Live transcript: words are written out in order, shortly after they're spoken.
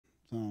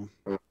So,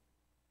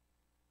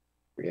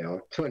 yeah,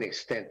 to an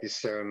extent, this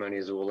ceremony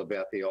is all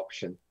about the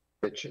option,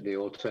 the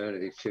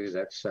alternative to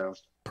that. So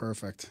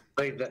perfect.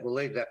 We'll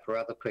leave that for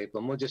other people,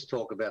 and we'll just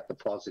talk about the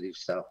positive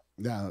stuff.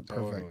 Yeah,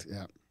 perfect.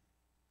 Yeah.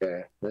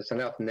 Yeah, there's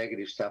enough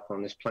negative stuff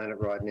on this planet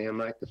right now,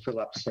 mate, to fill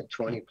up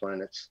 20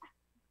 planets.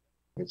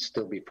 It'd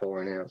still be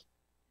pouring out.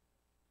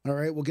 All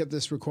right, we'll get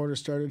this recorder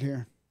started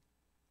here.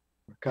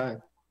 Okay.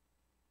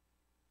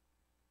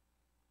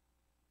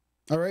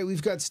 All right,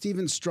 we've got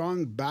Stephen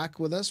Strong back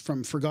with us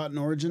from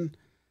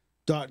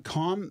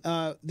ForgottenOrigin.com.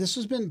 This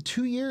has been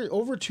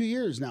over 2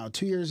 years now,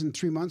 2 years and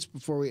 3 months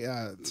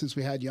since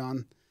we had you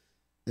on.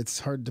 It's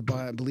hard to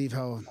believe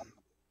how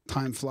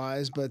time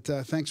flies, but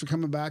thanks for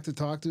coming back to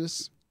talk to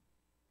us.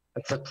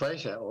 It's a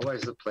pleasure,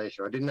 always a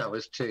pleasure. I didn't know it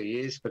was 2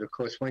 years, but of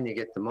course, when you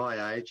get to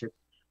my age, it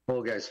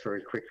all goes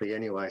very quickly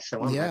anyway.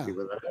 So I'm happy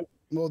with it.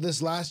 Well,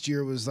 this last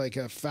year was like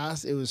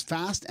it was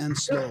fast and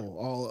slow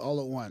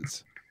all at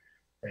once.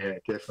 Yeah,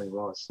 it definitely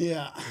was.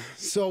 Yeah.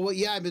 So,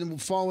 I've been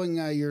following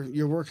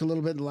your work a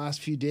little bit in the last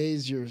few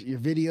days, your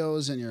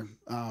videos and your,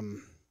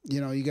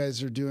 you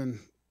guys are doing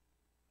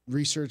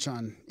research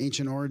on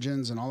ancient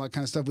origins and all that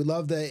kind of stuff. We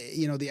love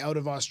the out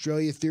of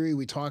Australia theory.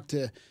 We talked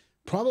to,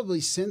 probably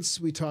since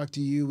we talked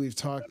to you, we've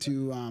talked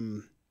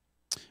to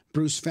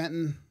Bruce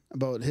Fenton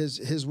about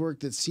his work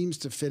that seems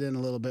to fit in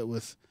a little bit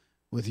with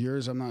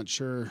yours. I'm not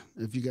sure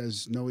if you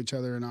guys know each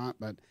other or not,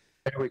 but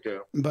yeah, we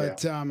do.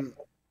 But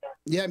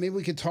maybe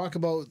we could talk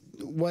about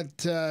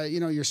what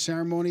your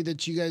ceremony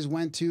that you guys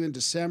went to in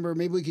December.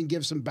 Maybe we can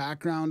give some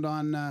background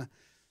on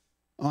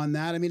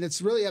that. I mean,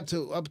 it's really up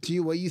to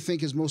you what you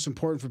think is most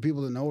important for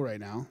people to know right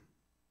now.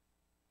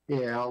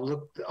 Yeah,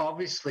 look,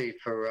 obviously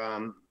for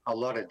a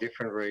lot of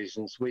different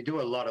reasons. We do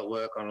a lot of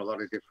work on a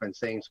lot of different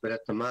things, but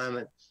at the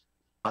moment,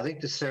 I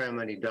think the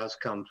ceremony does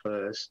come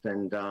first.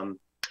 And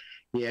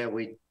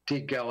we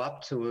did go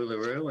up to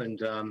Uluru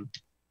and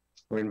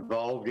we're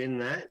involved in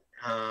that.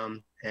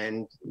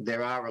 And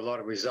there are a lot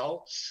of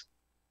results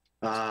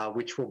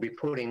which we'll be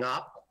putting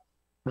up.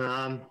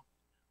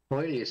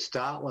 Where do you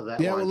start with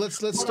that? Yeah, well, let's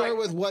start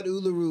with what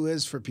Uluru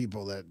is for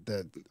people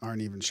that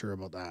aren't even sure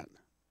about that.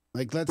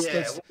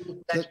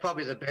 That's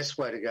probably the best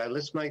way to go.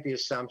 Let's make the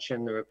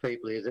assumption there are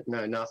people here that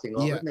know nothing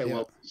of it. And there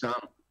will be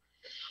some.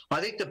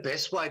 I think the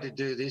best way to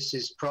do this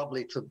is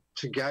probably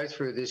to go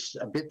through this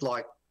a bit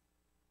like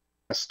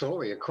a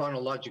story, a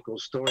chronological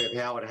story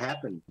of how it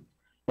happened.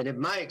 And it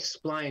may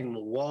explain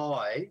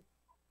why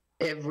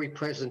every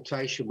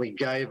presentation we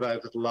gave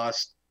over the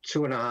last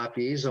 2.5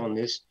 years on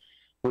this,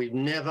 we've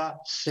never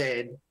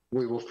said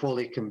we were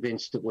fully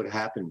convinced it would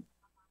happen.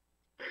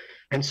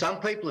 And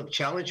some people have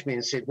challenged me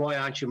and said, why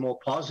aren't you more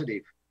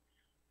positive?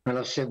 And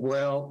I've said,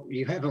 well,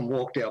 you haven't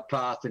walked our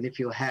path, and if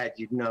you had,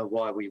 you'd know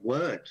why we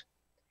weren't.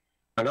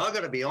 And I've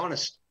got to be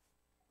honest,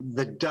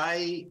 the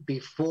day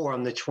before,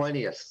 on the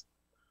 20th,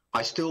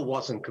 I still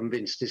wasn't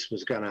convinced this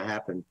was going to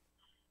happen.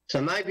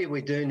 So maybe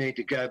we do need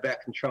to go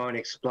back and try and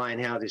explain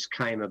how this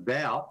came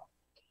about.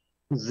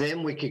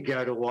 Then we could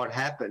go to what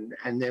happened,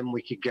 and then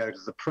we could go to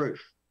the proof.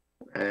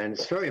 And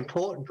it's very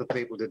important for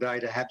people today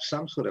to have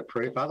some sort of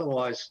proof.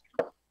 Otherwise,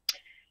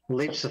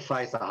 leaps of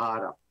faith are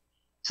harder.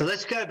 So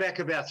let's go back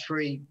about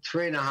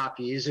 3.5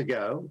 years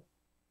ago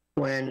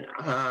when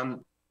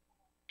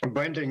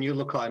Brendan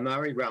Ulukai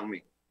Murray rang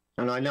me,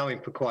 and I know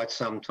him for quite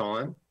some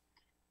time,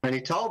 and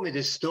he told me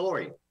this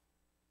story.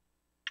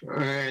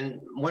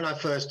 And when I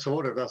first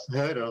heard it, I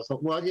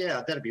thought, well,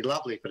 yeah, that'd be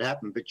lovely if it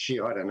happened, but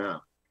gee, I don't know.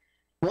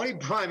 What he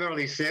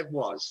primarily said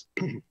was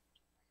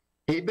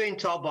he'd been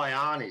told by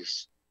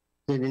Arnie's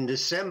that in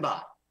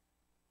December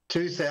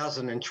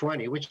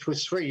 2020, which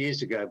was 3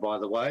 years ago, by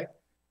the way,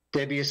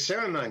 there'd be a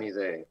ceremony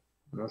there.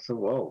 And I thought,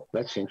 whoa,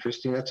 that's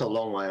interesting. That's a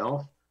long way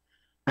off.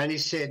 And he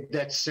said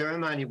that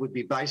ceremony would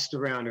be based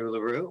around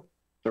Uluru,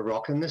 the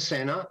rock in the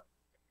centre,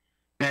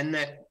 and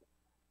that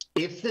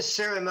if the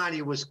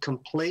ceremony was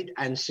complete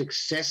and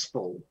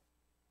successful,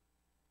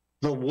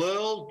 the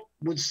world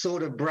would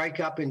sort of break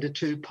up into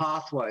two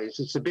pathways.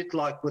 It's a bit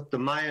like with the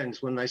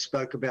Mayans when they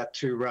spoke about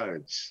two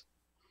roads.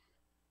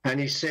 And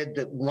he said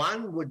that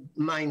one would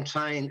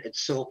maintain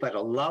itself at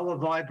a lower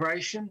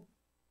vibration,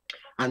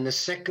 and the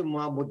second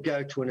one would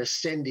go to an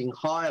ascending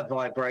higher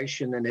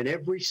vibration, and that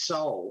every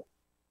soul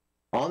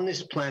on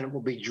this planet will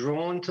be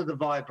drawn to the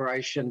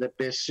vibration that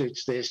best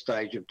suits their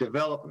stage of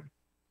development.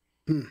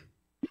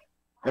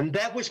 And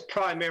that was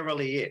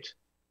primarily it.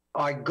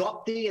 I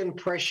got the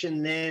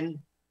impression then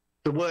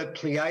the word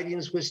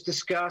Pleiadians was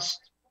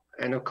discussed.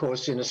 And of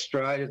course, in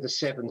Australia, the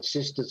Seven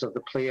Sisters of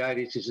the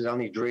Pleiades is the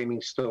only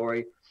dreaming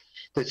story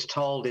that's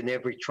told in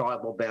every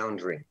tribal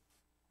boundary.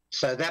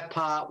 So that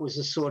part was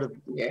a sort of,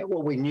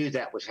 we knew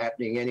that was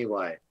happening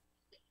anyway.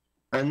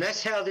 And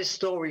that's how this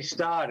story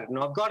started. And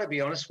I've got to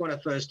be honest, when I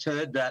first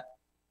heard that,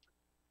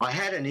 I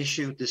had an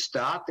issue at the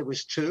start. There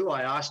was two.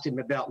 I asked him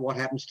about what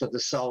happens to the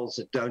souls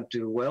that don't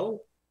do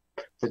well,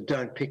 that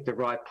don't pick the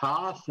right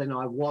path, and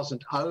I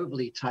wasn't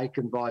overly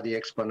taken by the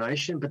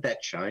explanation, but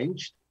that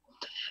changed.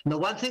 And the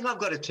one thing I've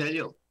got to tell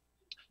you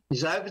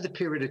is over the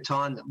period of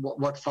time,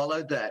 what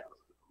followed that,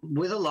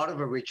 with a lot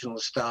of original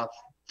stuff,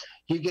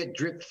 you get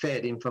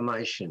drip-fed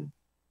information.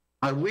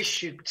 I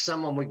wish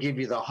someone would give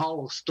you the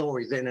whole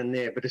story then and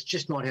there, but it's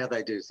just not how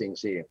they do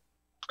things here.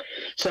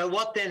 So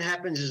what then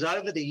happens is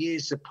over the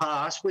years that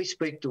pass, we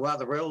speak to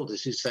other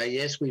elders who say,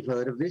 yes, we've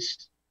heard of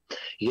this.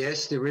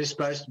 Yes, there is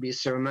supposed to be a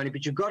ceremony,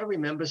 but you've got to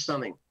remember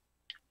something.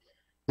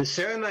 The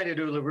ceremony at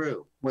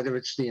Uluru, whether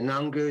it's the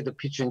Anungu, the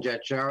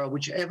Pitjantjatjara,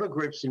 whichever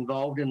group's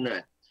involved in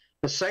that,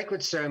 the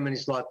sacred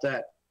ceremonies like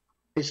that,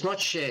 it's not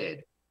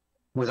shared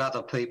with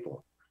other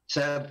people.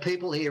 So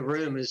people hear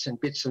rumours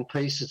and bits and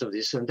pieces of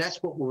this, and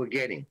that's what we were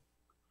getting.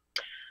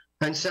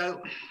 And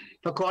so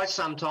for quite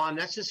some time,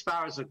 that's as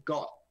far as it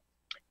got.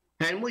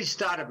 And we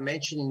started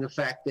mentioning the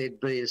fact there'd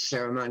be a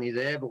ceremony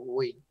there, but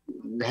we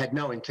had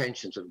no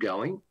intentions of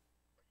going.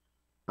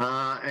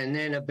 And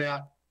then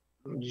about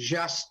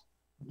just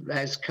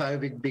as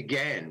COVID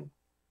began,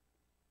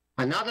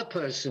 another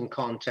person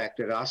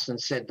contacted us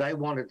and said they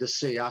wanted to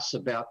see us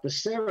about the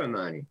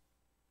ceremony.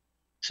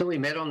 So we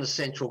met on the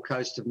central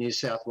coast of New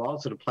South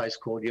Wales at a place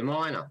called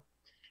Yamina.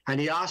 And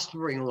he asked to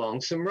bring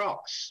along some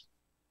rocks,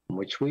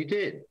 which we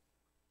did.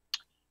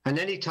 And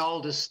then he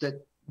told us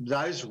that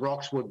those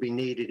rocks would be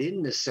needed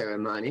in the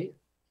ceremony,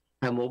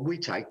 and would we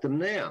take them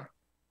now?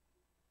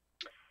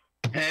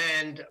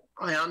 And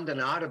I ummed and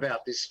ahed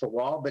about this for a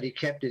while, but he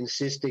kept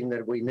insisting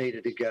that we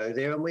needed to go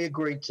there, and we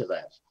agreed to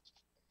that.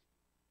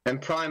 And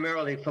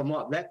primarily from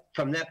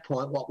that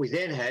point, what we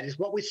then had is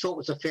what we thought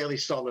was a fairly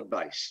solid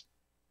base.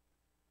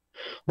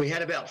 We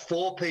had about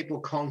 4 people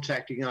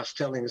contacting us,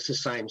 telling us the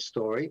same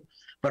story,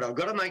 but I've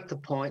got to make the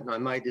point, and I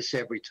made this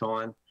every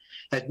time,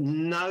 at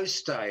no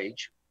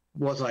stage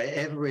was I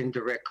ever in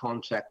direct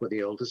contact with the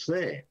elders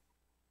there.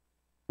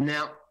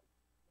 Now,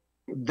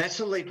 that's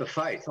a leap of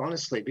faith,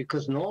 honestly,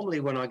 because normally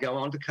when I go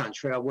onto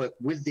country, I work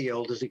with the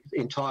elders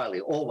entirely,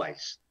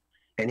 always.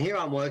 And here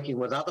I'm working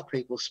with other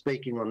people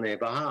speaking on their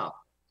behalf.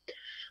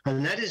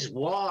 And that is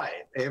why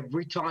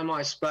every time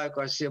I spoke,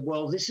 I said,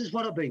 well, this is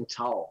what I've been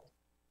told,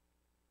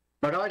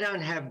 but I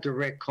don't have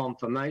direct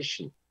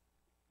confirmation.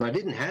 And I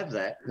didn't have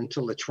that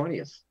until the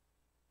 20th.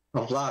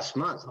 Of last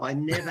month. I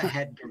never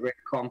had direct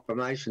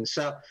confirmation.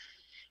 So,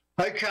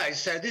 okay,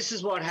 so this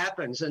is what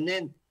happens. And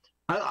then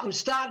I'm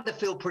starting to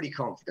feel pretty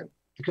confident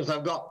because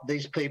I've got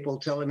these people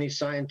telling me,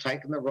 saying,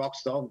 taking the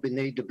rocks, they'll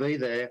need to be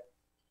there.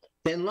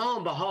 Then lo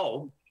and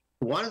behold,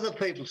 one of the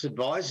people that's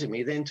advising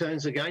me then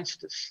turns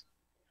against us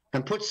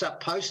and puts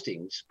up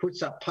postings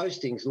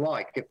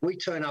like, if we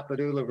turn up at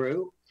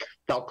Uluru,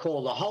 they'll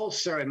call the whole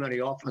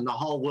ceremony off and the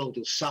whole world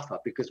will suffer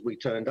because we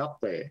turned up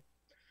there.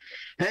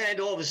 And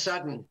all of a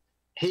sudden,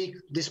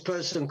 this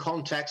person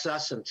contacts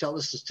us and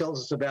tells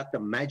us about the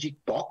magic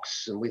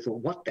box, and we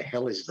thought, what the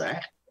hell is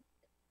that?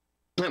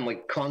 And we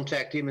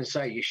contact him and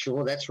say, you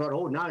sure that's right?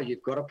 Oh, no,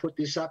 you've got to put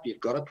this up, you've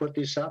got to put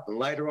this up. And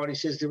later on he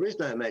says there is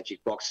no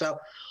magic box. So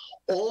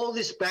all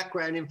this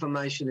background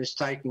information is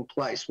taking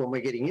place. When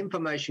we're getting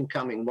information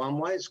coming one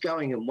way, it's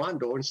going in one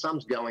door and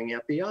some's going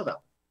out the other.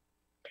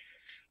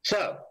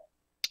 So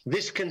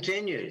this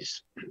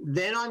continues.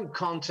 Then I'm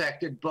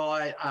contacted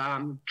by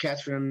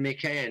Catherine and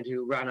Mick Hand,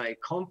 who run a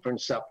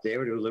conference up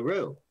there at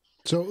Uluru.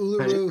 So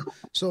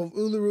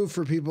Uluru,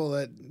 for people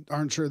that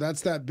aren't sure,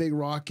 that's that big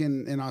rock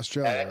in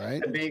Australia,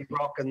 right? The big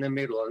rock in the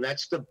middle, and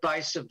that's the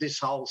base of this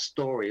whole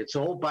story. It's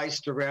all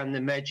based around the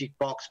magic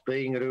box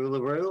being at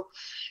Uluru.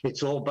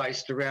 It's all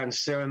based around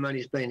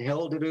ceremonies being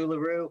held at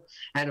Uluru.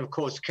 And, of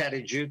course,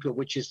 Katajuka,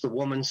 which is the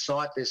woman's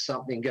site, there's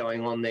something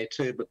going on there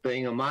too. But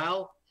being a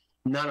male,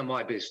 none of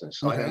my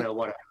business. Okay. I don't know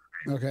what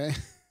happened. Okay.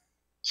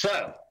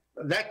 So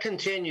that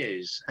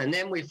continues. And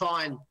then we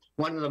find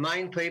one of the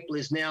main people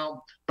is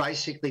now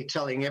basically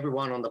telling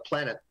everyone on the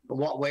planet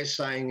what we're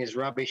saying is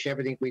rubbish.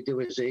 Everything we do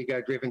is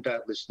ego-driven.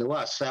 Don't listen to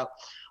us. So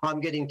I'm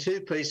getting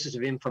 2 pieces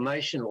of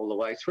information all the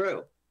way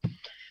through.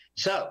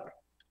 So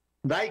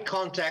they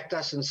contact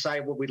us and say,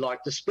 well, we'd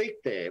like to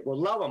speak there. Well,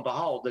 lo and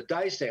behold, the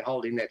days they're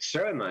holding that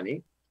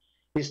ceremony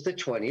is the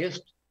 20th,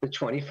 the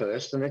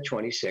 21st, and the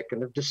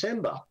 22nd of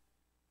December.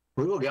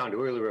 We were going to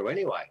Uluru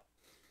anyway,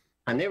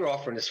 and they're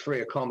offering us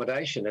free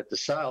accommodation at the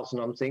sales,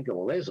 and I'm thinking,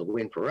 well, there's a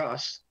win for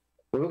us.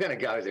 We were going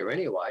to go there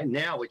anyway.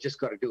 Now we just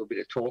got to do a bit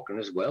of talking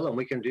as well, and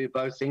we can do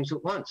both things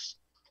at once.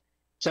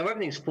 So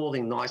everything's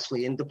falling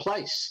nicely into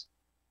place.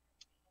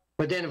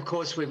 But then, of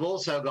course, we've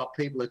also got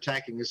people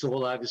attacking us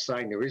all over,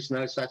 saying there is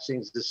no such thing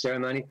as the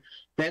ceremony.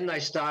 Then they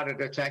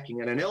started attacking,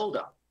 and an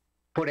elder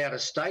put out a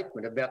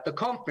statement about the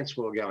conference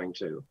we were going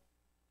to.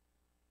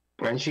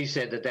 And she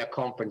said that that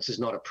conference is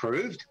not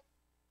approved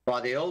by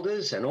the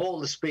elders, and all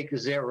the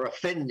speakers there are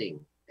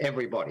offending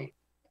everybody.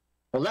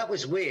 Well, that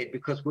was weird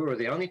because we were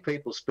the only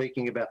people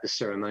speaking about the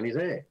ceremony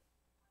there.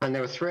 And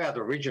there were 3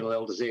 other original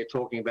elders there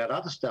talking about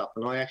other stuff.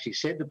 And I actually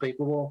said to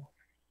people, well,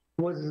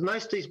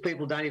 most of these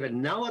people don't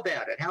even know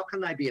about it. How can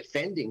they be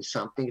offending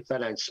something if they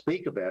don't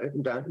speak about it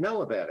and don't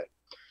know about it?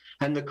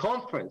 And the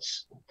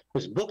conference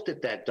was booked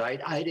at that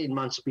date 18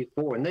 months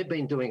before, and they've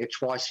been doing it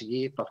twice a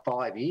year for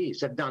 5 years.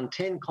 They've done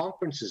 10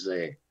 conferences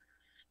there.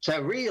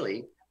 So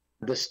really,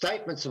 the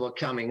statements that were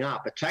coming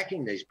up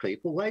attacking these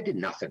people, they did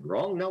nothing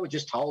wrong. They were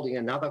just holding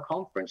another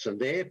conference, and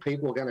there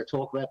people were going to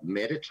talk about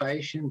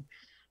meditation,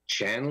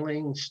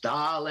 channeling,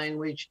 star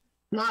language,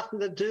 nothing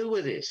to do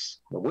with this.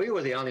 But we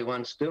were the only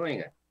ones doing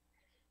it.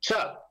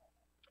 So,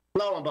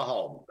 lo and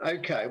behold,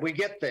 okay, we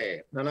get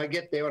there, and I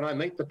get there and I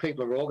meet the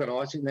people who are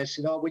organising, and they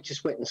said, oh, we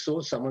just went and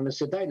saw someone. They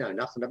said, they know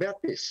nothing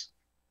about this.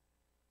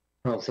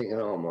 I'm thinking,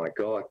 oh my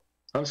God,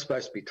 I'm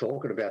supposed to be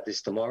talking about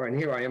this tomorrow, and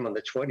here I am on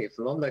the 20th,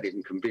 and I'm not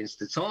even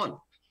convinced it's on.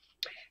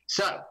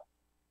 So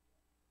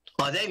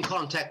I then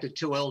contacted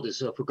two elders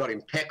who have got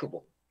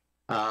impeccable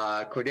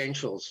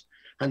credentials,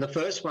 and the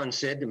first one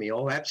said to me,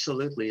 oh,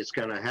 absolutely, it's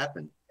going to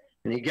happen.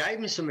 And he gave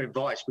me some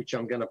advice, which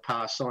I'm going to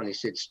pass on. He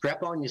said,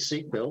 strap on your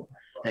seatbelt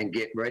and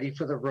get ready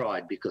for the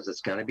ride because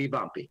it's going to be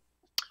bumpy.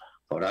 I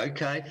thought,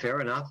 okay, fair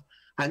enough.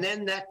 And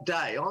then that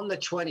day, on the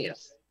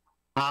 20th,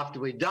 after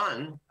we'd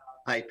done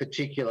a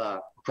particular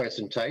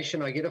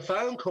presentation, I get a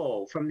phone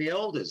call from the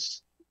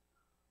elders.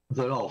 I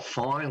thought, oh,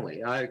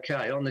 finally,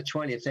 okay, on the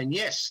 20th. And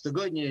yes, the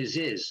good news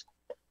is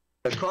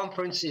the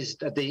conference is,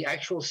 the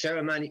actual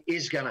ceremony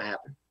is going to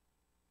happen.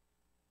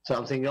 So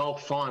I'm thinking, oh,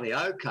 finally,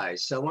 okay.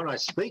 So when I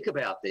speak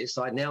about this,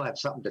 I now have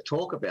something to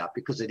talk about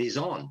because it is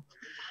on.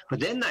 But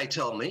then they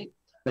tell me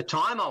the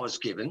time I was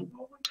given,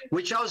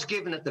 which I was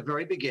given at the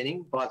very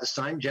beginning by the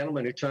same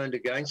gentleman who turned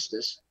against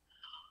us,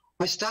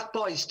 I stuck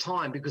by his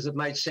time because it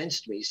made sense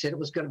to me. He said it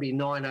was going to be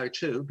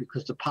 9:02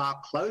 because the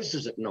park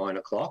closes at 9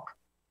 o'clock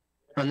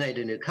and they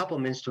need a couple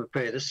of minutes to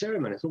prepare the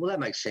ceremony. I thought, well,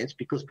 that makes sense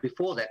because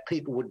before that,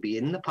 people would be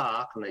in the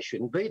park and they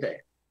shouldn't be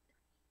there.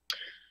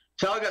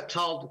 So I got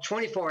told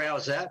 24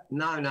 hours out,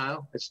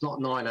 no, it's not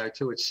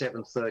 9:02, it's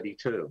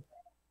 7:32.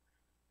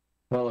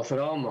 Well, I thought,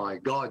 oh, my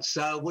God.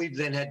 So we've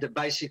then had to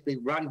basically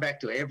run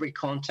back to every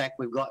contact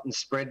we've got and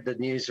spread the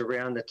news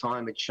around. The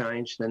time had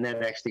changed, and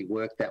that actually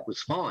worked. That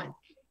was fine.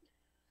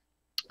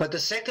 But the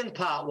second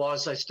part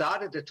was I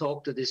started to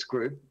talk to this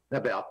group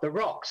about the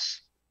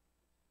rocks.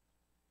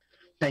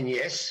 And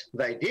yes,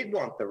 they did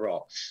want the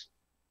rocks.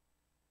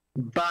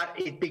 But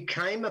it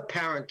became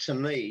apparent to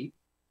me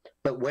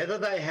that whether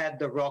they had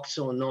the rocks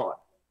or not,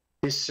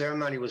 this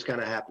ceremony was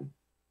going to happen.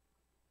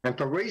 And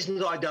for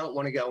reasons I don't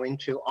want to go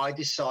into, I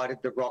decided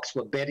the rocks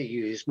were better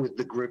used with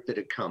the group that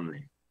had come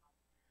there.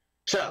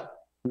 So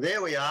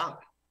there we are.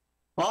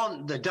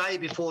 On the day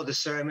before the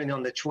ceremony,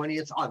 on the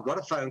 20th, I've got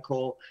a phone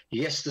call.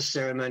 Yes, the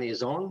ceremony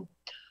is on.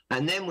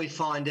 And then we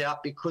find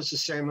out because the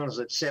ceremony is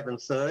at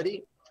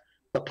 7:30,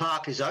 the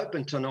park is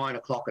open till 9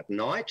 o'clock at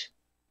night.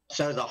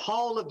 So the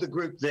whole of the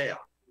group there,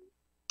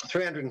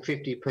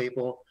 350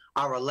 people,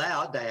 are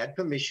allowed, they had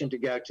permission to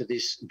go to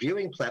this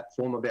viewing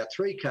platform about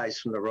 3 k's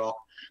from the rock,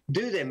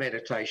 do their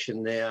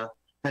meditation there,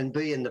 and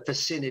be in the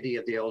vicinity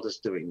of the elders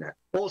doing that.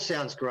 All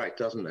sounds great,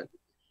 doesn't it?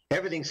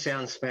 Everything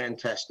sounds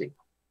fantastic.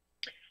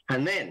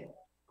 And then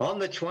on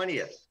the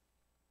 20th,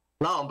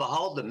 lo and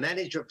behold, the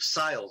manager of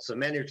sales, the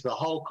manager of the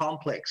whole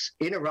complex,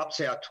 interrupts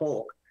our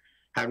talk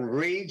and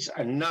reads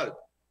a note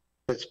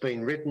that's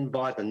been written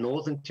by the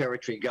Northern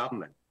Territory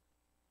government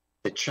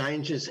that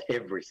changes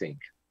everything.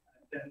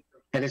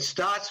 And it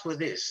starts with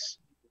this.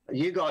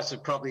 You guys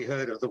have probably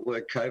heard of the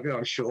word COVID,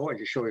 I'm sure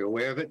you're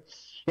aware of it.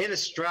 In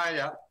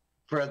Australia,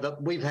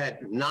 we've had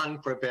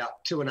none for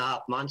about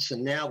 2.5 months,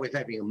 and now we're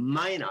having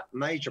a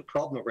major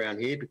problem around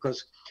here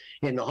because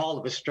in the whole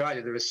of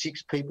Australia, there are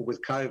 6 people with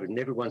COVID, and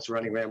everyone's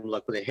running around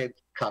like with their head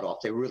cut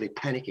off. They're really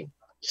panicking.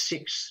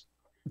 6.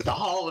 The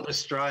whole of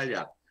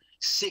Australia,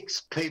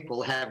 6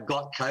 people have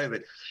got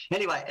COVID.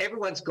 Anyway,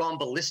 everyone's gone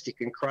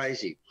ballistic and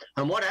crazy.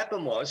 And what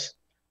happened was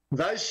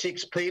those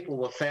 6 people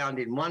were found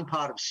in one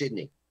part of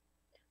Sydney.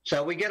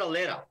 So we get a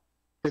letter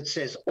that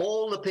says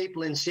all the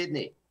people in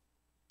Sydney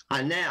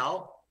are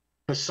now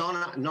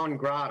persona non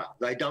grata.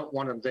 They don't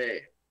want them there.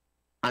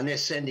 And they're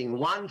sending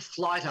one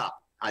flight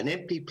up, an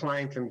empty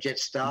plane from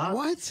Jetstar.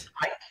 What?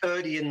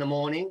 8:30 in the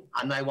morning,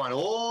 and they want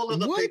all of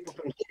the people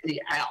from Sydney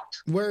out.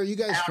 Where are you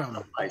guys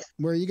from?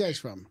 Where are you guys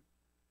from?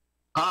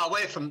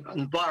 We're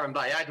from Byron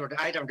Bay,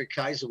 800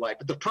 k's away.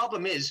 But the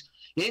problem is,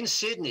 in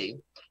Sydney,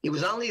 it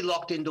was only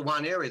locked into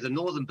one area, the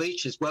Northern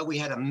Beaches, where we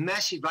had a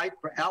massive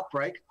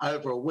outbreak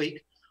over a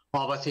week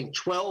of, I think,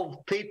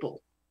 12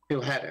 people who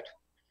had it.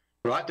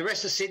 Right? The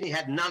rest of Sydney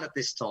had none at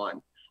this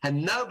time,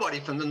 and nobody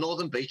from the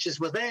Northern Beaches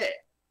were there.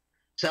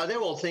 So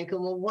they're all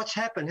thinking, well, what's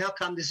happened? How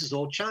come this has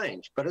all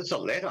changed? But it's a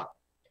letter.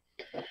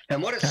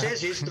 And what it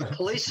says is the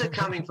police are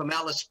coming from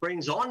Alice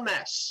Springs en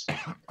masse,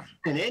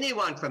 and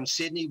anyone from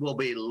Sydney will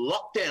be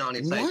locked down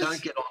if they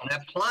don't get on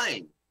that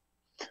plane.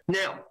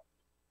 Now,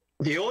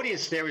 the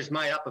audience there is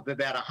made up of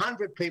about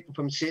 100 people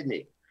from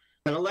Sydney.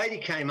 And a lady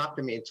came up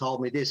to me and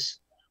told me this: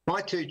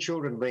 my 2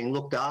 children are being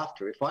looked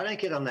after. If I don't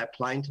get on that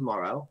plane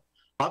tomorrow,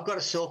 I've got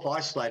to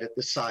self-isolate at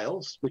the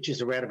sales, which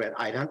is around about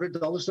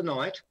 $800 a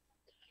night,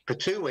 for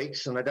 2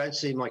 weeks, and I don't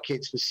see my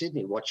kids for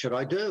Sydney. What should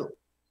I do?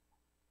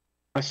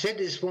 I said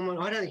to this woman,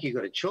 I don't think you've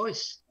got a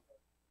choice.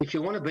 If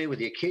you want to be with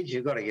your kids,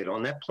 you've got to get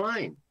on that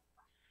plane.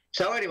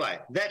 So anyway,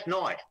 that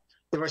night,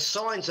 There are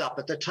signs up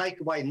at the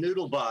takeaway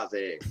noodle bar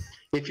there.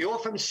 If you're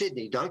from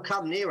Sydney, don't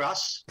come near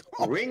us.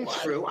 Ring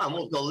through and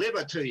we'll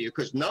deliver to you,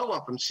 because no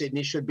one from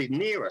Sydney should be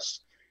near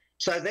us.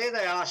 So there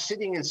they are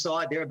sitting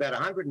inside there, about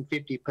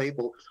 150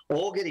 people,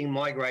 all getting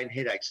migraine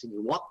headaches,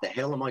 thinking, what the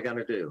hell am I going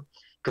to do?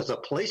 Because the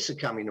police are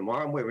coming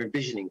tomorrow, and we're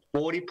envisioning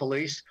 40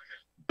 police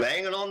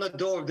banging on the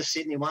door of the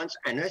Sydney ones.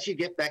 And as you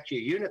get back to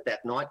your unit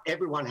that night,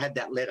 everyone had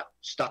that letter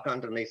stuck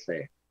underneath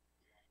there.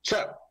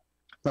 So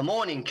the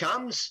morning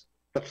comes,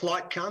 the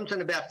flight comes,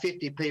 and about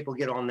 50 people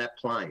get on that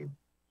plane.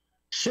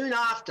 Soon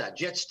after,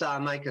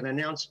 Jetstar make an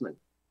announcement.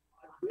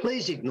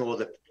 Please ignore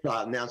the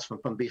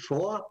announcement from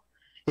before.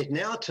 It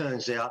now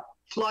turns out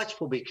flights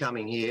will be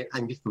coming here,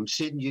 and from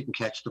Sydney you can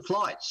catch the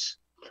flights.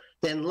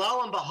 Then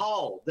lo and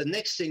behold, the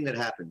next thing that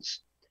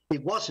happens,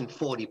 it wasn't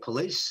 40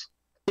 police,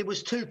 it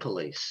was 2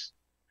 police.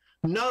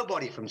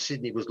 Nobody from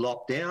Sydney was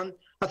locked down.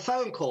 A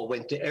phone call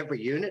went to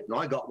every unit, and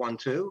I got one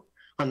too,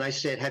 and they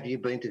said, have you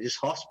been to this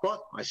hotspot?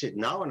 I said,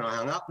 no, and I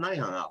hung up, and they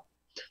hung up.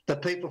 The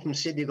people from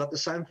Sydney got the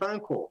same phone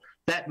call.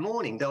 That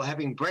morning, they were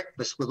having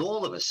breakfast with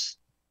all of us.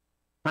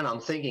 And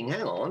I'm thinking,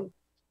 hang on,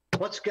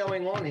 what's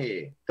going on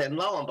here? Then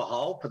lo and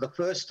behold, for the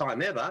first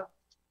time ever,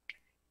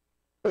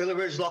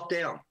 Uluru's locked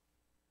down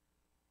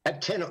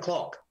at 10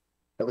 o'clock.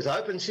 It was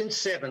open since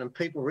 7 and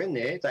people were in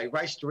there. They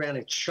raced around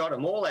and shot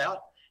them all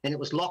out, and it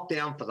was locked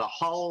down for the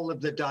whole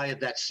of the day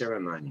of that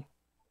ceremony.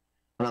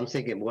 And I'm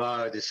thinking,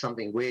 whoa, there's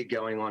something weird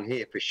going on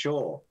here for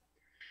sure.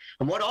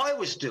 And what I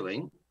was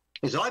doing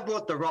is I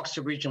brought the rocks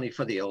originally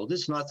for the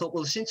elders, and I thought,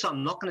 well, since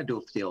I'm not going to do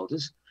it for the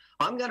elders,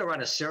 I'm going to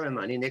run a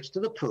ceremony next to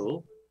the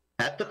pool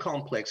at the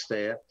complex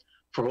there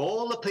for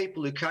all the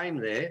people who came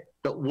there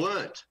that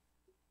weren't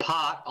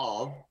part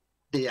of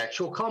the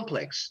actual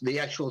complex, the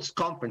actual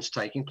conference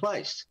taking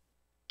place.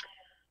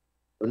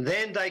 And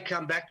then they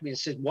come back to me and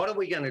said, what are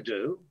we going to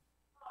do?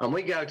 And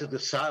we go to the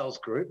sales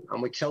group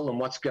and we tell them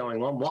what's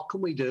going on. What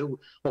can we do?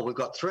 Well, we've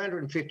got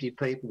 350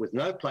 people with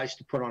no place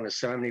to put on a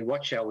ceremony.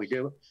 What shall we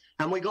do?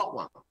 And we got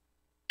one.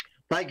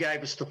 They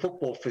gave us the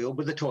football field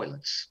with the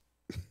toilets.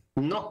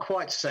 Not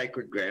quite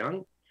sacred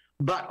ground,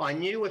 but I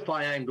knew if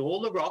I aimed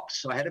all the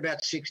rocks, I had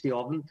about 60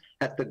 of them,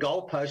 at the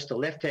goalpost, the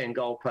left-hand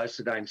goalpost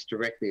that aims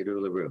directly at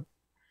Uluru.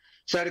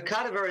 So to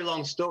cut a very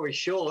long story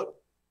short,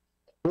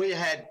 we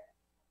had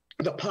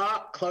the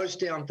park closed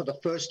down for the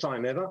first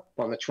time ever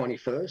on the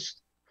 21st.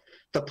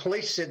 The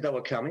police said they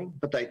were coming,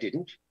 but they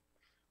didn't.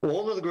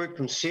 All of the group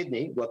from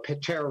Sydney were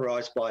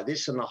terrorised by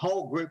this, and the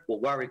whole group were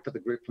worried for the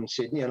group from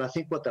Sydney. And I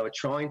think what they were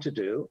trying to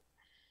do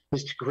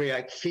is to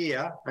create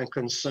fear and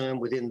concern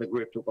within the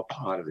group that were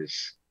part of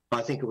this.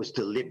 I think it was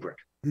deliberate.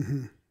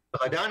 Mm-hmm.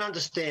 But I don't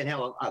understand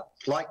how a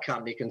flight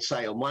company can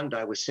say on one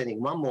day we're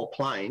sending one more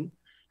plane,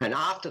 and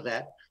after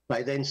that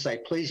they then say,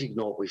 please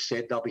ignore what we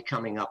said, they'll be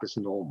coming up as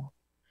normal.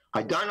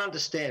 I don't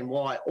understand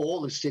why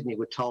all of Sydney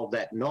were told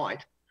that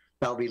night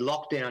they'll be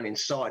locked down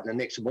inside, and the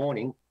next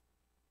morning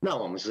no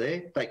one was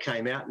there. They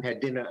came out and had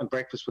dinner and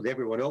breakfast with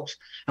everyone else,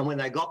 and when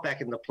they got back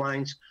in the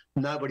planes,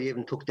 nobody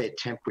even took their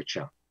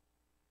temperature.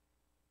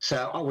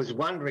 So I was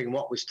wondering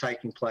what was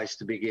taking place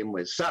to begin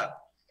with. So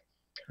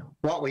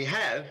what we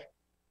have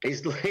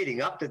is,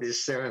 leading up to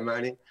this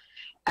ceremony,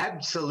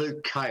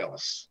 absolute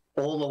chaos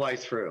all the way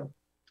through.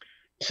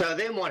 So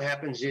then what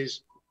happens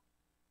is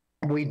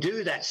we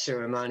do that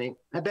ceremony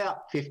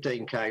about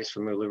 15 k's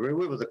from Uluru.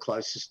 We were the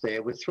closest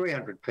there with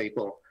 300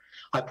 people.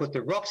 I put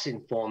the rocks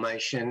in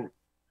formation,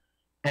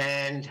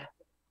 and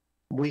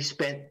we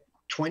spent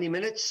 20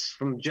 minutes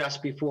from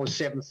just before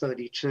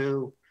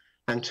 7:32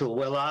 until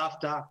well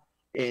after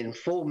in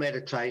full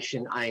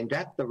meditation aimed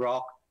at the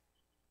rock,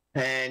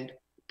 and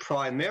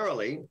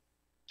primarily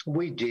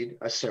we did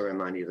a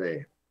ceremony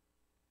there.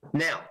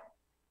 Now,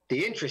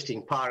 the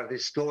interesting part of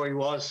this story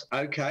was,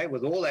 okay,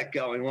 with all that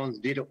going on,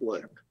 did it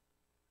work?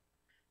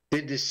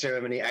 Did this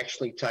ceremony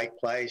actually take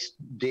place?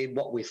 Did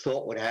what we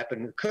thought would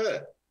happen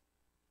occur?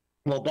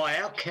 Well, by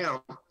our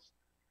count,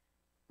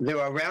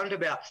 there are around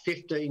about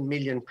 15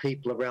 million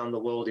people around the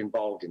world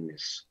involved in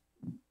this,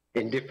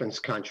 in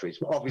different countries.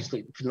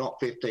 Obviously, not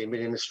 15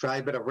 million in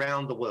Australia, but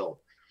around the world.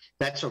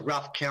 That's a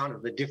rough count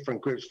of the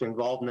different groups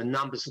involved and the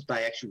numbers that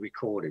they actually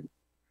recorded.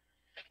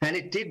 And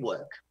it did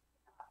work.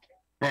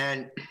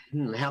 And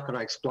how can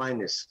I explain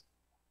this?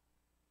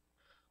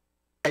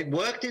 It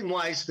worked in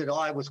ways that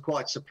I was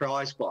quite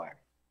surprised by.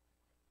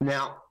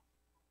 Now,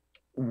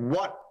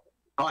 what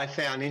I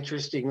found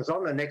interesting was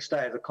on the next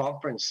day of the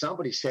conference,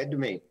 somebody said to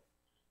me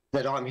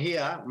that I'm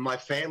here, my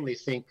family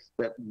think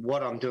that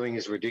what I'm doing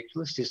is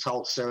ridiculous. This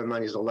whole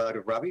ceremony is a load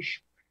of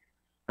rubbish.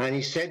 And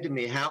he said to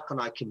me, how can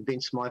I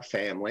convince my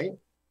family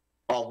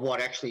of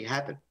what actually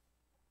happened?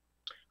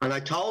 And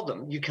I told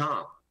them, you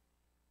can't.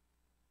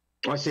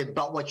 I said,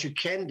 but what you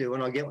can do,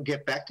 and I'll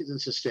get back to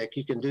this in a sec,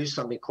 you can do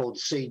something called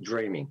seed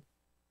dreaming.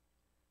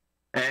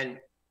 And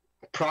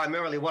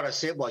primarily what I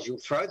said was, you'll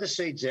throw the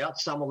seeds out,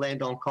 some will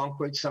land on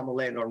concrete, some will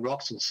land on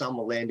rocks, and some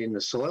will land in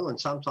the soil, and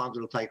sometimes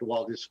it'll take a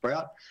while to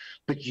sprout.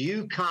 But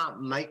you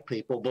can't make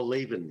people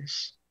believe in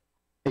this.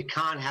 It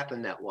can't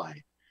happen that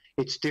way.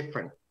 It's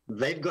different.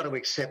 They've got to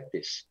accept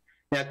this.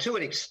 Now, to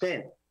an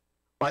extent,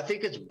 I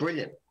think it's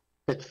brilliant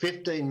that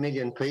 15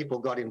 million people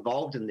got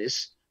involved in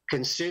this,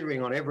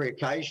 considering on every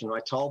occasion I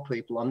told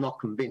people I'm not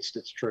convinced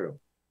it's true.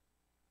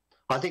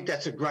 I think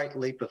that's a great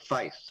leap of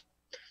faith,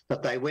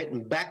 that they went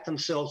and backed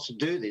themselves to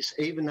do this,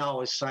 even though I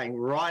was saying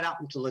right up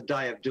until the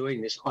day of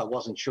doing this, I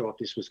wasn't sure if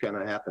this was going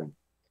to happen.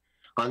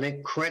 I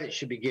think credit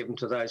should be given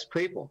to those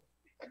people.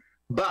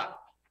 But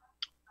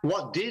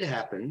what did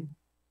happen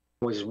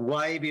was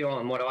way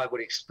beyond what I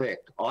would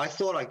expect. I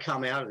thought I'd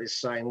come out of this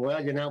saying,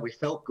 well, you know, we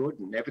felt good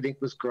and everything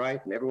was great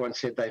and everyone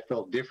said they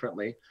felt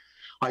differently.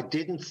 I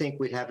didn't think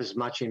we'd have as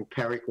much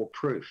empirical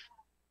proof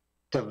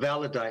to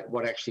validate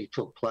what actually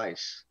took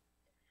place.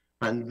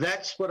 And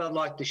that's what I'd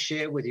like to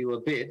share with you a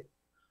bit.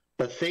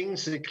 The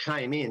things that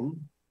came in,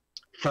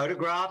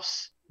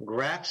 photographs,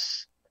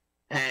 graphs,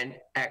 and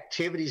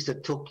activities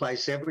that took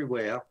place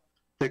everywhere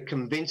that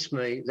convinced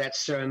me that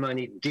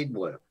ceremony did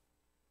work.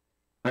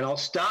 And I'll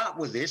start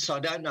with this. I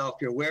don't know if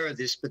you're aware of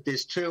this, but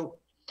there's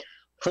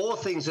four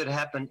things that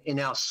happen in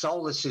our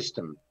solar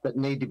system that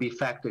need to be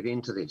factored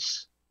into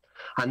this.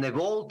 And they've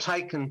all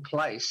taken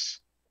place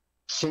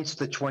since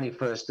the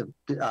 21st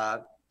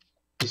of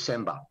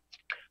December.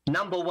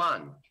 Number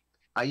one,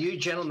 are you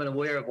gentlemen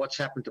aware of what's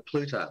happened to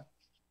Pluto?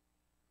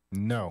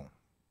 No.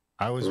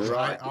 I was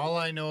right. All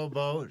I know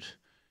about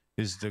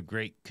is the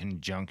Great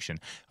Conjunction.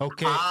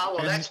 Okay. Ah,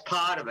 well, that's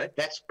part of it.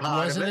 That's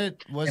part of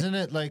it. Wasn't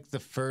it like the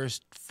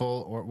first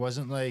full, or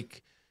wasn't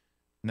like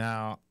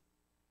now?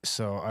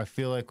 So I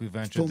feel like we've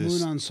entered full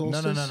this. Moon on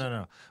solstice?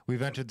 No.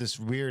 We've entered this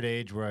weird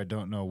age where I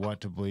don't know what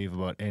to believe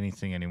about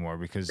anything anymore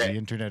because the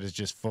internet is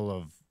just full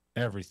of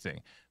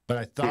everything. But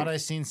I thought I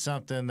seen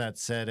something that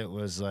said it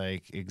was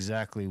like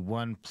exactly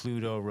one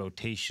Pluto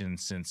rotation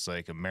since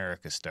like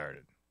America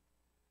started.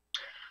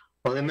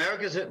 Well,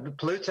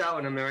 Pluto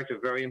and America are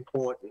very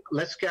important.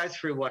 Let's go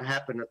through what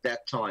happened at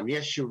that time.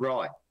 Yes, you're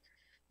right.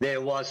 There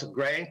was a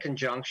grand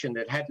conjunction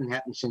that hadn't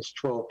happened since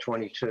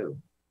 1222,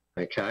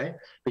 okay,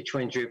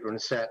 between Jupiter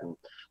and Saturn.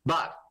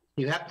 But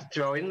you have to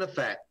throw in the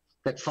fact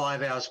that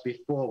 5 hours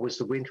before was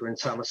the winter and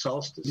summer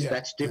solstice. Yeah,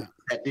 that's different.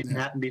 Yeah, that didn't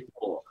happen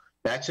before.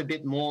 That's a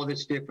bit more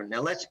that's different.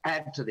 Now, let's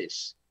add to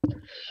this.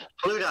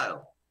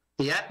 Pluto,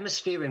 the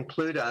atmosphere in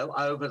Pluto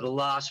over the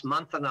last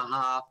month and a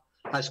half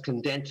has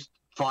condensed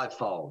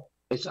fivefold.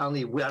 It's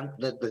only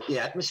the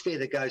atmosphere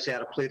that goes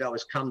out of Pluto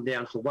has come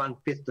down to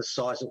 1/5 the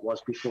size it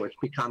was before. It's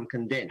become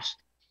condensed.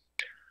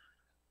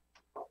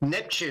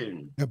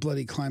 Neptune. A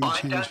bloody climate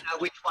change. I don't know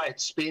which way it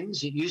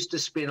spins. It used to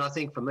spin, I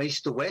think, from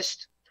east to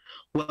west.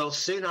 Well,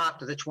 soon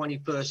after the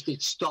 21st,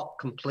 it stopped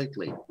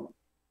completely.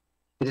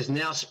 It is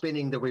now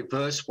spinning the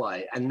reverse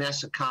way, and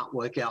NASA can't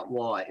work out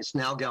why. It's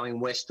now going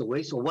west to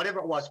east, or whatever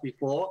it was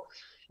before.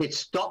 It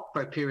stopped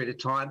for a period of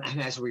time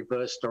and has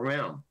reversed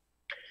around.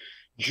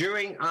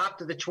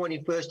 After the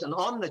 21st and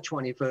on the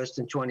 21st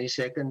and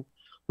 22nd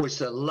was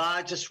the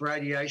largest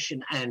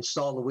radiation and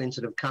solar winds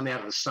that have come out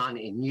of the sun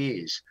in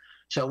years.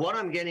 So what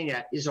I'm getting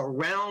at is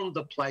around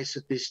the place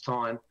at this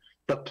time,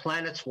 the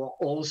planets were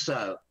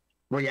also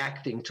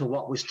reacting to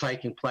what was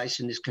taking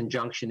place in this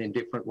conjunction in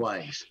different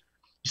ways.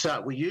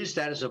 So we use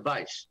that as a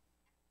base.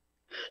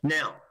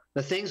 Now,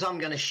 the things I'm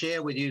going to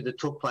share with you that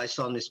took place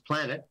on this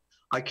planet,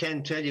 I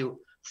can tell you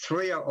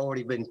 3 are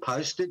already been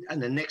posted, and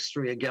the next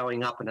 3 are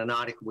going up in an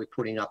article we're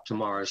putting up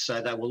tomorrow,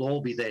 so they will all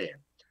be there.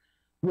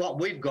 What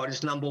we've got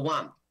is number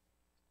 1.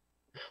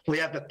 We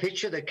have a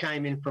picture that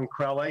came in from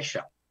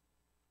Croatia.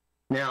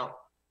 Now,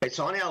 it's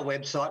on our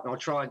website, and I'll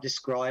try and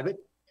describe it.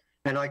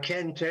 And I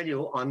can tell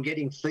you I'm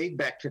getting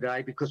feedback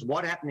today because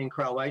what happened in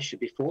Croatia,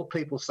 before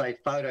people say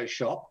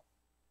Photoshop,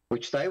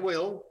 which they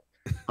will,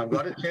 I've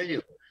got to tell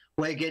you,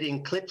 we're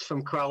getting clips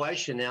from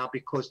Croatia now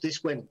because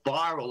this went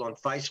viral on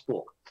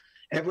Facebook.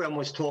 Everyone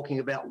was talking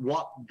about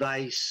what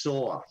they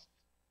saw,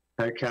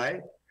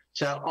 okay?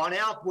 So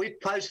we've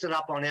posted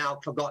up on our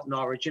Forgotten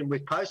Origin,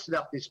 we've posted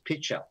up this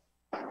picture.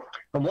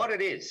 And what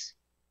it is,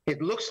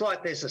 it looks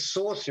like there's a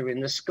saucer in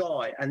the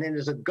sky and then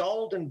there's a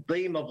golden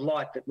beam of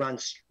light that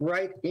runs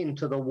straight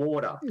into the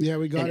water. Yeah,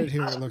 we got it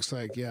here, it looks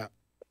like, yeah.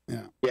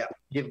 Yeah,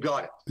 you've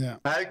got it. Yeah.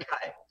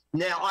 Okay.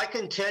 Now, I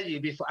can tell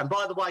you before, and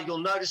by the way, you'll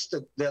notice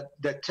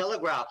the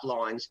telegraph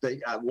lines, the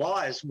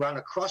wires run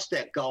across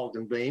that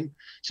golden beam.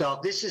 So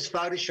if this is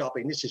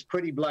photoshopping, this is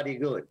pretty bloody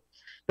good.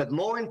 But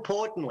more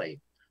importantly,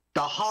 the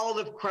whole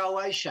of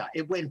Croatia,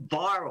 it went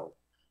viral.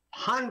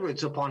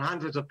 Hundreds upon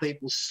hundreds of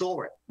people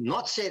saw it.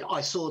 Not said, I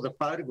saw the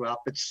photograph,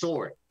 but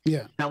saw it.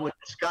 Yeah. And we're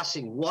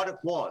discussing what it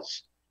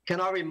was. Can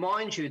I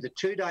remind you that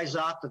 2 days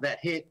after that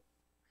hit,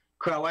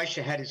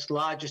 Croatia had its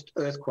largest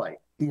earthquake.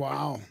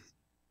 Wow.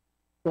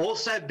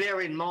 Also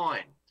bear in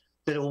mind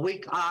that a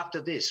week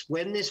after this,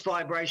 when this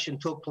vibration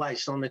took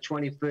place on the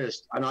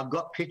 21st, and I've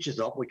got pictures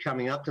of, we're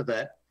coming up to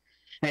that,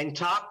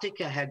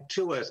 Antarctica had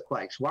 2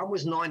 earthquakes. One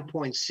was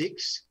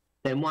 9.6,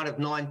 then one of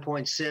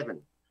 9.7.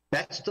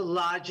 That's the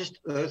largest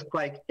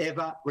earthquake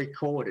ever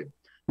recorded.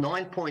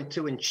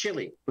 9.2 in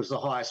Chile was the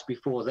highest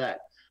before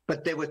that.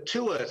 But there were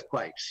 2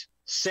 earthquakes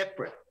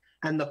separate,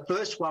 and the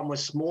first one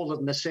was smaller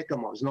than the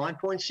second one. It was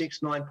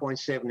 9.6,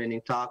 9.7 in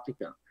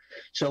Antarctica.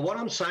 So what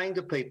I'm saying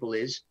to people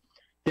is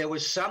There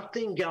was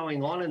something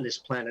going on in this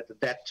planet at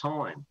that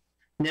time.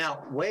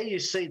 Now, where you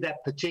see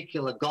that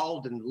particular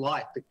golden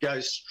light that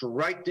goes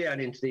straight down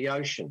into the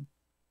ocean,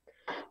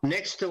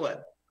 next to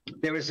it,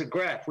 there is a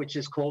graph which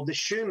is called the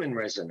Schumann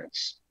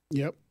resonance.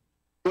 Yep.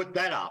 Put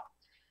that up.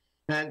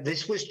 And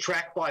this was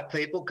tracked by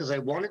people because they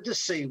wanted to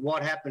see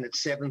what happened at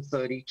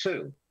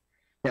 7:32.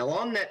 Now,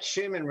 on that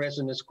Schumann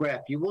resonance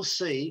graph, you will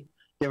see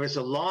there is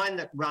a line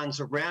that runs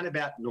around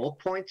about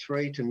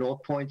 0.3 to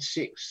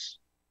 0.6.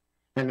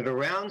 And at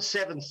around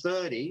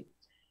 7:30,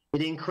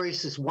 it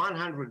increases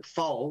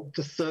 100-fold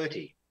to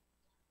 30.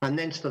 And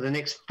then for the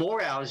next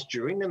 4 hours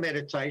during the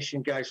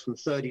meditation, goes from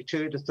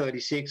 32 to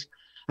 36,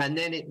 and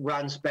then it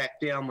runs back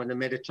down when the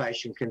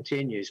meditation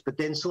continues. But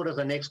then sort of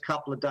the next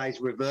couple of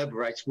days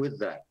reverberates with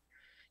that.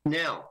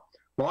 Now,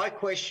 my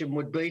question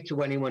would be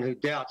to anyone who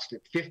doubts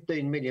that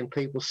 15 million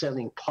people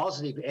sending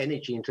positive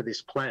energy into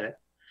this planet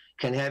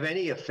can have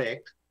any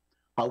effect.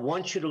 I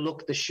want you to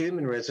look at the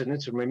Schumann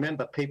resonance and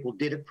remember people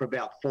did it for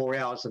about 4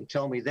 hours and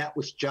tell me that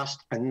was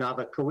just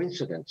another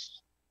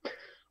coincidence.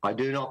 I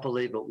do not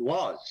believe it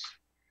was.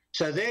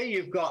 So there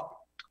you've got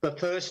the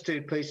first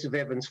two pieces of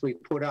evidence we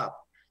put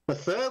up. The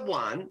third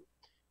one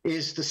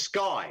is the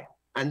sky,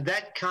 and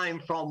that came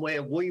from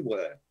where we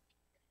were.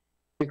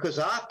 Because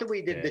after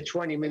we did the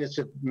 20 minutes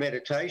of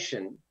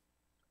meditation,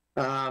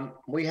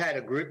 we had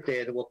a group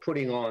there that were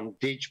putting on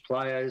didge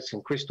players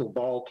and crystal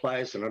bowl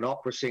players and an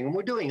opera singer, and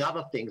we're doing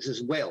other things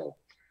as well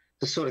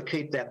to sort of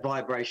keep that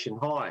vibration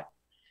high.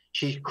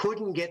 She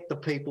couldn't get the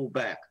people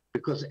back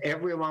because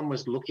everyone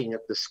was looking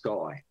at the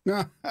sky.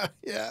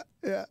 Yeah.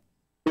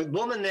 The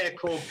woman there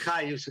called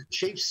Kay, who's the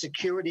chief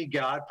security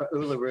guard for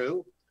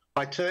Uluru,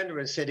 I turned to her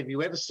and said, "Have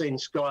you ever seen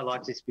sky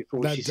like this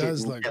before?" That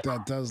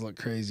does look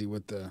crazy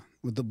with the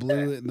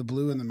blue in the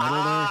middle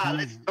there.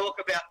 Let's talk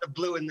about the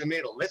blue in the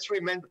middle. Let's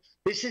remember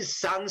this is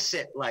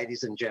sunset,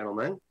 ladies and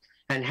gentlemen,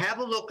 and have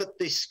a look at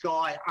this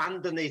sky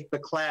underneath the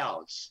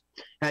clouds,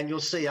 and you'll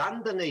see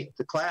underneath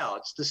the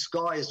clouds the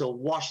sky is a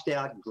washed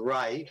out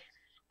grey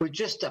with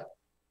just a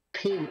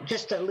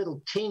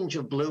little tinge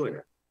of blue in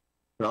it.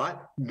 Right?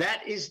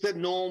 That is the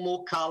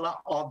normal colour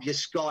of your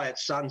sky at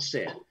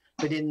sunset.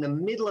 But in the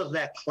middle of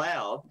that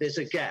cloud, there's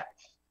a gap.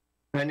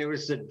 And there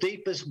is the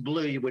deepest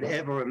blue you would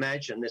ever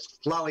imagine that's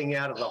flowing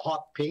out of the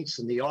hot pinks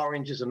and the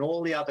oranges and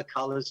all the other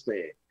colours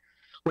there.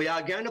 We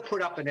are going to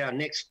put up in our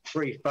next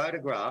 3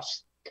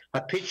 photographs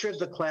a picture of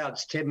the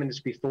clouds 10 minutes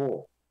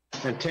before.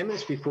 And 10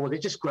 minutes before, they're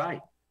just grey.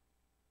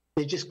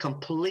 They're just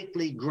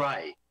completely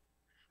grey.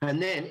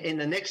 And then in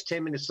the next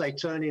 10 minutes, they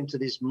turn into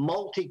this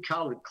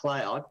multicoloured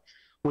cloud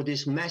with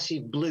this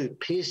massive blue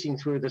piercing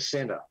through the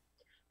centre.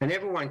 And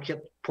everyone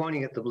kept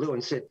pointing at the blue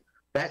and said,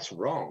 "That's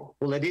wrong."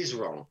 Well, it is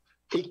wrong.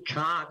 It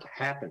can't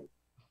happen,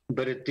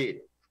 but it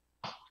did.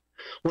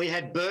 We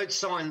had bird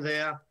sign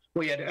there.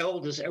 We had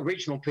elders,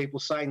 original people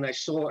saying they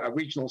saw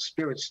original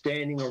spirits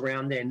standing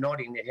around there,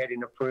 nodding their head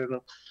in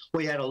approval.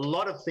 We had a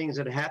lot of things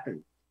that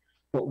happened.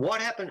 But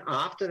what happened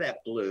after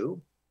that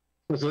blue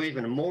was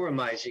even more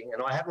amazing,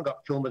 and I haven't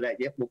got film of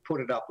that yet. We'll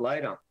put it up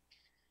later.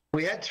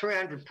 We had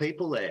 300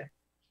 people there.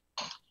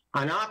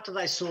 And after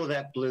they saw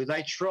that blue,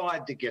 they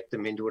tried to get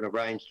them into an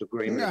arranged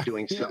agreement of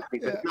doing something,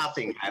 but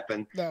nothing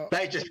happened. No.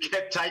 They just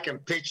kept taking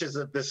pictures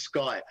of the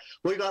sky.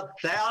 We got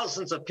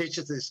thousands of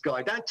pictures of the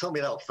sky. Don't tell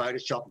me they were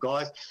Photoshop,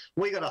 guys.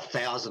 We got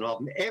 1,000 of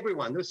them.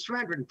 Everyone, there was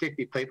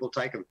 350 people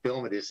taking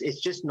film of this.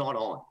 It's just not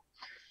on.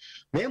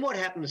 Then what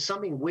happened,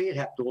 something weird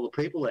happened to all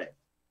the people there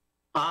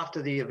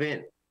after the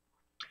event.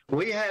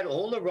 We had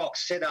all the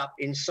rocks set up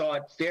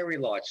inside fairy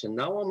lights, and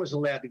no one was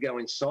allowed to go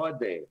inside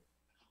there.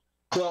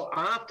 Well,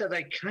 after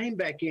they came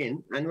back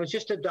in, and there was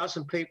just a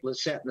dozen people that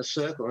sat in a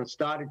circle and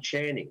started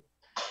chanting,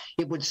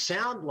 it would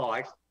sound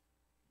like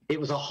it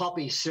was a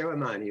Hopi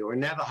ceremony or a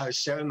Navajo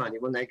ceremony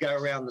when they go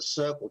around the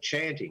circle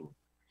chanting.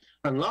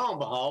 And lo and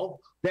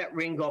behold, that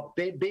ring got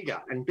bigger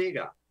and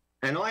bigger.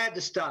 And I had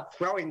to start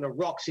throwing the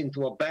rocks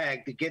into a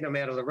bag to get them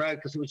out of the road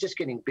because it was just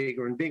getting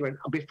bigger and bigger. And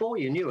before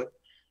you knew it,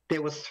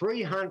 there were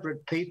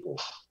 300 people,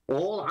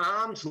 all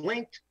arms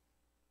linked.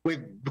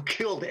 We've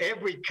killed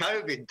every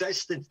COVID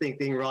distancing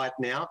thing right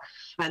now,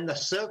 and the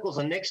circles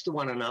are next to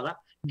one another,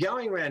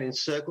 going around in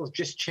circles,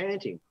 just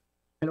chanting.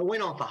 And it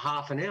went on for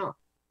half an hour.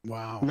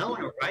 Wow. No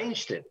one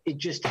arranged it. It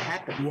just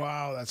happened.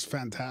 Wow, that's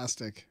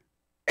fantastic.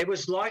 It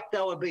was like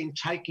they were being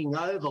taken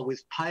over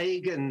with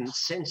pagan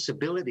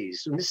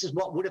sensibilities. And this is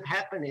what would have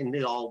happened in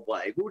the old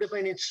way. We would have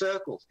been in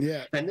circles.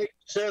 Yeah. And these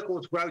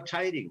circles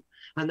rotating,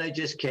 and they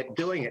just kept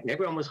doing it. And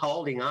everyone was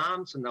holding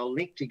arms, and they were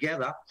linked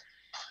together.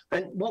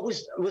 And what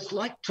was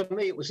like to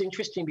me, it was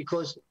interesting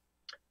because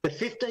the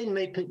 15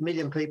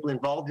 million people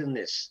involved in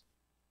this,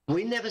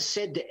 we never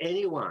said to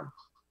anyone,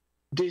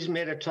 do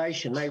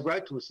meditation. They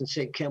wrote to us and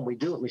said, "Can we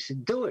do it?" We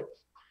said, "Do it."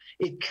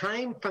 It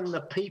came from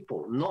the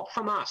people, not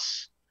from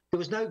us. There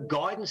was no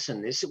guidance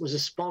in this. It was a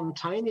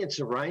spontaneous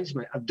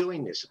arrangement of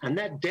doing this. And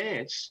that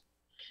dance,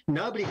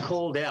 nobody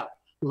called out,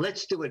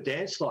 "Let's do a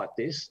dance like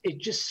this." It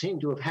just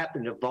seemed to have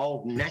happened,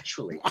 evolved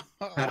naturally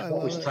out of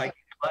what was taking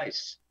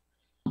place.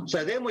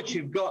 So then what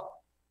you've got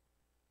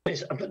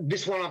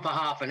This went on for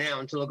half an hour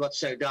until it got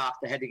so dark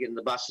they had to get in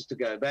the buses to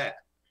go back.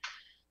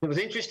 It was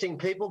interesting.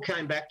 People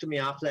came back to me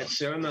after that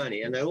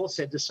ceremony and they all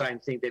said the same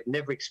thing. They've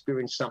never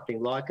experienced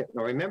something like it.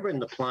 And I remember in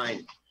the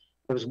plane,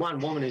 there was one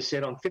woman who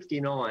said, I'm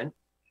 59.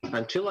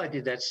 Until I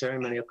did that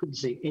ceremony, I couldn't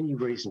see any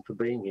reason for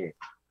being here.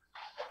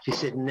 She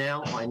said,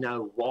 now I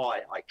know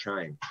why I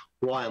came,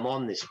 why I'm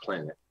on this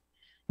planet.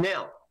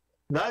 Now,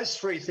 those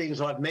three things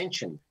I've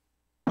mentioned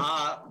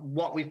are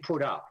what we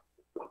put up.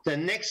 The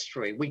next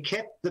three, we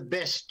kept the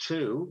best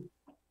two.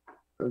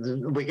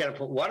 We're going to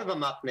put one of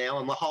them up now,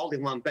 and we're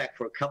holding one back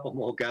for a couple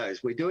more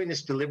goes. We're doing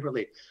this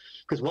deliberately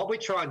because what we're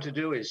trying to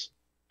do is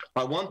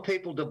I want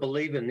people to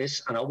believe in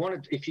this, and I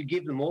want to, if you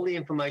give them all the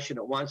information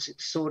at once, it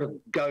sort of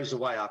goes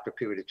away after a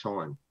period of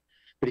time.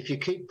 But if you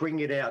keep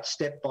bringing it out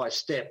step by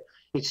step,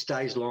 it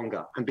stays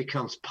longer and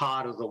becomes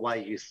part of the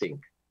way you think.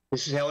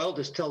 This is how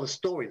elders tell the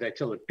story. They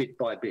tell it bit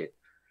by bit.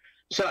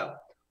 So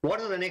what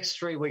are the next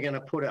three we're going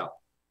to put up?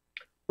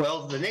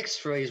 Well, the next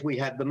three is we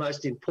have the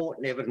most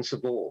important evidence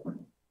of all.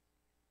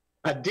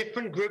 A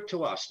different group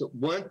to us that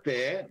weren't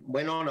there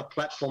went on a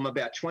platform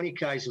about 20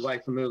 k's away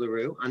from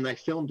Uluru, and they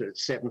filmed it at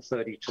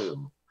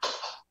 7:32.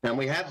 And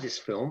we have this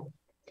film,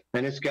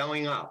 and it's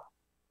going up.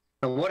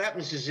 And what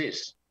happens is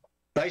this.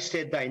 They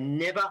said they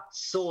never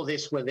saw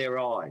this with their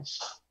eyes.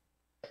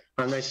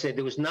 And they said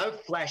there was no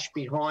flash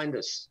behind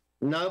us.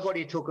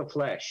 Nobody took a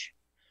flash.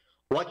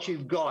 What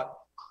you've got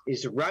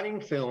is a running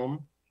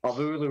film of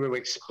Uluru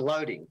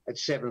exploding at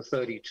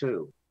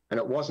 7:32, and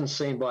it wasn't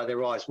seen by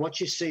their eyes. What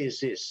you see is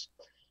this.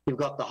 You've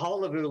got the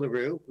whole of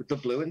Uluru with the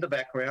blue in the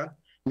background,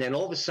 and then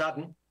all of a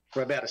sudden,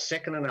 for about a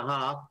second and a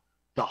half,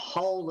 the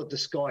whole of the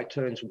sky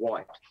turns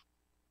white.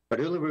 But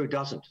Uluru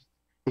doesn't.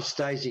 It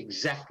stays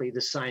exactly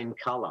the same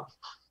colour.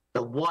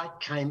 The white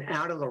came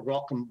out of the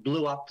rock and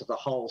blew up to the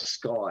whole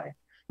sky.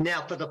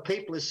 Now, for the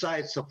people who say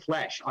it's a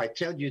flash, I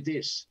tell you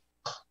this.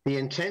 The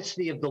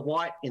intensity of the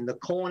white in the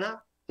corner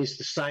is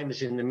the same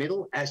as in the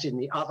middle, as in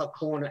the other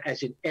corner,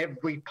 as in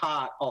every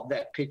part of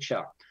that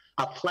picture.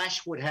 A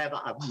flash would have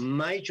a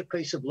major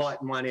piece of light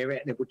in one area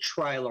and it would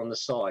trail on the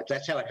sides.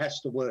 That's how it has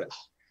to work.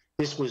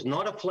 This was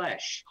not a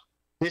flash.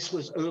 This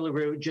was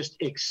Uluru just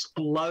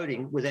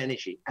exploding with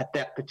energy at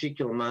that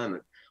particular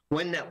moment.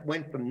 When that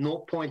went from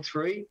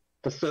 0.3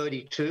 to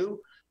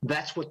 32,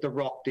 that's what the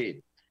rock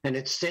did. And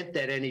it sent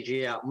that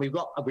energy out. And we've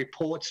got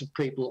reports of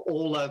people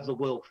all over the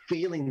world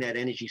feeling that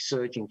energy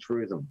surging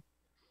through them.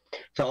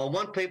 So I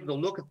want people to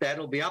look at that.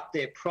 It'll be up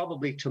there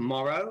probably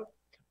tomorrow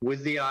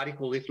with the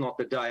article, if not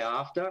the day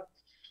after.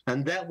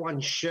 And that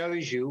one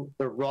shows you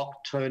the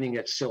rock turning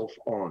itself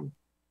on.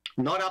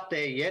 Not up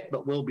there yet,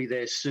 but we'll be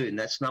there soon.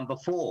 That's number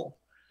 4.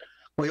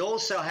 We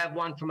also have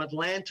one from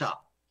Atlanta,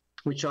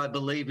 which I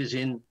believe is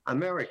in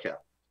America,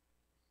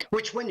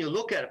 which when you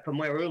look at it from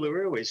where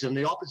Uluru is on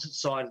the opposite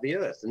side of the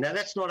earth. And now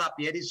that's not up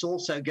yet. It's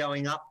also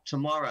going up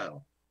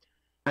tomorrow.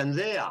 And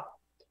there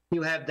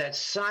you have that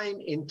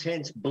same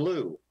intense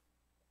blue,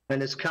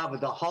 and it's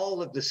covered the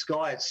whole of the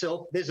sky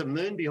itself. There's a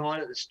moon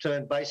behind it that's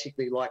turned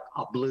basically like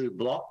a blue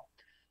block,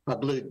 a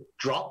blue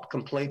drop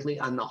completely,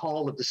 and the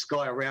whole of the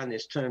sky around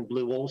this turned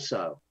blue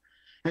also.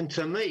 And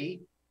to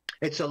me,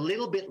 it's a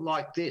little bit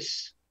like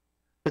this,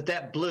 but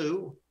that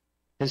blue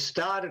has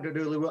started at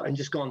Uluru and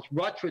just gone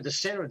right through the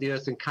center of the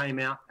earth and came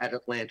out at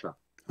Atlanta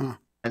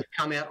and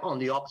come out on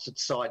the opposite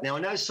side. Now, I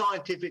know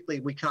scientifically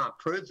we can't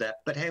prove that,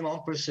 but hang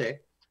on for a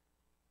sec.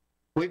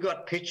 We've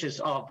got pictures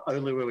of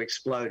Uluru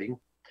exploding,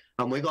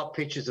 and we got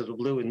pictures of the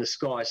blue in the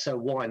sky, so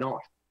why not?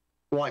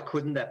 Why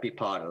couldn't that be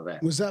part of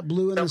that? Was that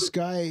blue in the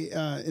sky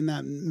in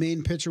that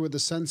main picture with the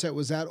sunset,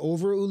 was that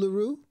over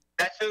Uluru?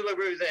 That's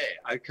Uluru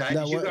there, okay?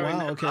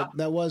 Wow, okay.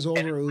 That was over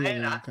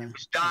Uluru. Okay. It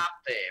was dark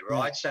there,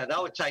 right? Yeah. So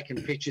they were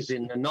taking pictures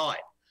in the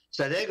night.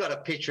 So they got a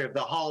picture of the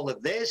whole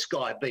of their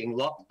sky being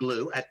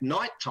blue at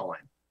night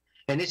time.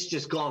 And it's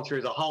just gone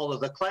through the whole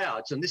of the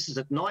clouds, and this is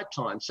at night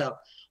time. So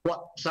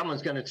what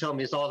someone's going to tell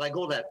me is, oh, they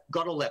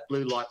got all that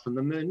blue light from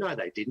the moon. No,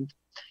 they didn't.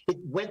 It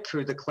went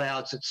through the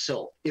clouds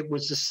itself. It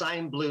was the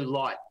same blue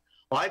light.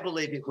 I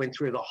believe it went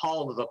through the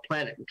whole of the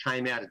planet and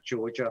came out of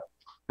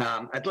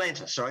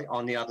Atlanta,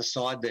 on the other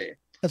side there.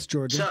 That's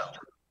Georgia. So,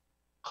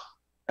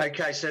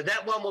 okay, so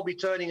that one will be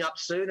turning up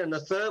soon, and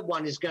the third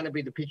one is going to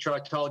be the picture I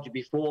told you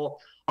before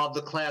of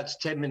the clouds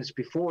 10 minutes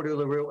before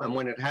Uluru and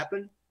when it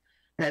happened.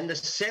 And the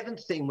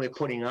 7th thing we're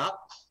putting up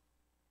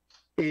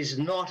is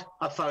not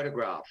a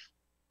photograph.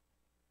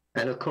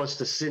 And, of course,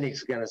 the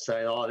cynics are going to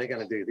say, oh, they're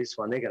going to do this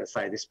one. They're going to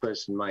say this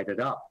person made it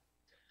up.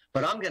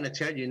 But I'm going to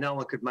tell you no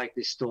one could make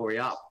this story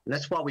up. And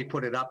that's why we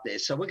put it up there.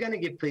 So we're going to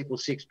give people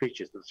 6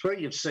 pictures. The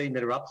 3 you've seen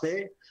that are up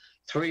there,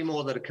 3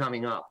 more that are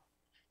coming up.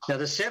 Now,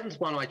 the 7th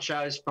one I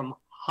chose from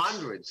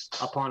hundreds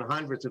upon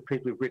hundreds of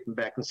people who've written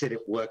back and said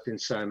it worked in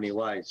so many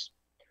ways.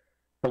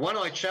 The one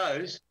I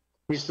chose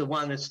is the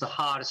one that's the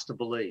hardest to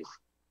believe.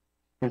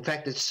 In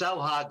fact, it's so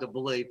hard to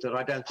believe that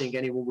I don't think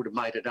anyone would have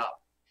made it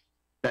up.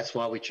 That's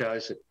why we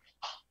chose it.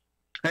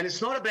 And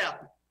it's not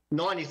about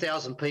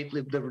 90,000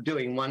 people that were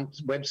doing one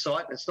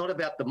website. It's not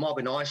about the mob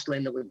in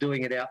Iceland that were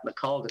doing it out in the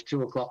cold at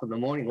 2 o'clock in the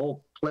morning.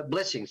 All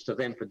blessings to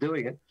them for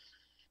doing it.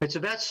 It's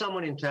about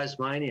someone in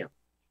Tasmania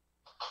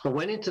who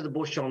went into the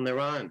bush on their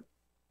own.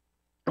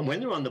 And when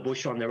they're on the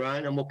bush on their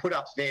own, and we'll put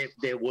up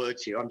their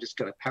words here, I'm just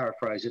going to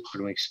paraphrase it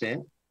to an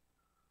extent.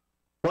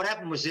 What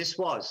happened was they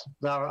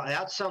were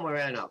out somewhere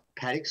in a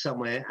paddock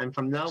somewhere, and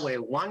from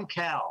nowhere, one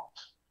cow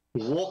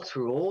walked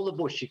through all the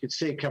bush. You could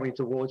see it coming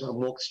towards her and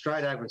walked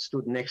straight over and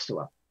stood next to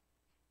her.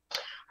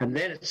 And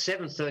then at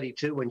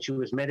 7:32, when she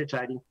was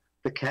meditating,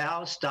 the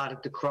cow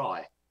started to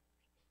cry.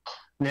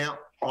 Now,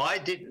 I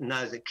didn't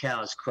know that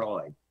cows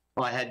cried.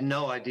 I had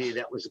no idea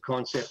that was a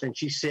concept. And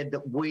she said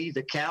that we,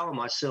 the cow and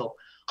myself,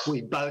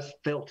 we both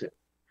felt it.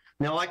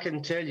 Now, I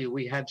can tell you,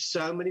 we have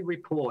so many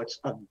reports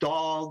of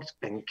dogs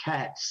and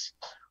cats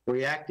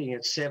reacting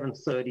at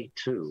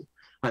 7:32.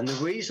 And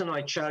the reason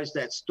I chose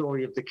that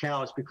story of the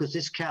cow is because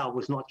this cow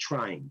was not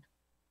trained.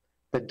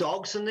 The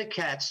dogs and the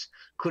cats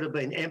could have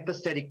been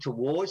empathetic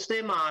towards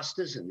their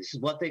masters, and this is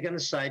what they're going to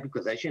say,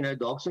 because as you know,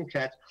 dogs and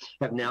cats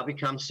have now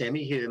become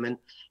semi-human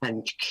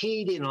and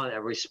keyed in on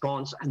a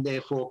response and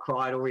therefore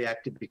cried or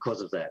reacted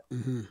because of that.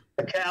 Mm-hmm.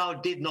 The cow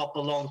did not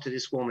belong to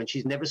this woman.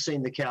 She's never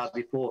seen the cow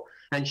before,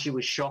 and she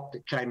was shocked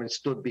it came and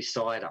stood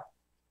beside her.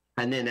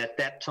 And then at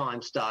that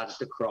time started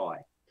to cry.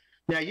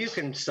 Now, you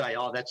can say,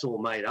 oh, that's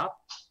all made up.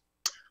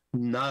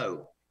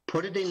 No.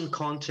 Put it in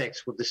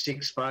context with the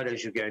 6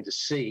 photos you're going to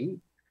see,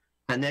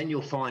 and then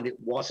you'll find it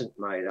wasn't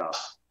made up.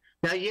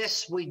 Now,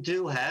 yes, we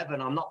do have,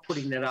 and I'm not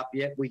putting that up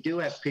yet, we do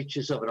have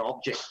pictures of an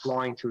object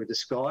flying through the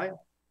sky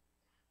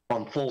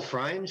on full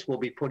frames. We'll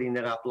be putting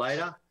that up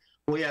later.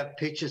 We have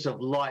pictures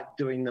of light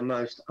doing the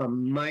most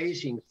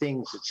amazing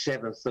things at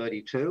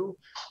 7:32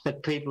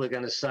 that people are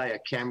going to say are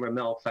camera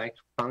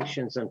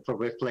malfunctions and for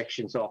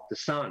reflections off the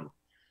sun.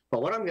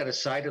 But what I'm going to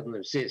say to them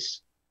is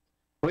this.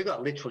 We've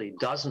got literally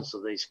dozens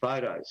of these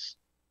photos.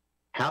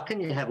 How can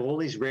you have all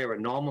these rare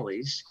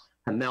anomalies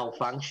and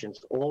malfunctions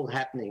all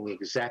happening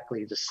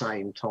exactly the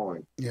same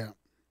time? Yeah.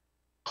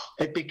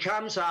 It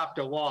becomes,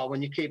 after a while,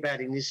 when you keep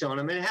adding this on,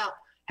 I mean,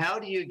 how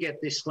do you get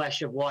this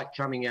flash of light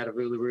coming out of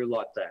Uluru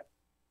like that?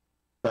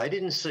 They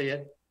didn't see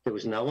it. There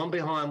was no one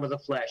behind with a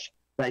flash.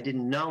 They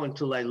didn't know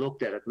until they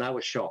looked at it, and they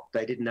were shocked.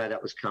 They didn't know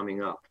that was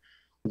coming up.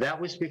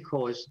 That was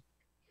because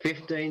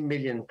 15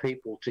 million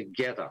people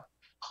together,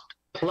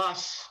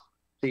 plus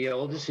the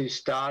elders who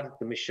started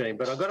the machine.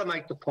 But I've got to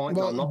make the point,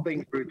 I'm not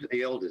being rude to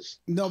the elders.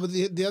 No, but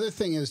the other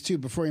thing is, too,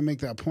 before you make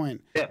that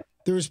point,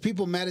 there was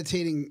people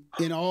meditating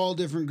in all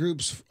different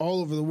groups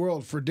all over the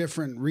world for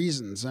different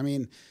reasons. I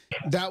mean,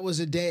 that was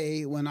a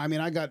day when,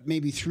 I got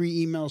maybe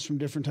 3 emails from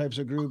different types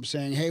of groups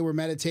saying, hey, we're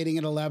meditating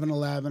at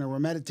 11:11, or we're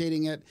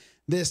meditating at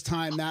this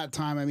time, that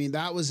time. I mean,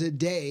 that was a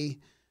day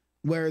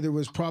where there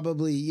was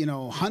probably,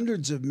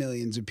 hundreds of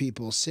millions of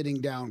people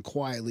sitting down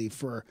quietly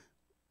for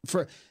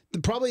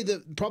probably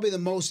the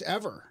most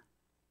ever.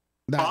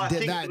 I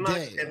think the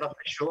most ever, for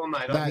sure,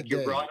 mate. I think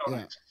you're right on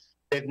it.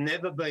 There've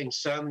never been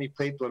so many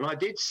people. And I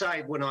did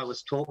say when I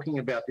was talking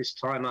about this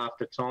time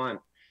after time,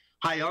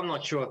 hey, I'm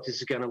not sure if this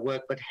is going to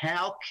work, but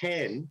how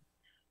can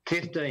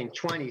 15,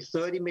 20,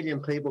 30 million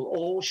people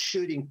all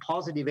shooting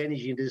positive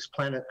energy into this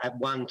planet at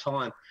one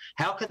time,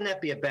 how can that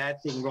be a bad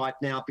thing right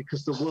now?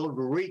 Because the world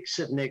reeks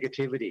of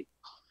negativity.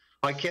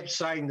 I kept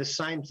saying the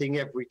same thing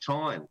every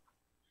time,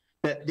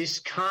 that this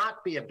can't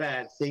be a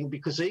bad thing,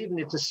 because even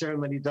if the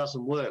ceremony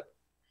doesn't work,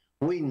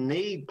 we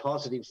need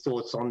positive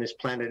thoughts on this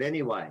planet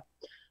anyway.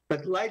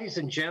 But ladies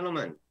and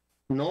gentlemen,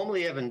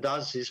 normally Evan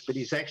does this, but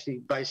he's actually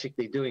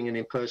basically doing an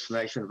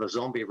impersonation of a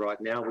zombie right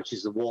now, which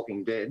is The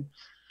Walking Dead.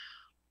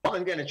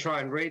 I'm going to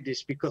try and read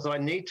this because I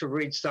need to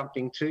read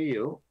something to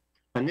you,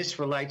 and this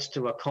relates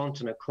to a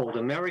continent called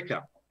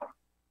America.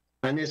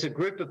 And there's a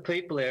group of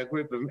people there, a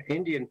group of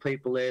Indian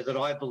people there that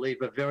I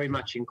believe are very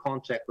much in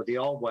contact with the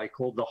old way,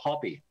 called the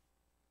Hopi.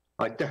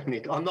 I'm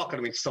not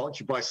going to insult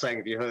you by saying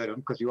if you heard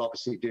them, because you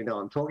obviously do know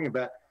what I'm talking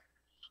about.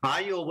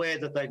 Are you aware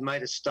that they've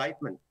made a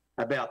statement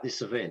about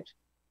this event?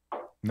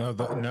 No.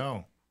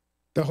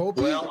 The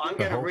Hopi? Well, I'm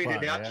going to read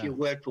it out to you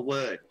word for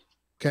word.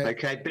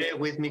 Okay, bear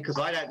with me, because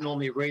I don't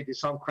normally read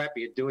this. I'm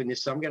crappy at doing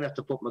this, so I'm going to have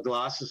to put my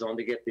glasses on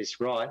to get this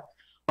right.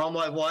 Oh,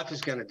 my wife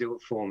is going to do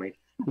it for me.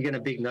 You're going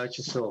to big note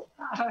yourself.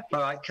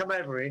 All right, come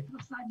over here.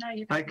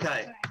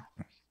 Okay.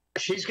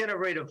 She's going to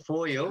read it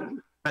for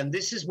you, and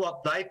this is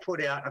what they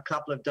put out a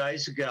couple of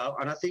days ago,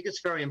 and I think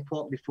it's very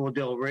important before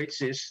Del reads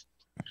this.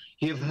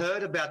 You've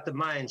heard about the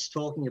Mayans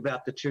talking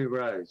about the 2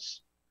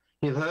 roads.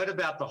 You've heard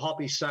about the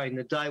Hopi saying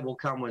the day will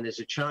come when there's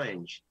a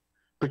change.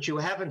 But you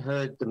haven't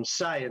heard them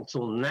say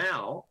until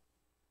now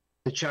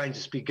the change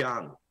has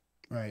begun.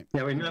 Right.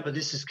 Now, remember,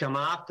 this has come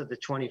after the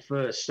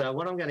 21st. So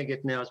what I'm going to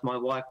get now is my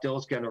wife,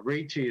 Del's going to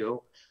read to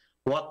you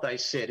what they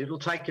said. It'll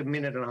take a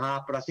minute and a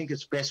half, but I think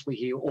it's best we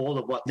hear all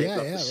of what they've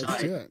got to say.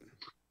 Let's do it.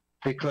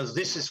 Because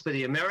this is for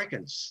the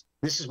Americans.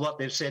 This is what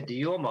they've said to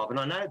your mob. And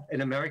I know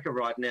in America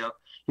right now,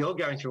 you're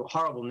going through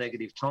horrible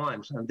negative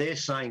times, and they're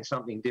saying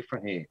something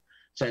different here.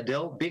 So,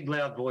 Del, big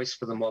loud voice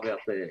for the mob out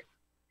there.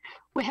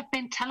 We have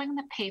been telling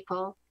the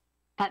people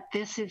that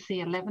this is the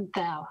 11th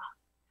hour.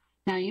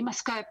 Now, you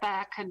must go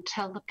back and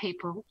tell the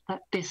people that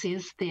this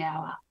is the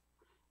hour,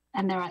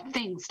 and there are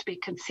things to be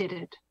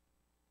considered.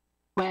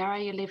 Where are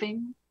you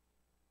living?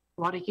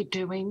 What are you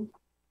doing?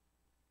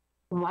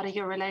 What are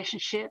your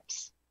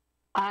relationships?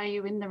 Are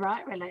you in the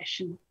right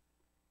relation?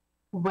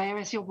 Where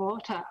is your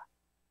water?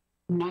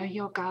 Know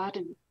your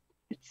garden.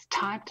 It's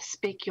time to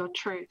speak your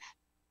truth.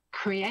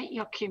 Create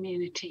your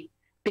community.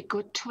 Be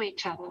good to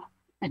each other.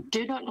 And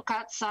do not look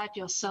outside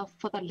yourself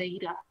for the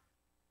leader.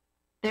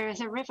 There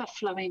is a river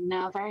flowing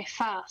now very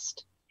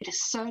fast. It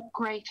is so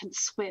great and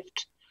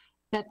swift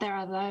that there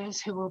are those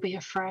who will be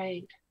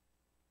afraid.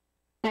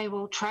 They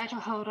will try to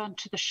hold on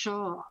to the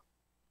shore.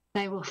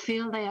 They will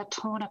feel they are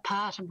torn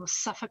apart and will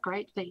suffer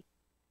greatly.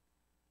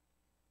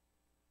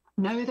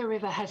 Know the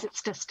river has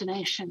its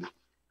destination.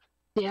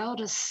 The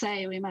elders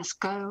say we must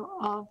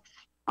go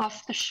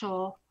off the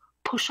shore,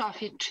 push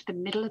off into the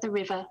middle of the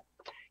river,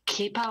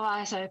 keep our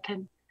eyes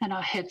open and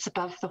our heads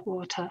above the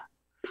water.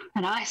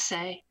 And I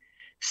say,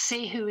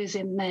 see who is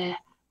in there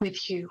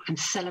with you and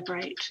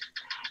celebrate.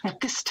 At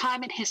this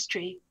time in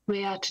history,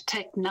 we are to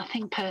take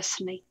nothing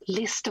personally,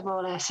 least of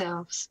all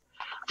ourselves.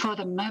 For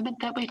the moment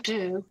that we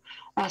do,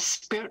 our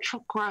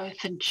spiritual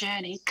growth and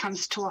journey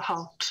comes to a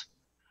halt.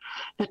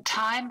 The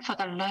time for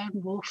the lone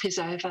wolf is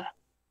over.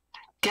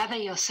 Gather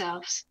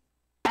yourselves.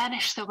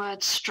 Banish the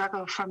word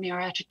struggle from your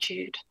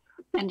attitude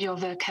and your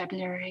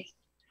vocabulary.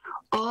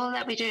 All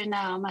that we do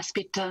now must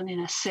be done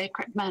in a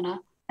sacred manner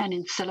and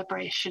in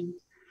celebration.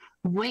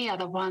 We are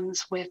the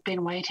ones we've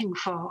been waiting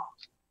for.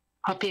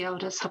 Hopi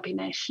Elders, Hopi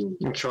Nation.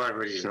 I'm trying to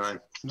read his name.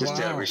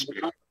 Just out of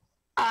respect.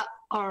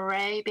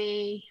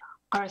 Orabi,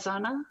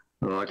 Arizona.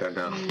 Oh, I don't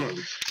know.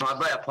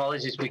 My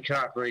apologies, we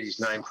can't read his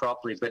name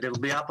properly, but it'll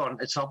be up on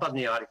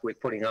the article we're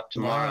putting up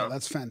tomorrow. Wow,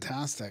 that's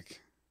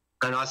fantastic.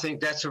 And I think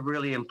that's a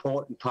really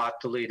important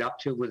part to lead up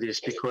to with this,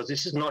 because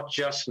this is not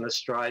just an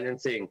Australian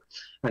thing.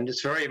 And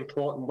it's very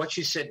important. What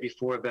you said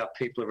before about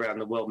people around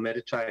the world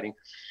meditating,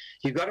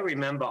 you've got to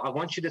remember, I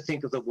want you to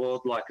think of the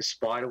world like a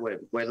spider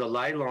web, where the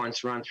ley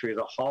lines run through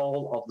the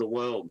whole of the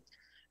world.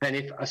 And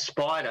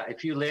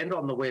if you land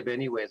on the web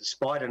anywhere, the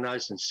spider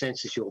knows and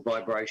senses your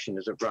vibration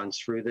as it runs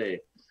through there.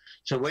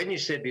 So when you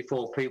said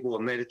before people were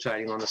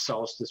meditating on the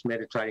solstice,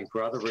 meditating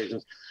for other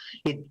reasons,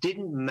 it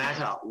didn't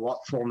matter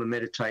what form of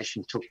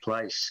meditation took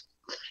place.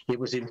 It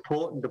was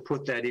important to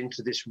put that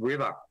into this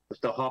river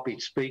that the Hopi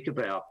speak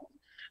about.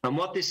 And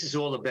what this is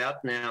all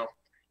about now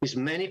is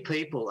many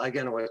people are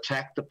going to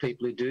attack the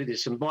people who do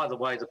this. And by the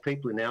way, the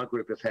people in our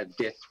group have had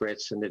death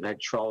threats and they've had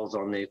trolls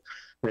on there.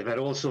 They've had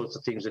all sorts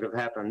of things that have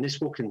happened.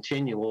 This will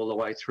continue all the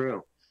way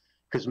through,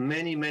 because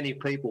many, many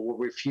people will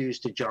refuse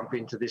to jump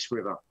into this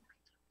river.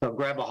 They'll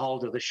grab a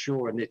hold of the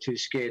shore and they're too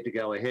scared to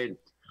go ahead.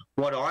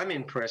 What I'm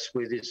impressed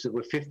with is that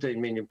we're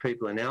 15 million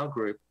people in our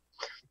group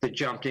that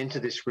jumped into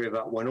this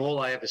river when all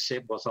I ever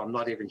said was, I'm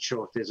not even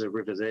sure if there's a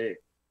river there.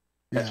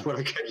 That's what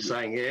I kept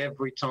saying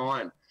every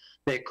time.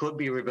 There could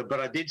be a river. But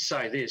I did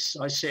say this.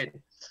 I said,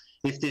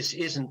 if this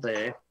isn't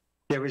there,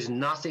 there is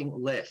nothing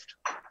left.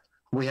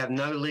 We have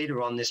no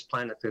leader on this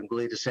planet that can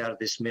lead us out of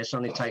this mess,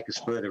 only take us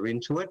further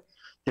into it.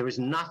 There is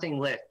nothing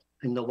left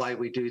in the way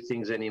we do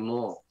things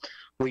anymore.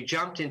 We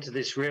jumped into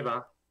this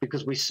river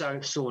because we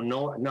saw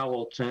no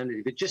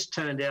alternative. It just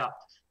turned out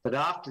that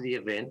after the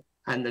event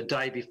and the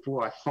day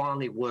before, I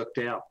finally worked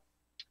out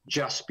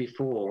just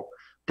before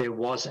there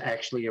was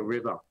actually a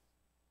river.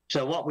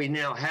 So what we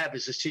now have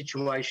is a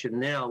situation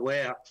now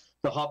where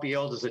the Hopi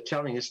elders are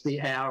telling us the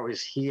hour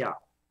is here.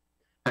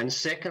 And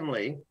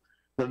secondly,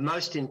 the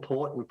most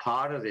important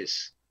part of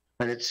this,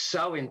 and it's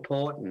so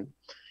important,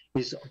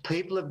 is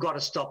people have got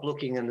to stop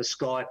looking in the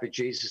sky for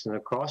Jesus and the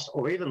cross,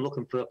 or even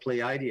looking for the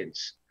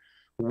Pleiadians.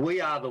 We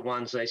are the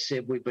ones they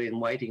said we've been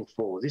waiting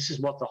for. This is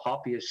what the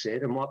Hopi have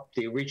said and what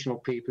the original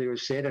people have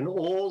said, and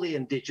all the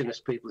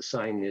indigenous people are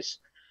saying this.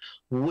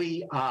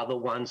 We are the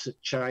ones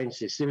that change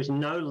this. There is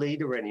no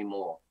leader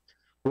anymore.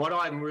 What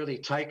I'm really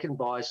taken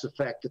by is the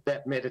fact that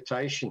that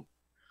meditation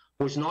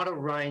was not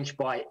arranged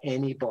by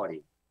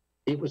anybody.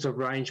 It was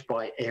arranged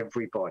by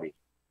everybody.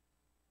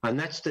 And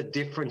that's the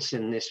difference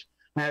in this.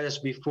 As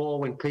before,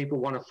 when people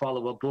want to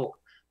follow a book,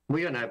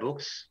 we don't know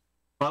books.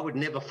 I would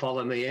never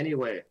follow me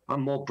anywhere.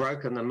 I'm more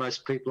broken than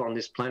most people on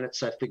this planet,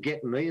 so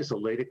forget me as a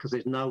leader, because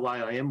there's no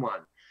way I am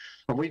one.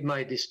 And we've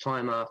made this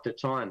time after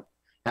time.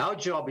 Our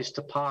job is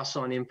to pass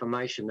on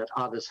information that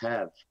others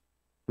have.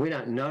 We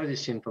don't know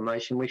this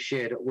information. We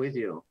shared it with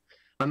you.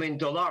 I mean,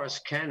 Dolores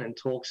Cannon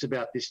talks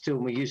about this too,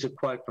 and we use a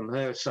quote from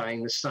her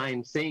saying the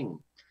same thing.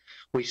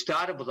 We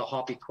started with a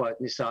Hopi quote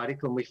in this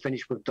article, and we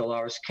finished with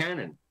Dolores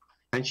Cannon.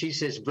 And she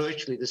says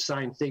virtually the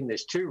same thing.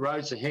 There's two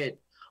roads ahead.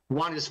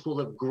 One is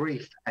full of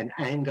grief and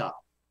anger,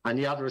 and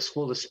the other is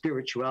full of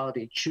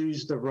spirituality.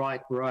 Choose the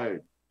right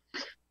road.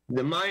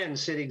 The Mayans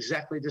said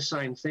exactly the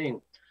same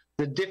thing.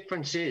 The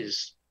difference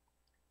is,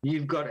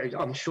 you've got,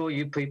 I'm sure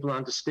you people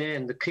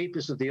understand, the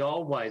keepers of the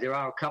old way. There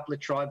are a couple of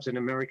tribes in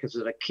America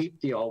that keep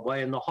the old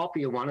way, and the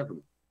Hopi are one of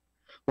them.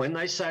 When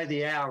they say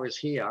the hour is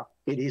here,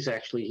 it is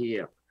actually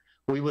here.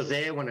 We were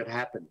there when it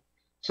happened.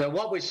 So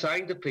what we're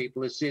saying to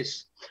people is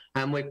this,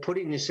 and we're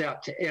putting this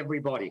out to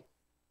everybody.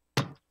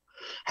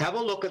 Have a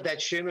look at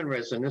that Schumann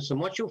resonance, and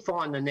what you'll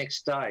find the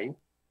next day,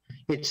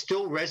 it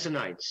still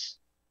resonates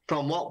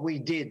from what we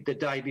did the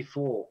day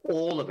before,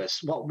 all of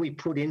us, what we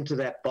put into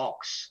that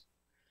box.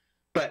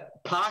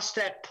 But past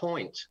that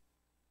point,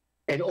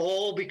 it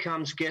all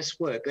becomes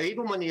guesswork.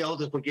 Even when the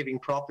elders were giving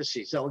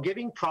prophecies, they were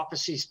giving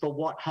prophecies for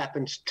what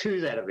happens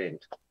to that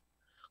event.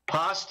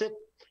 Past it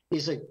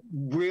is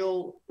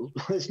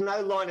there's no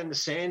line in the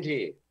sand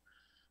here.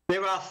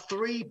 There are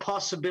 3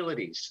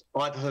 possibilities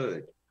I've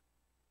heard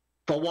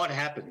for what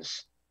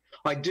happens.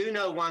 I do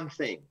know one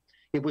thing.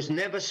 It was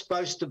never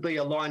supposed to be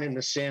a line in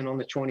the sand on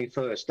the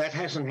 21st. That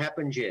hasn't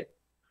happened yet.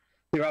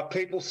 There are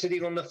people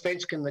sitting on the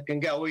fence that can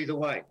go either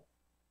way.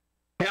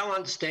 Our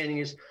understanding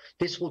is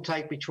this will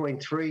take between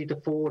 3 to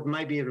 4,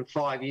 maybe even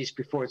 5 years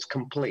before it's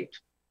complete.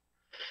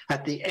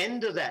 At the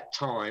end of that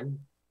time,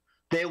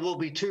 there will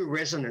be 2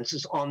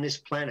 resonances on this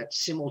planet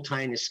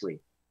simultaneously.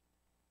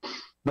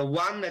 The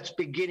one that's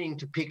beginning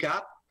to pick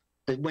up,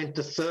 that went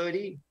to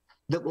 30,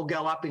 that will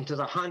go up into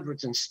the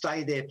hundreds and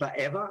stay there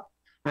forever,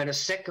 and a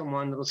second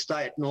one that will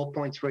stay at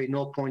 0.3,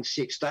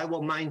 0.6. They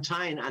will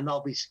maintain and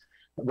they'll be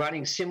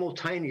running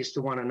simultaneous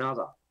to one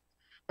another.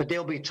 But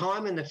there'll be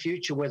time in the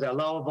future where the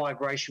lower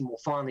vibration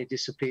will finally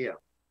disappear.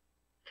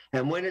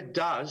 And when it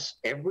does,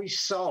 every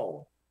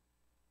soul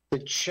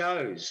that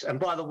chose,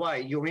 and by the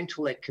way, your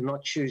intellect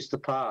cannot choose the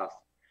path.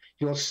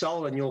 Your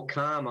soul and your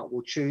karma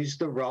will choose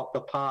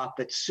the path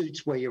that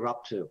suits where you're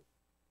up to.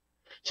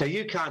 So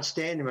you can't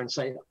stand there and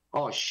say,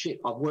 oh, shit,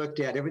 I've worked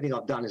out everything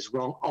I've done is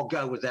wrong. I'll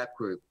go with that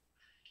group.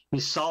 Your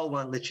soul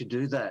won't let you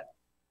do that.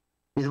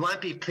 It won't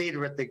be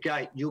Peter at the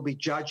gate. You'll be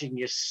judging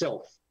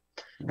yourself.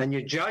 And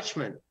your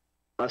judgment,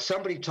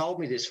 somebody told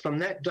me this, from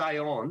that day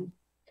on,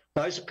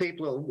 those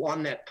people who are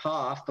on that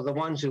path, for the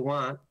ones who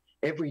aren't,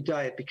 every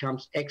day it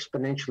becomes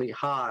exponentially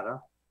harder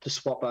to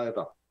swap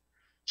over.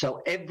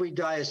 So every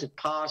day as it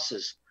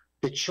passes,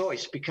 the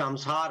choice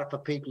becomes harder for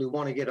people who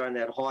want to get on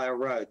that higher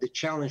road. The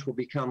challenge will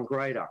become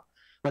greater.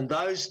 And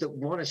those that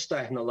want to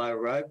stay on the low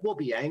road will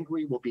be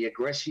angry, will be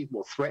aggressive,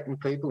 will threaten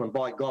people. And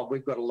by God,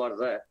 we've got a lot of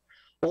that.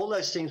 All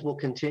those things will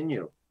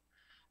continue.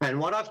 And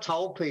what I've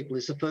told people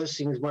is the first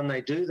thing is when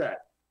they do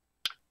that,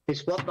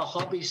 it's what the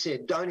Hopi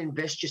said, don't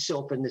invest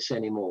yourself in this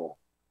anymore.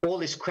 All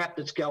this crap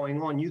that's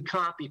going on, you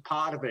can't be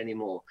part of it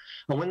anymore.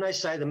 And when they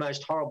say the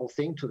most horrible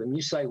thing to them,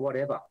 you say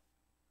whatever.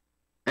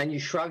 And you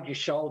shrug your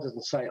shoulders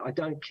and say, I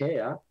don't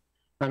care.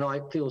 And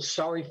I feel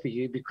sorry for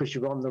you because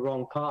you're on the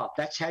wrong path.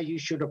 That's how you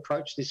should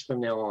approach this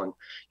from now on.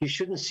 You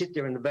shouldn't sit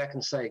there in the back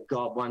and say,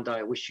 God, one day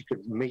I wish you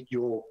could meet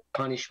your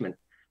punishment.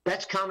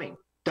 That's coming.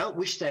 Don't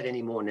wish that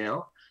anymore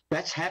now.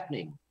 That's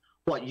happening.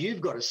 What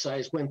you've got to say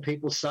is when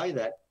people say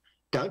that,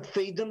 don't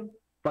feed them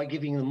by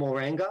giving them more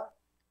anger.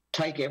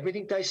 Take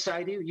everything they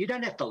say to you. You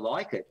don't have to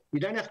like it. You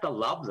don't have to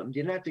love them.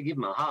 You don't have to give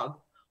them a hug.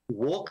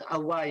 Walk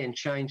away and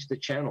change the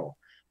channel.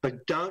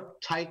 But don't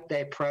take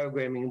their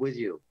programming with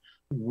you.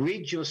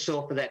 Rid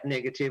yourself of that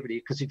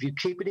negativity, because if you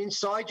keep it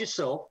inside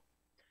yourself,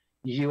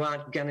 you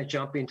aren't going to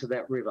jump into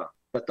that river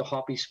that the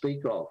Hopi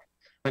speak of.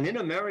 And in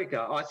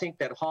America, I think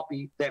that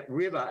that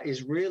river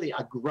is really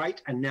a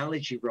great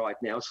analogy right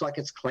now. It's like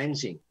it's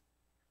cleansing.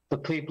 The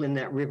people in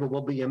that river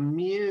will be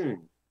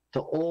immune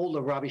to all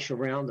the rubbish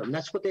around them.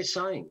 That's what they're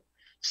saying.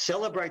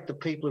 Celebrate the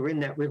people who are in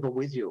that river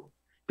with you,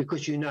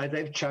 because you know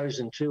they've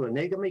chosen to, and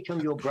they're going to become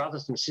your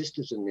brothers and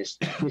sisters in this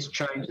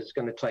change that's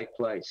going to take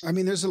place. I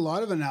mean, there's a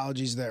lot of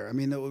analogies there. I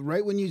mean,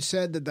 right when you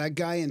said that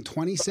guy in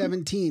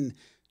 2017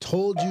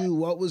 told you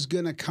what was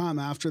going to come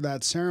after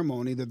that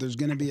ceremony, that there's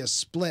going to be a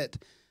split.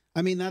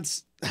 I mean,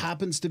 that's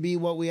happens to be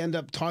what we end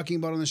up talking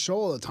about on the show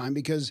all the time,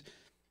 because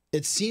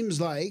it seems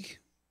like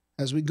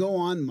as we go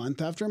on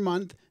month after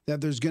month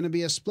that there's going to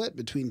be a split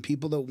between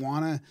people that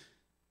want to,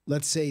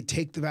 let's say,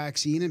 take the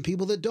vaccine and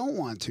people that don't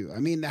want to. I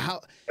mean,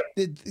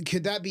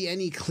 could that be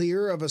any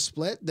clearer of a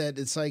split, that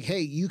it's like,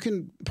 hey, you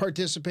can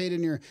participate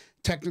in your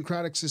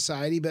technocratic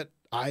society, but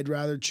I'd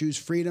rather choose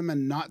freedom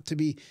and not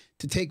to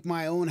take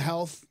my own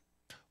health.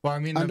 Well, I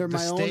mean, the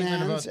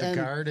statement about the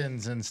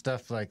gardens and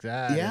stuff like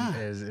that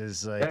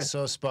is like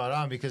so spot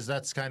on, because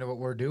that's kind of what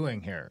we're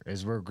doing here,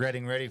 is we're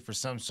getting ready for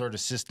some sort of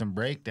system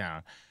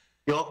breakdown.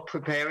 You're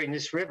preparing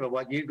this river.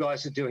 What you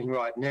guys are doing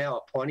right now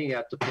are pointing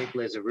out to people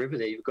there's a river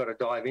there. You've got to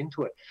dive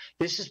into it.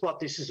 This is what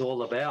this is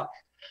all about.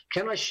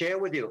 Can I share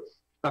with you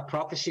a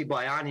prophecy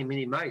by Arnie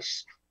Minnie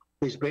Mace,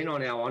 who's been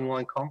on our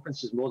online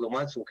conferences more than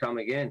once, will come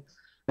again.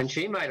 And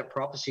she made a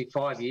prophecy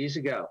 5 years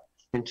ago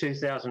in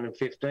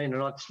 2015.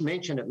 And I've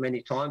mentioned it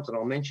many times, and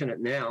I'll mention it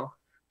now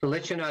to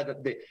let you know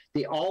that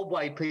the old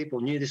way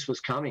people knew this was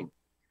coming.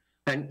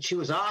 And she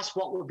was asked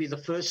what would be the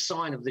first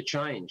sign of the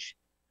change.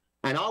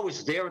 And I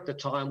was there at the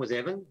time with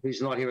Evan,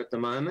 who's not here at the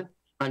moment,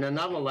 and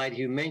another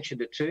lady who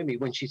mentioned it to me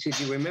when she said,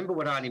 you remember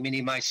what Arnie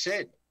Minnie Mace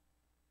said?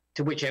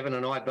 To which Evan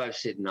and I both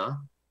said, no.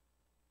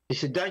 He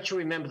said, don't you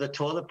remember the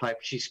toilet paper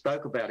she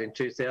spoke about in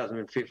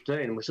 2015?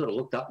 And we sort of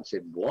looked up and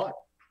said, what?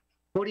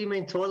 What do you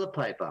mean toilet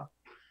paper?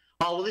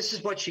 Oh, well, this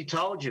is what she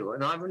told you.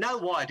 And I know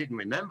why I didn't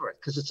remember it,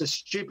 because it's a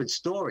stupid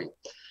story.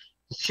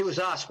 She was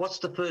asked, what's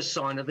the first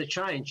sign of the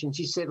change? And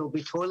she said, it'll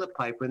be toilet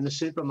paper in the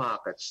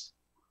supermarkets.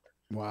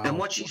 Wow. And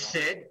what she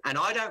said, and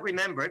I don't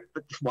remember it,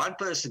 but one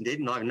person did,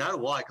 and I know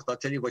why, because I'll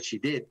tell you what she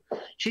did.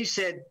 She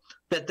said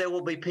that there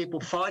will be people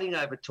fighting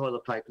over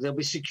toilet paper. There'll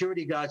be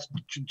security guards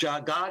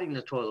guarding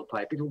the toilet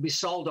paper. It will be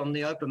sold on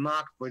the open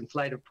market for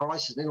inflated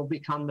prices, and it'll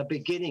become the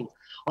beginning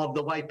of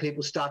the way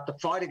people start to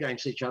fight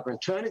against each other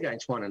and turn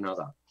against one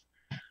another.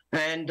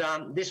 And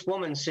this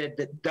woman said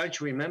that, don't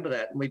you remember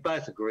that? And we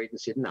both agreed and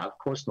said, no, of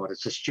course not.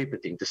 It's a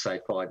stupid thing to say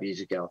 5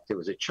 years ago. If there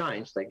was a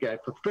change, they go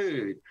for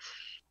food.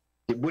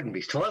 It wouldn't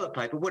be toilet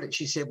paper, would it?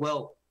 She said,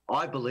 well,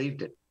 I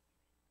believed it.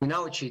 You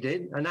know what she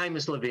did? Her name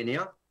is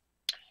Lavinia.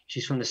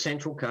 She's from the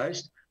Central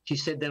Coast. She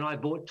said, then I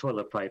bought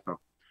toilet paper.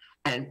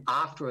 And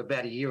after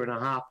about 1.5 years,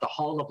 the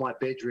whole of my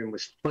bedroom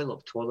was full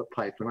of toilet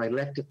paper. And I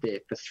left it there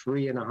for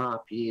 3.5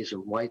 years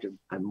and waited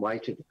and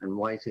waited and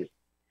waited.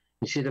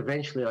 He said,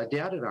 eventually I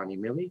doubted Auntie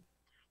Millie.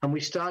 And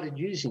we started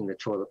using the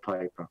toilet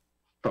paper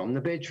from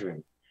the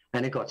bedroom.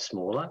 And it got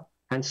smaller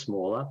and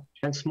smaller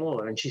and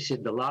smaller. And she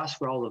said the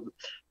last roll of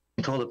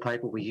toilet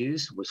paper we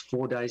used was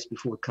 4 days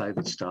before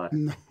COVID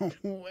started.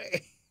 No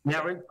way.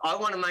 Now, I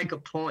want to make a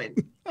point.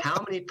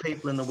 How many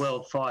people in the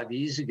world 5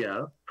 years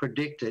ago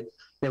predicted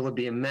there would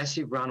be a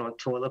massive run on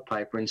toilet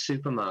paper in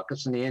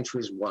supermarkets? And the answer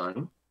is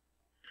 1.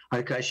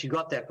 Okay, she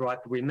got that right.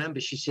 But remember,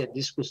 she said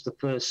this was the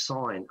first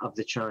sign of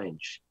the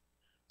change.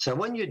 So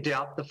when you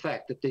doubt the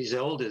fact that these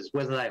elders,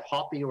 whether they're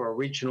Hopi or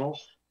original,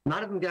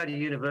 none of them go to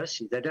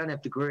university. They don't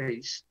have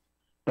degrees.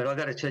 But I've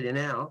got to tell you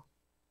now,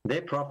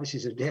 their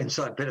prophecies are damn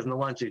sight better than the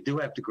ones who do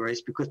have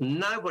degrees, because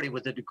nobody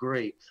with a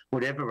degree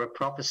would ever have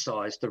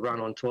prophesied the run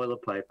on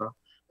toilet paper,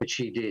 but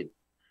she did.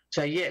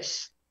 So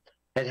yes,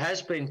 it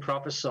has been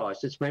prophesied.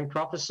 It's been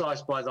prophesied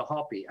by the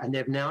Hopi, and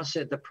they've now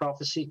said the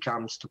prophecy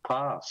comes to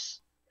pass.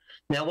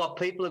 Now, what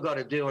people have got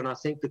to do, and I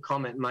think the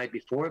comment made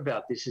before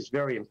about this is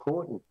very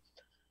important,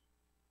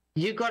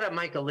 you've got to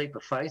make a leap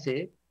of faith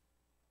here.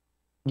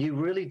 You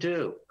really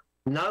do.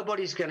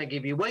 Nobody's going to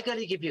give you, we're going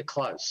to give you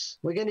close.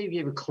 We're going to give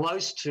you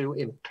close to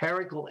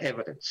empirical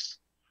evidence.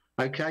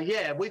 Okay,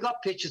 yeah, we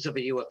got pictures of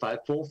a UFO,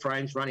 4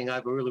 frames running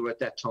over Uluru at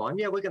that time.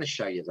 Yeah, we're going to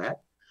show you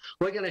that.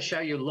 We're going to show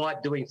you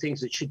light doing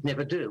things it should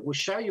never do. We'll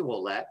show you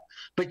all that,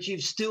 but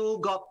you've still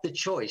got the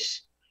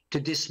choice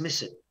to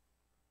dismiss it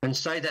and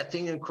say that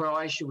thing in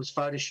Croatia was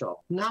Photoshop.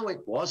 No,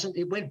 it wasn't.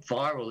 It went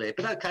viral there.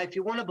 But okay, if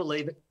you want to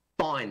believe it,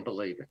 fine,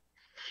 believe it.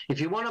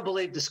 If you want to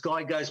believe the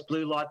sky goes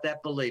blue like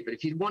that, believe it.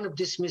 If you want to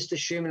dismiss the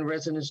human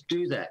resonance,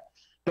 do that.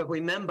 But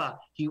remember,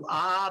 you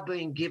are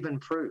being given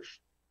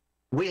proof.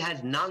 We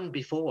had none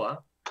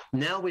before.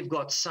 Now we've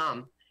got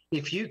some.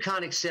 If you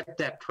can't accept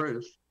that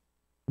proof,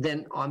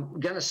 then I'm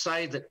going to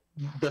say that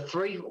the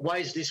 3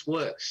 ways this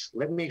works,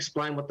 let me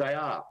explain what they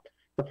are.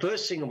 The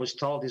first thing I was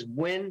told is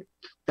when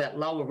that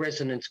lower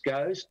resonance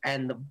goes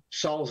and the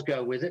souls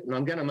go with it, and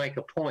I'm going to make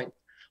a point,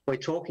 we're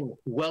talking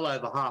well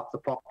over half the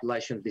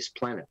population of this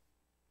planet.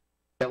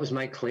 That was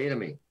made clear to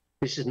me.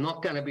 This is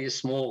not going to be a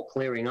small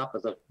clearing up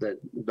of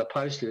the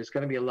poster. It's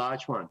going to be a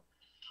large one.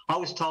 I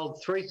was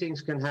told 3 things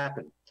can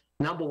happen.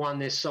 Number 1,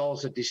 their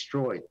souls are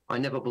destroyed. I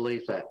never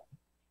believed that.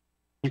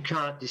 You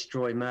can't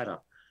destroy matter.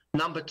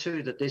 Number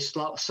 2, that their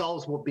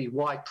souls will be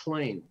wiped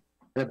clean.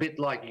 And a bit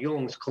like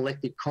Jung's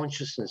collective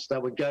consciousness, they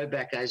would go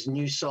back as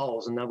new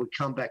souls and they would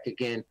come back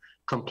again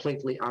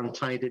completely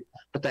untainted,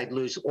 but they'd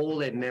lose all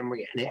their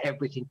memory and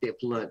everything they've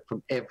learned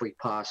from every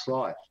past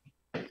life.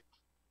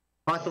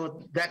 I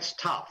thought that's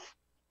tough.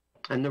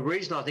 And the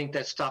reason I think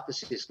that's tough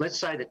is this. Let's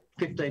say that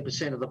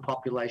 15% of the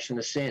population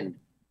ascend.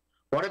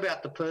 What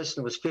about the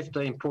person who was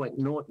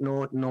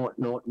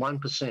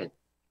 15.00001%?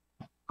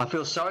 I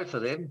feel sorry for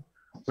them.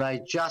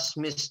 They just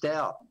missed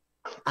out.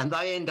 And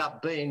they end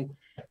up being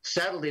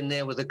saddled in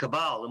there with a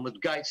cabal and with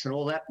Gates and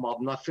all that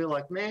mob. And I feel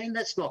like, man,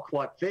 that's not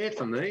quite fair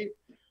for me.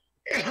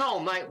 Oh,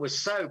 mate, was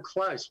so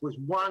close, was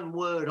 1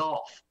 word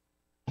off.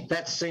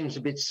 That seems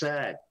a bit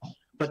sad.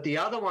 But the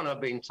other one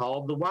I've been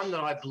told, the one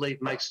that I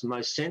believe makes the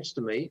most sense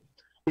to me,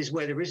 is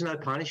where there is no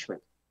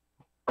punishment.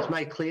 It's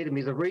made clear to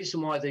me the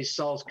reason why these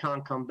souls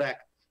can't come back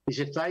is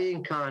if they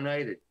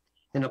incarnated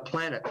in a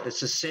planet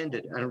that's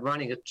ascended and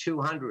running at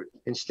 200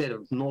 instead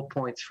of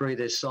 0.3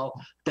 their soul,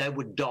 they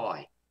would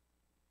die.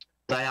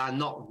 They are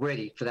not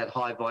ready for that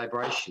high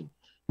vibration.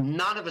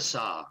 None of us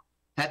are.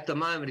 At the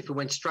moment, if it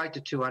went straight to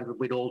 200,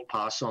 we'd all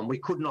pass on. We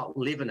could not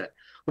live in it.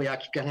 We are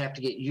going to have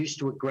to get used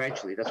to it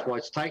gradually. That's why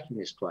it's taking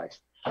this place.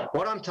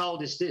 What I'm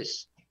told is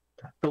this.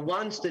 The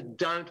ones that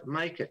don't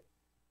make it,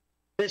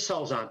 their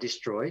souls aren't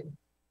destroyed.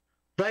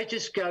 They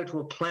just go to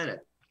a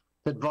planet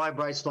that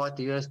vibrates like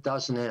the Earth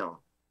does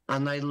now,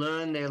 and they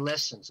learn their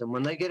lessons. And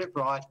when they get it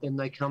right, then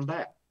they come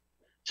back.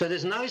 So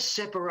there's no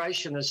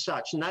separation as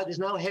such. No, there's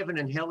no heaven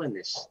and hell in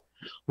this.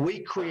 We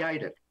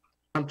create it.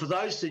 And for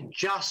those that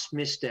just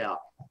missed out,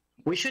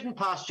 we shouldn't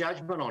pass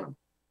judgment on them,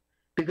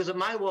 because it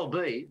may well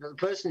be that the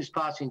person who's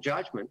passing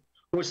judgment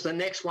was the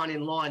next one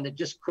in line that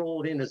just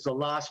crawled in as the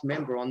last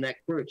member on that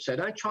group. So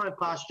don't try and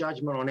pass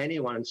judgment on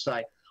anyone and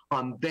say,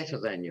 I'm better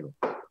than you.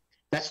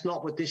 That's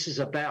not what this is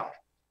about.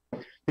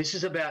 This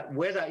is about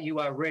whether you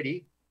are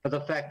ready for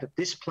the fact that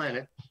this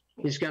planet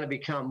is going to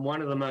become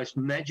one of the most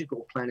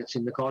magical planets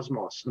in the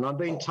cosmos. And I've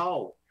been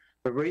told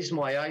the reason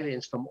why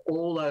aliens from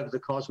all over the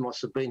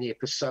cosmos have been here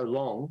for so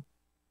long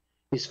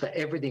is for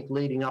everything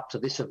leading up to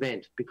this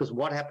event, because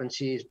what happens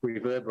here is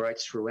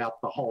reverberates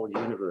throughout the whole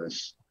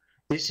universe.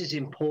 This is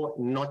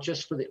important, not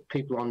just for the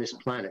people on this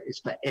planet, it's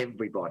for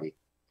everybody.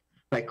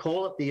 They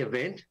call it the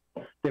event.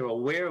 They're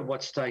aware of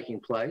what's taking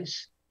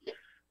place.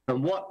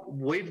 And what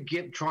we've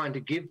trying to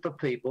give for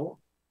people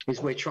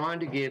is we're trying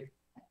to give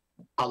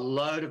a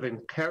load of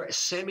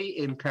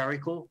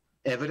semi-empirical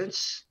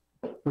evidence,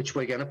 which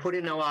we're going to put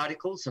in our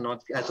articles. And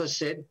as I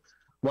said,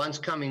 one's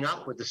coming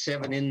up with the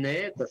 7 in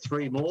there, the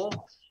 3 more.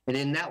 And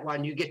in that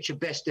one, you get your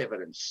best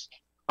evidence.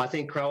 I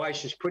think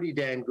Croatia's pretty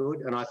damn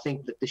good, and I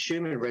think that the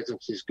Schumann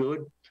resonance is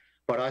good.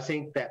 But I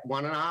think that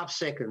 1.5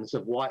 seconds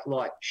of white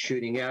light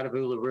shooting out of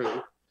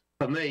Uluru,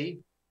 for me,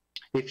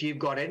 if you've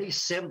got any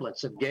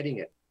semblance of getting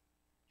it,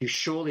 you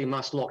surely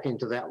must lock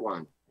into that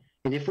one.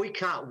 And if we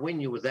can't win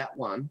you with that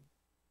one,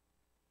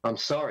 I'm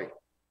sorry.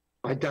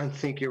 I don't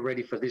think you're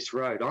ready for this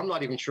road. I'm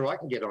not even sure I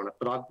can get on it,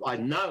 but I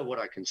know what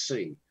I can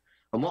see.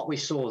 And what we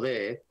saw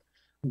there,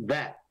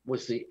 that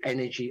was the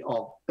energy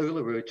of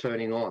Uluru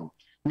turning on.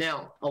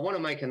 Now, I want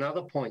to make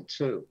another point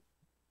too.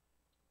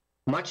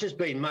 Much has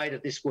been made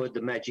of this word,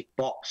 the magic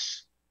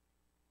box.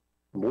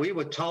 We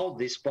were told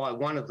this by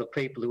one of the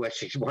people who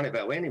actually is one of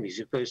our enemies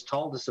who first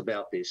told us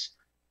about this.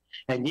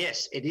 And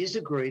yes, it is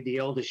agreed the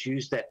elders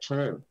used that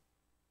term.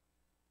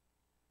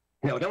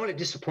 Now, I don't want to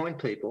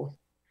disappoint people,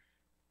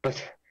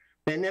 but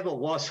there never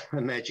was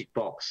a magic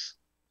box.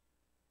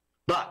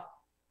 But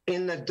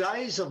in the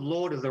days of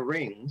Lord of the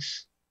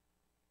Rings,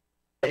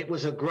 it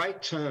was a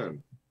great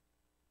term,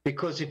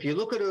 because if you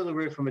look at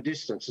Uluru from a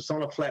distance, it's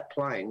on a flat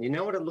plane. You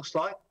know what it looks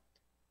like?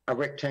 A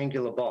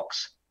rectangular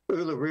box.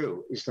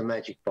 Uluru is the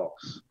magic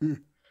box. And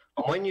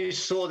when you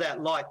saw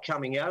that light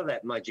coming out of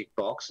that magic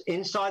box,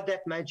 inside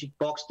that magic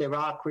box there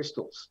are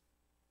crystals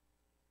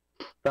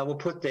that were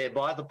put there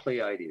by the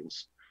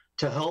Pleiadians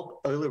to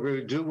help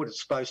Uluru do what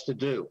it's supposed to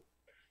do.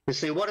 You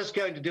see, what it's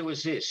going to do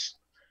is this.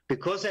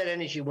 Because that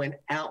energy went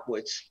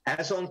outwards,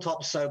 as on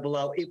top, so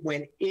below, it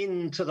went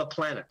into the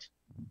planet.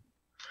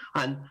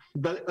 And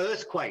the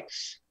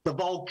earthquakes, the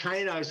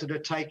volcanoes that are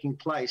taking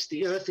place,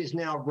 the Earth is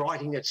now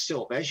righting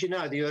itself. As you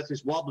know, the Earth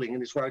is wobbling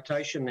in its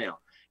rotation now.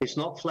 It's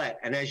not flat.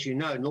 And as you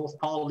know, North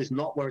Pole is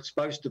not where it's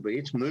supposed to be.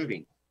 It's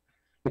moving.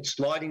 It's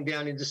sliding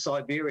down into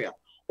Siberia.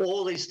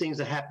 All these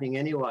things are happening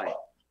anyway.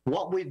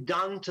 What we've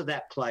done to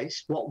that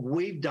place, what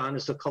we've done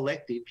as a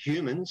collective,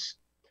 humans,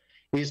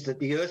 is that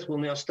the Earth will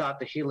now start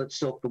to heal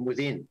itself from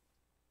within.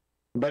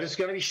 But it's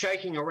going to be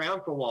shaking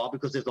around for a while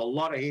because there's a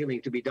lot of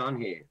healing to be done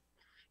here.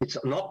 It's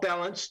not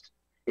balanced,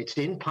 it's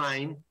in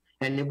pain,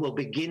 and it will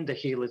begin to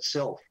heal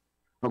itself.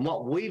 And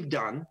what we've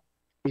done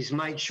is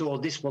made sure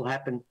this will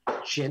happen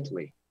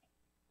gently.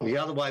 The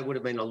other way would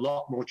have been a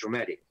lot more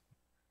dramatic.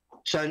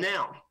 So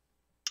now,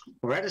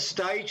 we're at a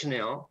stage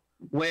now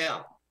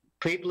where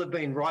people have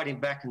been writing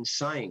back and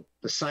saying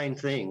the same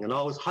thing, and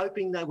I was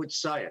hoping they would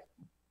say it,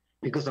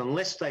 because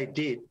unless they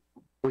did,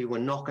 we were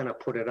not going to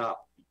put it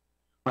up.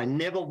 I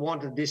never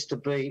wanted this to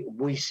be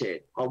we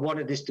said. I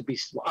wanted this to be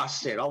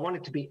us said. I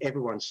wanted to be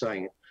everyone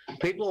saying it.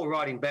 People are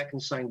writing back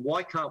and saying,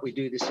 why can't we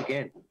do this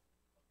again?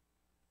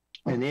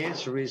 And the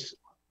answer is,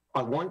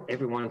 I want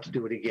everyone to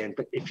do it again.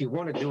 But if you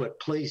want to do it,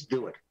 please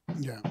do it.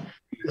 Yeah.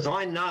 Because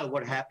I know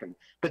what happened.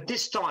 But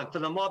this time, for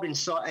the mob in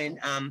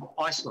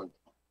Iceland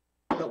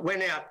that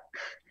went out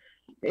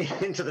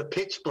into the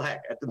pitch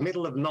black at the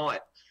middle of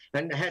night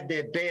and had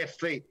their bare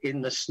feet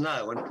in the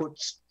snow and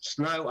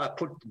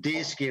put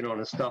deer skin on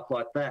and stuff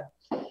like that.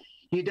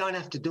 You don't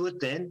have to do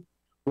it then.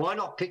 Why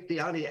not pick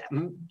the only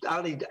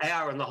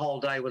hour in the whole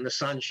day when the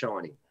sun's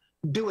shining?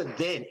 Do it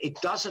then.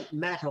 It doesn't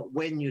matter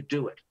when you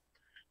do it.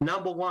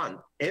 Number one,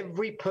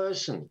 every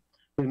person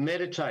who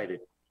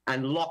meditated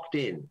and locked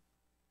in,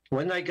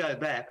 when they go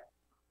back,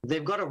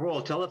 they've got a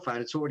royal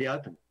telephone. It's already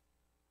open.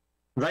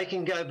 They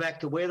can go back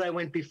to where they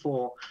went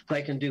before.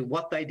 They can do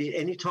what they did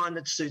any time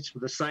that suits for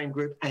the same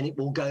group, and it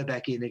will go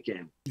back in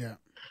again. Yeah.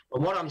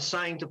 And what I'm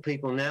saying to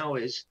people now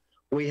is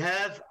we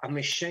have a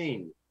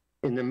machine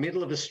in the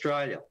middle of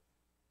Australia.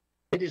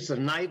 It is the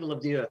navel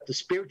of the Earth, the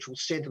spiritual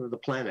center of the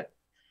planet.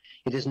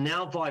 It is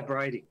now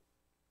vibrating.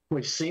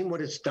 We've seen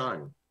what it's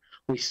done.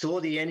 We saw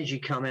the energy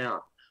come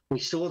out. We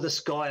saw the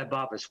sky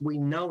above us. We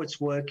know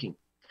it's working.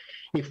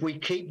 If we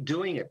keep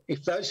doing it,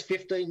 if those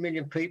 15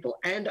 million people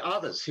and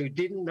others who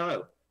didn't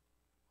know,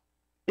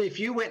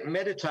 if you went and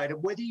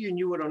meditated, whether you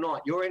knew it or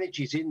not, your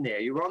energy's in there.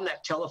 You're on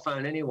that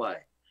telephone anyway.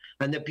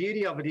 And the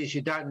beauty of it is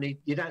you don't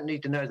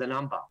need to know the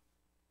number.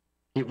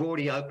 You've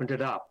already opened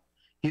it up.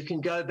 You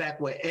can go back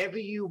wherever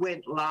you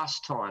went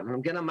last time. And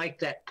I'm going to make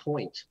that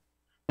point.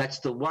 That's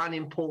the one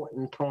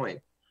important point.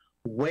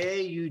 Where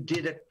you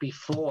did it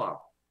before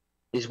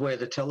is where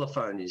the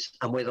telephone is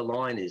and where the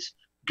line is.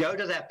 Go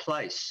to that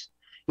place.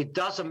 It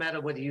doesn't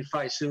matter whether you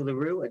face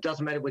Uluru. It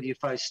doesn't matter whether you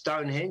face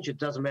Stonehenge. It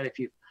doesn't matter if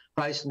you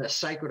face a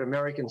sacred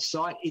American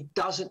site. It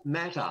doesn't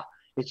matter.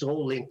 It's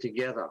all linked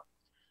together.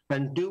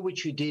 And do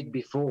what you did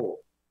before.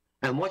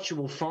 And what you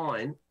will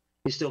find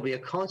is there'll be a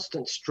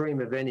constant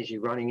stream of energy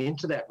running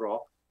into that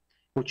rock,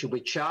 which will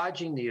be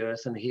charging the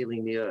earth and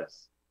healing the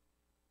earth.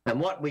 And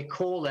what we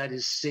call that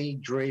is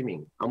seed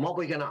dreaming. And what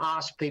we're going to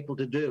ask people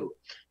to do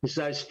is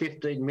those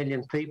 15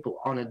 million people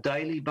on a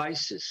daily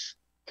basis,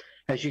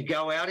 as you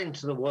go out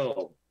into the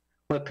world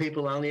where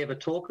people only ever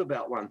talk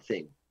about one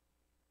thing,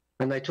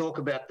 and they talk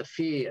about the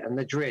fear and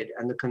the dread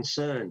and the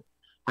concern,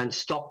 and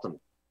stop them.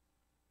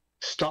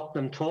 Stop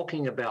them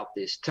talking about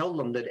this. Tell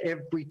them that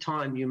every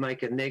time you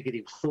make a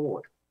negative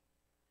thought,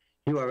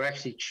 you are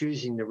actually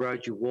choosing the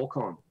road you walk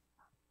on.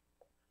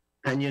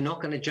 And you're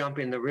not going to jump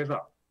in the river,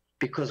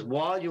 because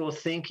while you're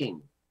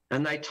thinking,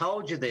 and they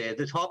told you there,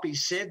 the Hopi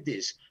said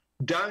this,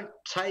 don't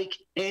take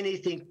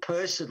anything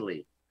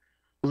personally,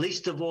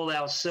 least of all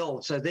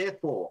ourselves. So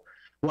therefore,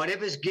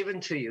 whatever's given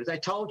to you, they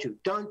told you,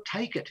 don't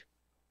take it.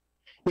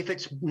 If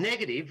it's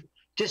negative,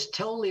 just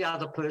tell the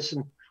other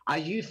person, are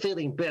you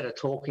feeling better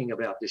talking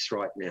about this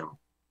right now?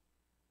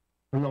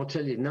 And they'll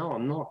tell you, no,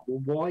 I'm not.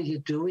 Well, why are you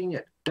doing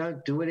it?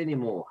 Don't do it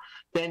anymore.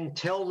 Then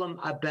tell them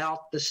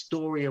about the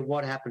story of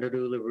what happened at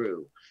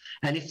Uluru.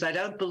 And if they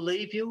don't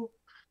believe you,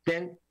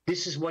 then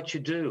this is what you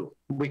do.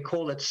 We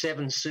call it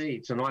 7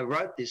 seeds. And I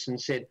wrote this and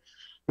said,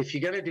 if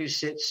you're going to do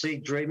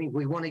seed dreaming,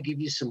 we want to give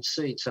you some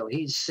seeds. So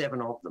here's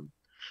 7 of them.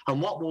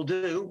 And what we'll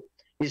do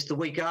is the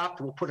week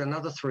after, we'll put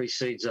another 3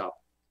 seeds up,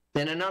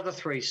 then another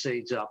 3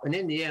 seeds up. And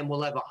in the end,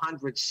 we'll have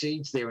 100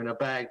 seeds there in a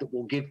bag that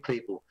we'll give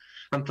people.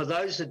 And for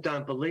those that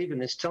don't believe in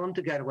this, tell them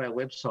to go to our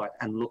website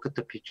and look at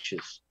the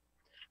pictures,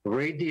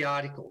 read the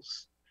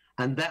articles,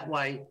 and that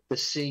way the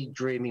seed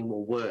dreaming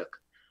will work.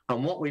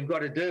 And what we've got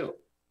to do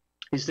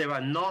is there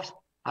are not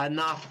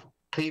enough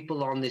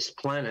people on this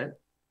planet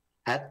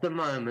at the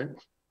moment.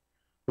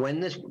 When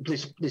this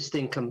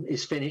thing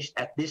is finished,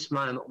 at this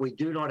moment, we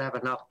do not have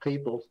enough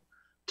people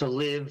to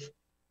live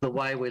the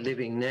way we're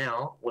living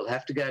now. We'll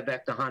have to go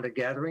back to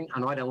hunter-gathering,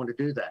 and I don't want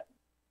to do that.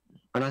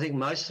 And I think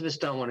most of us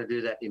don't want to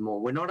do that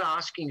anymore. We're not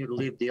asking you to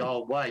live the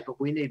old way,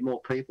 but we need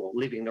more people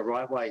living the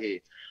right way here.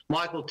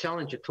 Michael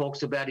Tellinger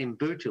talks about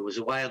Ubuntu as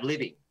a way of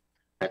living.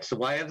 That's the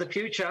way of the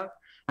future.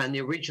 And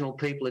the original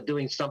people are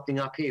doing something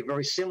up here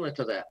very similar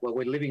to that, where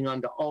we're living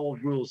under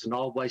old rules and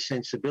old way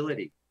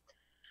sensibility.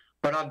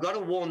 But I've got to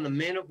warn the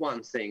men of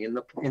one thing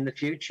in the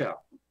future.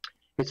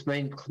 It's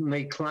been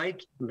made clear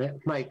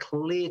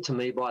to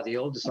me by the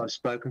elders I've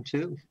spoken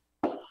to.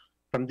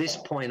 From this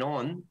point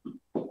on,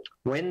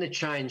 when the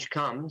change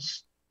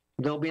comes,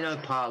 there'll be no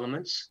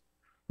parliaments.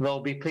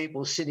 There'll be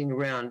people sitting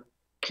around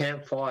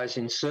campfires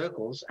in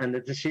circles, and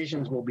the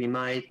decisions will be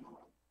made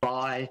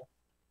by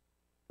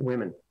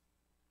women.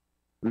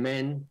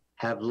 Men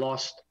have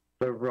lost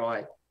the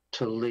right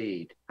to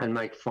lead and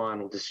make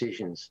final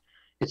decisions.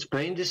 It's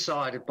been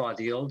decided by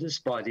the elders,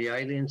 by the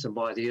aliens, and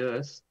by the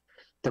earth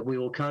that we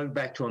will go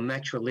back to a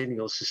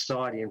matrilineal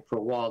society, and for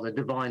a while the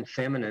divine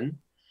feminine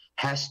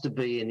has to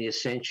be in the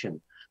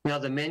ascension. Now,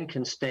 the men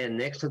can stand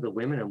next to the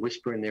women and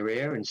whisper in their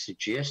ear and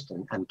suggest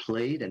and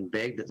plead and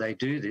beg that they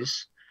do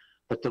this.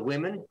 But the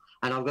women,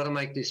 and I've got to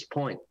make this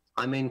point,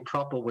 I mean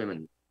proper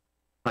women.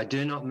 I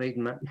don't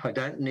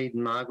need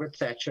Margaret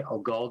Thatcher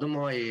or gold in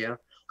my ear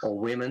or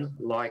women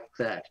like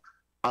that.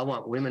 I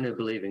want women who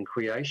believe in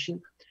creation,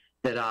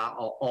 that are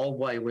old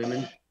way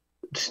women,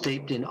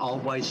 steeped in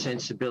old way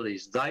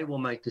sensibilities. They will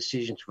make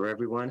decisions for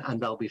everyone,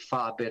 and they'll be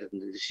far better than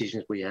the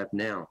decisions we have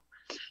now.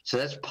 So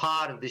that's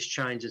part of this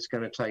change that's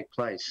going to take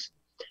place.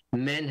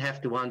 Men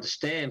have to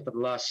understand for the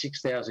last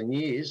 6,000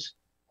 years,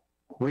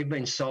 we've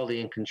been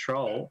solely in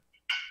control,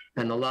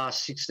 and the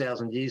last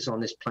 6,000 years on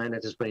this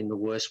planet has been the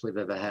worst we've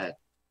ever had.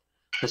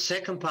 The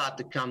second part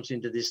that comes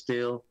into this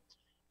deal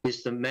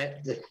is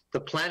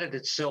the planet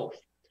itself.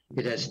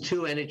 It has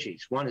 2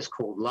 energies. One is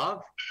called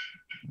love,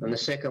 and the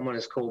second one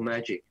is called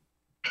magic.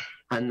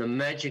 And the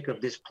magic of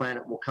this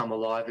planet will come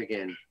alive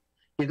again.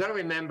 You've got to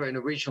remember, in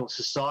original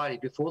society,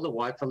 before the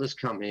white fellas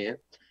come here,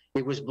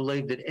 it was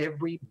believed that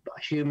every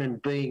human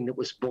being that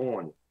was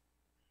born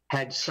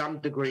had some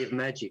degree of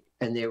magic,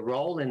 and their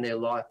role in their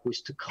life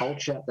was to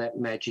culture that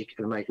magic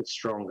and make it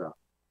stronger.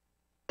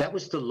 That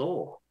was the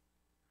law.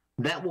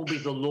 That will be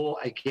the law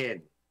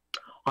again.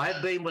 I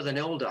have been with an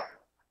elder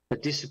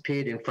that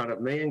disappeared in front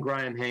of me and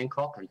Graham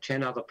Hancock and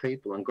 10 other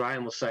people, and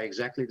Graham will say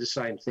exactly the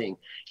same thing.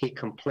 He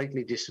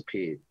completely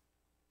disappeared.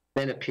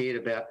 Then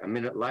appeared about a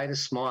minute later,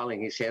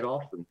 smiling his head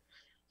off, and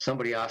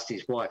somebody asked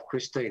his wife,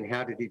 Christine,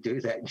 how did he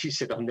do that? And she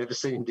said, I've never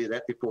seen him do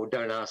that before,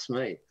 don't ask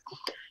me.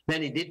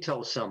 Then he did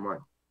tell someone,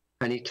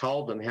 and he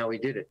told them how he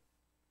did it.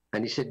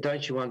 And he said,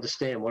 don't you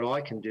understand what I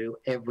can do,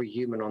 every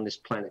human on this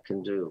planet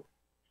can do.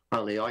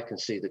 Only I can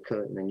see the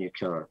curtain and you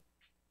can't.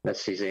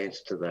 That's his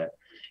answer to that.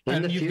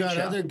 And you've got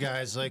other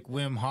guys like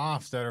Wim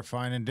Hof that are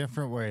finding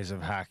different ways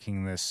of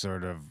hacking this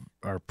sort of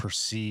our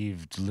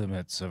perceived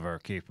limits of our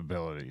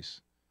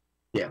capabilities.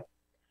 Yeah.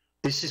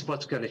 This is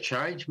what's going to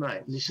change,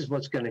 mate. This is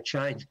what's going to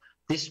change.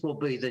 This will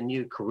be the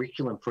new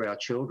curriculum for our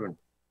children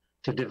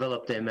to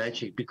develop their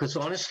magic. Because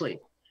honestly,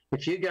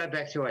 if you go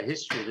back through our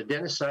history, the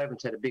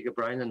Denisovans had a bigger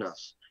brain than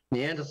us.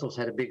 Neanderthals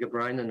had a bigger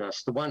brain than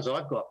us. The ones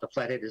I've got, the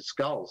flat-headed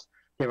skulls,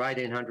 They're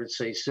 1800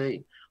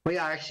 cc. We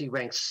are actually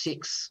ranked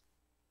 6th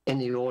in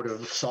the order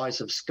of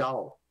size of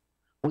skull.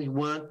 We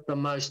weren't the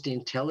most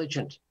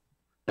intelligent.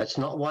 That's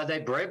not why they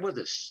bred with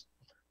us.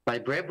 They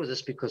bred with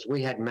us because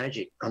we had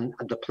magic, and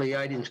the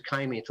Pleiadians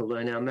came here to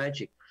learn our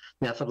magic.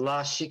 Now, for the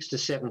last 6,000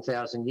 to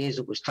 7,000 years,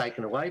 it was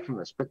taken away from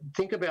us. But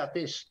think about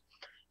this.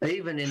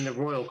 Even in the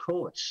royal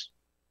courts,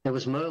 there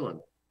was Merlin,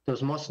 there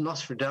was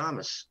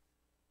Nostradamus,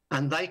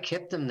 and they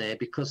kept them there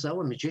because they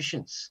were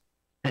magicians.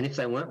 And if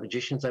they weren't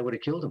magicians, they would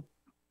have killed them.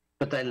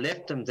 But they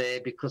left them there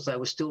because they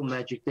were still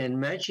magic then.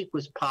 Magic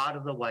was part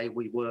of the way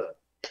we were.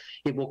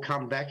 It will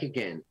come back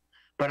again.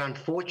 But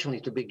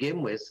unfortunately, to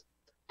begin with,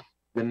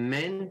 the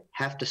men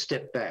have to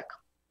step back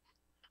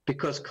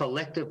because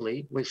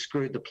collectively we've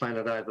screwed the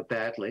planet over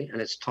badly, and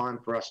it's time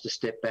for us to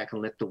step back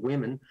and let the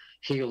women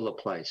heal the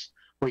place.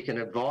 We can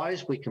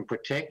advise, we can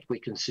protect, we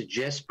can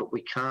suggest, but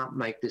we can't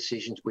make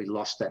decisions. We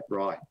lost that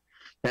right.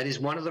 That is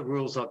one of the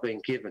rules I've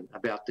been given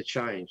about the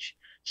change.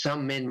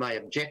 Some men may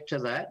object to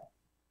that,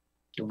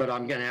 but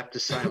I'm going to have to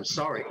say I'm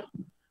sorry.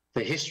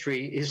 The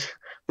history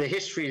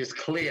is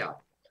clear.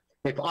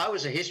 If I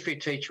was a history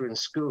teacher in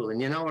school,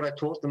 and you know what I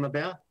taught them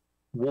about?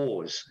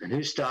 Wars, and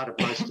who started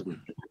most of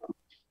them,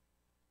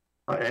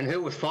 and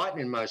who were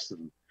fighting in most of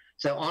them.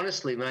 So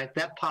honestly, mate,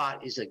 that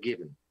part is a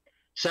given.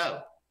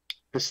 So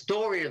the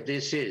story of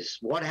this is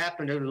what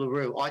happened at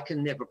Uluru. I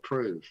can never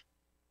prove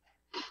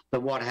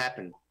that what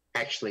happened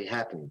actually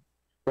happened.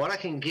 What I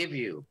can give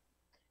you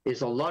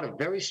is a lot of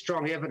very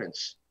strong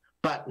evidence,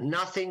 but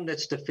nothing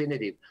that's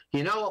definitive.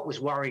 You know what was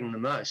worrying the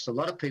most? A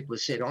lot of people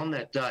have said on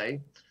that day,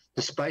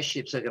 the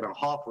spaceships are going to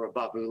hover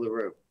above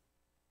Uluru.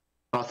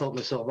 I thought to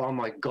myself, oh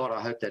my God, I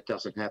hope that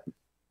doesn't happen.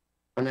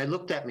 And they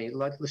looked at me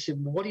like, they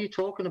said, what are you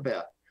talking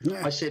about?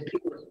 Yeah. I said,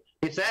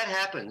 if that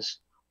happens,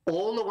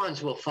 all the ones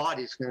who will fight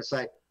is going to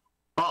say,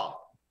 oh,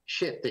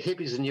 shit, the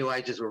hippies and New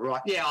Agers were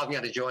right. Yeah, I'm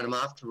going to join them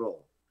after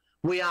all.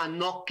 We are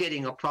not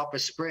getting a proper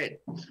spread.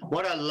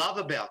 What I love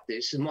about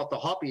this and what the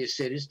Hopi has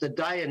said is the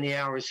day and the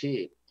hour is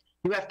here.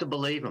 You have to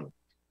believe them.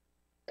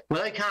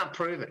 Well, they can't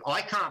prove it.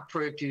 I can't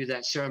prove to you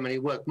that ceremony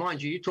worked.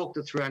 Mind you, you talked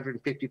to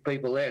 350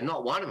 people there,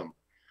 not one of them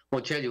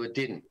will tell you it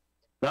didn't.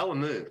 They were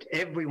moved,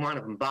 every one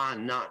of them, bar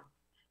none.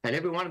 And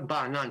every one of them,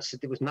 bar none,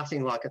 said there was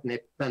nothing like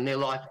it in their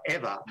life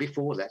ever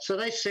before that. So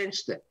they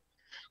sensed it.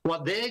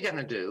 What they're going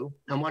to do,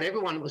 and what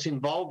everyone that was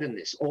involved in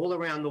this, all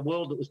around the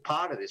world that was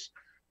part of this,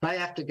 they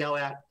have to go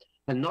out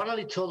and not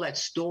only tell that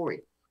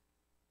story,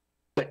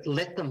 but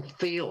let them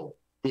feel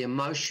the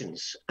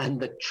emotions and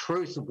the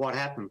truth of what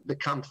happened that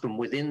comes from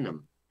within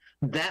them.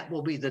 That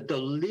will be the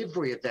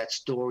delivery of that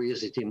story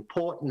is as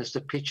important as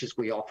the pictures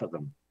we offer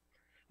them.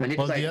 And if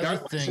well, they the other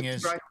don't, thing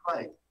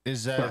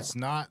is that it's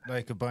not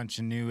like a bunch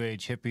of new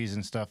age hippies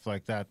and stuff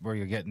like that where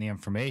you're getting the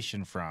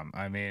information from.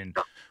 I mean,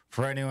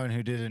 for anyone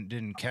who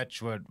didn't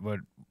catch what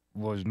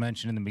was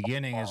mentioned in the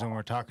beginning is when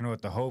we're talking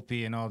about the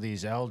Hopi and all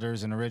these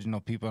elders and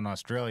original people in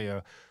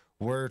Australia,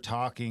 we're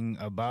talking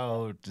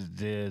about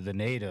the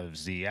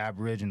natives, the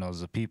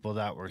Aboriginals, the people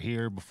that were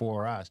here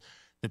before us,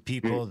 the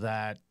people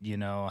that, you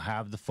know,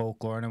 have the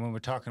folklore. And when we're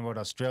talking about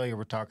Australia,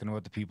 we're talking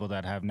about the people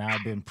that have now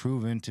been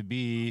proven to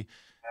be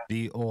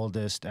the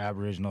oldest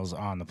Aboriginals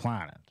on the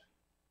planet.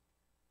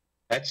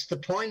 That's the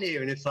point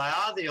here. And if they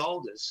are the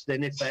oldest,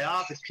 then if they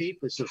are the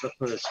keepers of the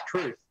first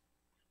truth,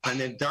 and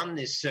they've done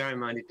this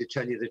ceremony to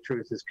tell you the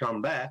truth has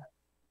come back,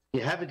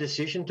 you have a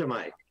decision to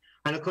make.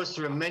 And of course,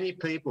 there are many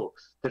people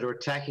that are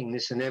attacking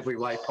this in every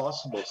way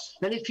possible.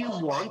 And if you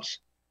want,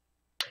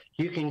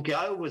 you can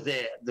go with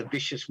the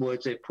vicious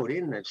words they've put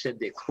in. They've said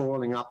they're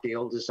crawling up the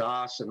elder's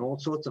ass and all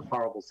sorts of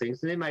horrible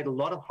things. They made a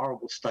lot of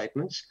horrible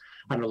statements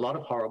and a lot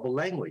of horrible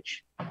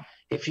language.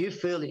 If you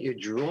feel that you're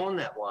drawn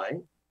that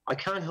way, I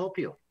can't help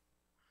you.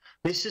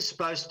 This is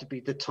supposed to be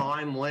the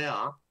time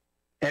where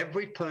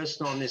every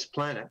person on this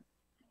planet,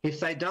 if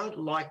they don't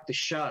like the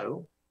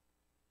show,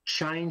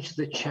 change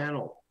the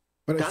channel.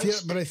 But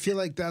I feel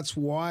like that's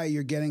why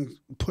you're getting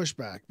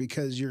pushback,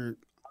 because you're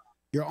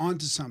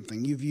onto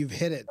something. You've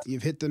hit it.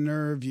 You've hit the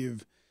nerve.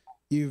 You've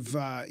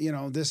you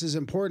know, this is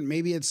important.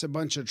 Maybe it's a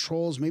bunch of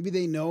trolls. Maybe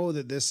they know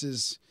that this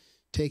is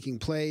taking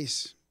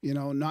place. You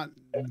know, not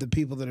the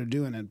people that are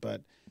doing it,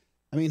 but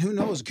I mean, who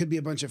knows? It could be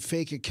a bunch of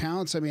fake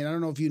accounts. I mean, I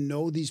don't know if you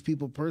know these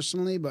people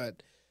personally,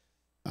 but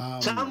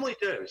some we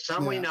do.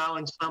 Some we know,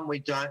 and some we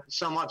don't.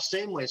 Some I've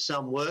seen where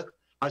some work.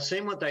 I've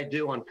seen what they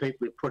do on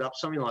people who put up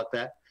something like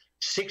that.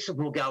 6 of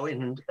them will go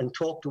in and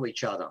talk to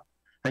each other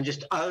and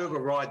just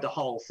override the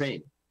whole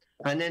thing.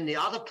 And then the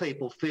other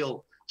people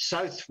feel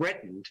so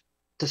threatened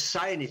to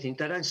say anything,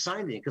 they don't say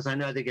anything because they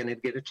know they're going to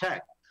get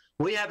attacked.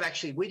 We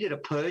did a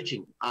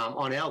purging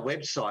on our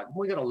website.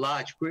 We got a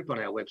large group on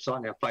our website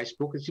and our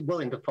Facebook. It's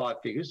well into 5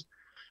 figures.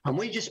 And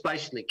we just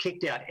basically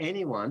kicked out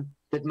anyone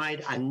that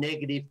made a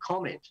negative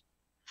comment.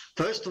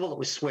 First of all, it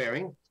was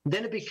swearing.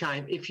 Then it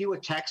became, if you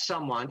attack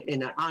someone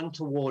in an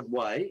untoward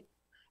way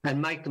and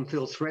make them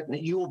feel threatened,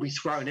 that you will be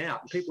thrown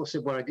out. And people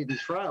said, well, I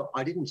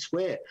didn't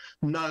swear.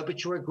 No,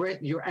 but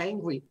you're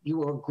angry. You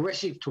were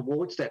aggressive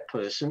towards that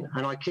person.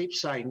 And I keep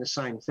saying the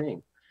same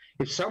thing.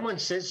 If someone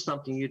says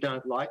something you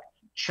don't like,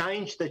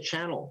 change the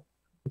channel.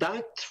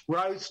 Don't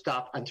throw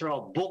stuff and throw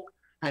a book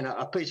and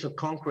a piece of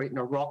concrete and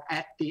a rock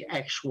at the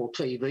actual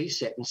TV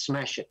set and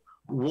smash it.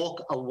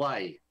 Walk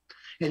away.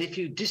 And if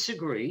you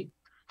disagree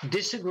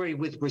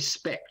with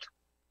respect.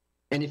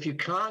 And if you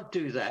can't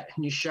do that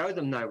and you show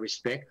them no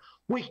respect,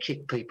 we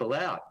kick people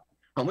out.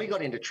 And we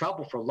got into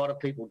trouble for a lot of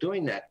people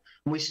doing that.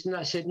 And we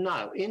said,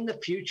 no, in the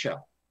future,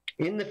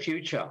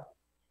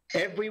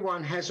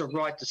 everyone has a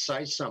right to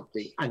say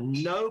something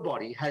and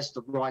nobody has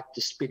the right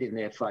to spit in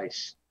their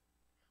face.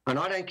 And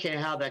I don't care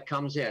how that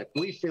comes out. If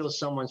we feel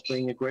someone's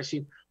being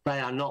aggressive, they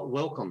are not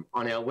welcome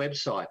on our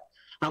website.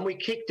 And we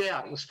kicked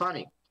out, it was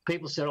funny.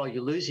 People said, oh,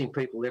 you're losing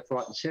people left,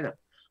 right and centre.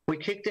 We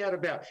kicked out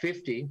about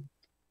 50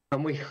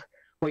 and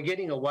we're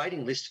getting a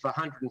waiting list of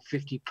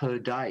 150 per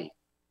day.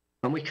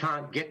 And we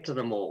can't get to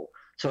them all.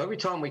 So every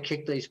time we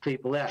kick these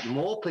people out,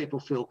 more people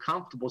feel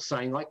comfortable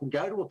saying, I can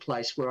go to a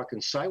place where I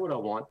can say what I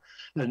want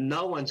and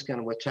no one's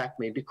going to attack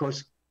me,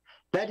 because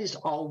that is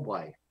old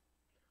way.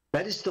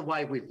 That is the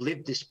way we've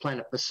lived this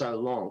planet for so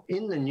long.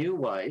 In the new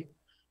way,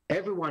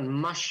 everyone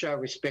must show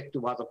respect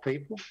to other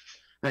people.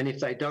 And if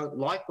they don't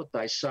like what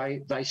they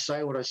say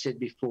what I said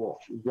before,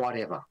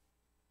 whatever.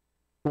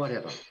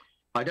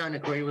 I don't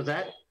agree with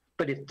that.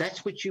 But if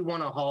that's what you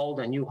want to hold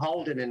and you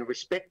hold it in a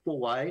respectful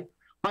way,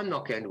 I'm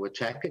not going to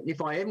attack it.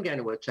 If I am going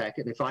to attack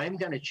it, if I am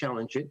going to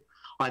challenge it,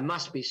 I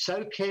must be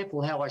so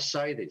careful how I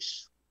say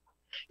this.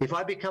 If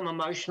I become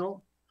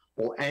emotional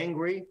or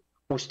angry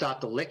or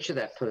start to lecture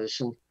that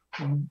person,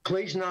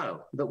 please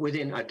know that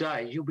within a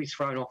day you'll be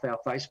thrown off our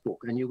Facebook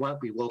and you won't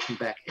be welcome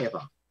back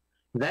ever.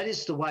 That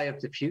is the way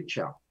of the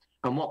future.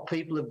 And what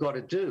people have got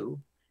to do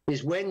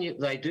is when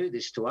they do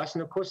this to us,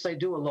 and of course they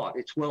do a lot,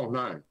 it's well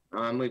known.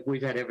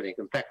 We've had everything.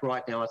 In fact,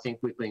 right now I think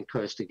we've been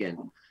cursed again.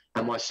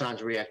 And my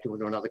son's reacting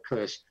to another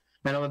curse.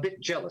 And I'm a bit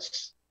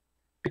jealous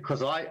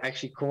because I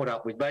actually caught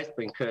up. We've both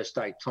been cursed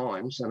 8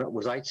 times, and it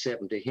was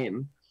 8-7 to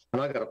him.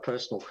 And I got a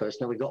personal curse.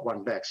 Now we got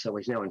one back, so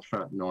he's now in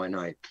front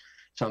 9-8.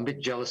 So I'm a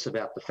bit jealous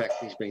about the fact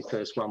he's been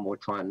cursed one more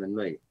time than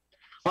me.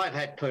 I've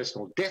had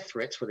personal death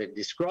threats where they've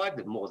described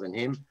it more than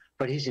him,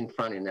 but he's in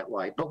front in that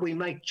way. But we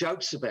make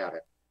jokes about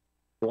it.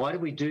 Why do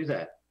we do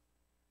that?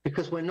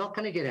 Because we're not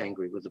going to get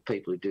angry with the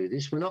people who do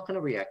this. We're not going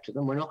to react to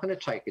them. We're not going to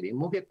take it in.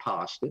 We'll get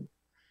past it.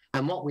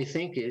 And what we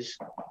think is,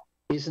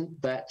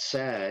 isn't that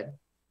sad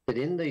that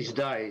in these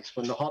days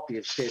when the Hopi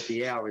have said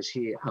the hour is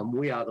here and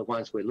we are the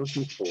ones we're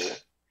looking for,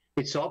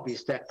 it's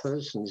obvious that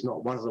person is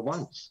not one of the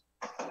ones.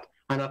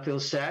 And I feel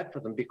sad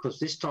for them because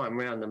this time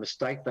around the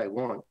mistake they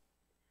want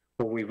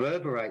will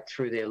reverberate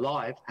through their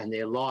life and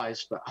their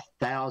lives for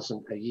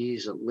 1,000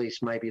 years at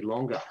least, maybe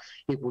longer.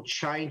 It will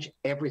change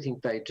everything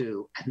they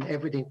do and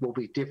everything will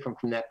be different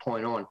from that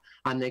point on,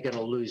 and they're going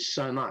to lose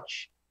so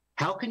much.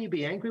 How can you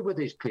be angry with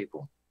these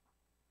people?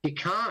 You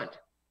can't.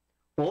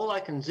 All I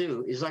can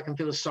do is I can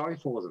feel sorry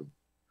for them.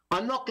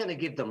 I'm not going to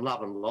give them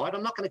love and light.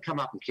 I'm not going to come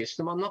up and kiss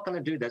them. I'm not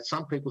going to do that.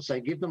 Some people say,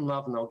 give them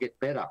love and they'll get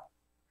better.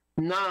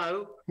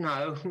 No.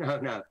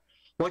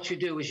 What you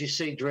do is you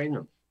see, dream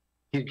them.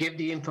 You give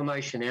the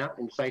information out,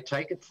 and if they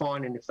take it,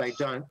 fine, and if they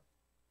don't,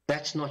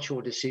 that's not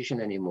your decision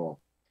anymore.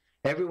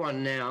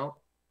 Everyone now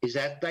is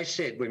that they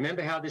said,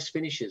 remember how this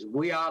finishes.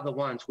 We are the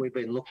ones we've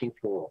been looking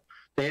for.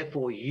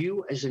 Therefore,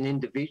 you as an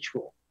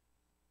individual,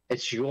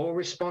 it's your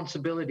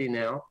responsibility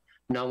now.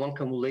 No one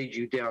can lead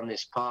you down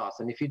this path.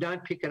 And if you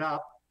don't pick it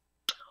up,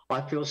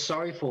 I feel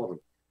sorry for them.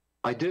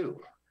 I do.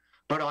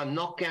 But I'm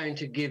not going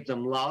to give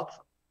them love.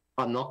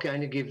 I'm not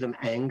going to give them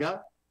anger.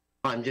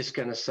 I'm just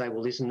going to say,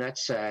 well, isn't that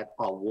sad?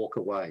 I'll walk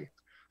away.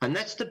 And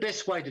that's the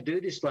best way to do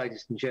this,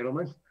 ladies and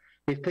gentlemen.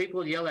 If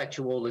people yell at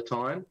you all the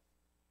time,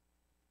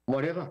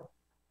 whatever.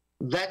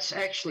 That's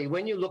actually,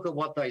 when you look at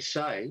what they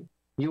say,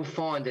 you'll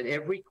find that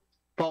every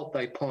fault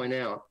they point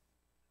out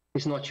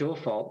is not your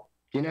fault.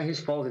 Do you know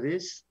whose fault it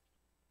is?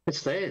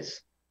 It's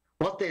theirs.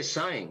 What they're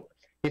saying,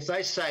 if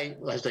they say,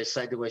 as they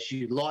say to us,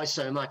 you lie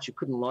so much you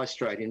couldn't lie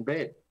straight in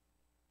bed.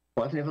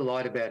 Well, I've never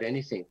lied about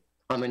anything.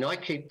 I mean, I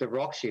keep the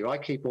rocks here. I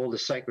keep all the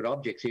sacred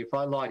objects here. If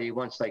I lie to you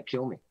once, they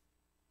kill me.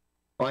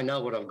 I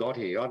know what I've got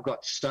here. I've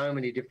got so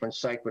many different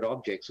sacred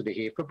objects that are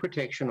here for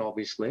protection,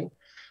 obviously,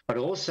 but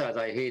also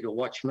they're here to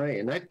watch me.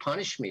 And they've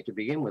punished me to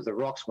begin with, the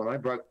rocks, when I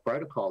broke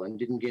protocol and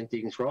didn't get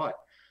things right.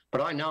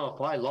 But I know if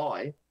I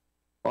lie,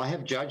 I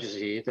have judges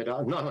here that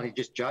are not only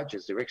just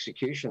judges, they're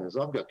executioners.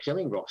 I've got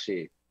killing rocks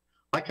here.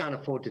 I can't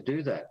afford to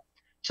do that.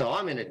 So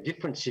I'm in a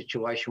different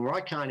situation where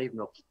I can't even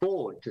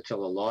afford to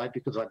tell a lie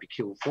because I'd be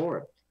killed for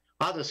it.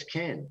 Others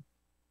can.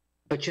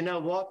 But you know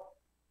what?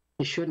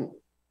 You shouldn't.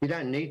 You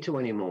don't need to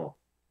anymore.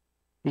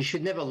 You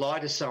should never lie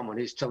to someone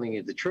who's telling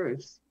you the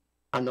truth.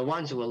 And the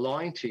ones who are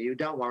lying to you,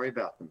 don't worry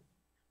about them.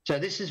 So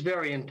this is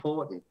very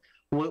important.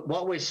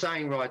 What we're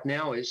saying right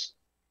now is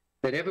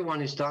that everyone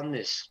who's done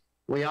this,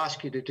 we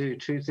ask you to do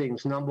 2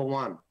 things. Number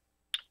 1,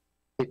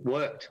 it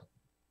worked.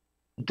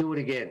 Do it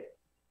again.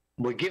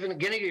 We're going to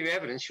give you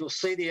evidence. You'll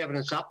see the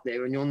evidence up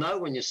there, and you'll know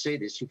when you see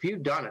this. If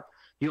you've done it,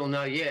 you'll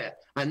know, yeah.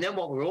 And then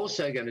what we're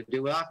also going to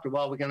do, after a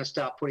while, we're going to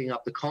start putting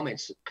up the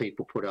comments that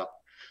people put up.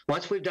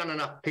 Once we've done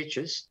enough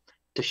pictures,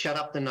 to shut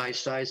up the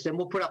naysayers, then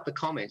we'll put up the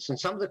comments. And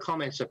some of the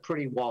comments are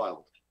pretty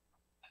wild.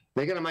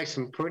 They're going to make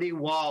some pretty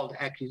wild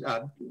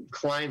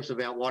claims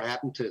about what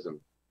happened to them.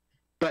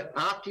 But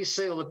after you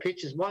see all the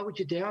pictures, why would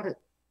you doubt it?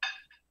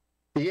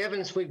 The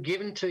evidence we've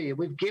given to you,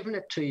 we've given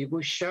it to you,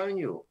 we've shown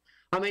you.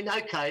 I mean,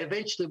 okay,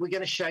 eventually we're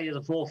going to show you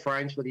the 4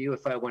 frames where the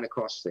UFO went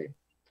across there.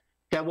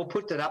 Okay, we'll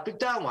put that up, but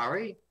don't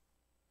worry.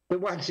 The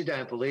ones who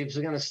don't believe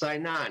are going to say,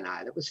 no,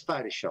 that was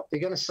Photoshop.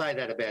 They're going to say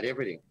that about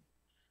everything.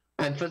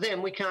 And for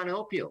them, we can't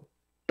help you.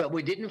 But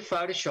we didn't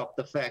Photoshop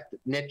the fact that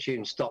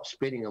Neptune stopped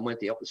spinning and went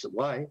the opposite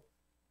way.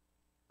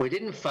 We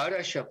didn't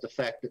Photoshop the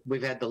fact that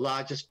we've had the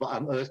largest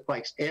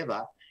earthquakes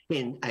ever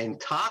in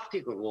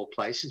Antarctica of all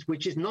places,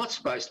 which is not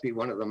supposed to be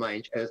one of the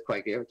main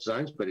earthquake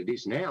zones, but it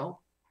is now.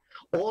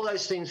 All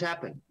those things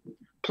happen.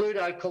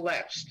 Pluto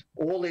collapsed.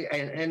 All the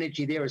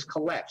energy there has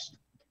collapsed.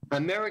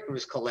 America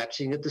is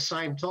collapsing at the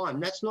same time.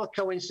 That's not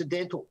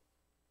coincidental.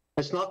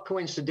 It's not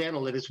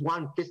coincidental that it's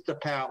 1/5 the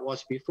power it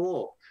was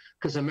before,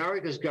 because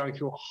America is going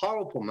through a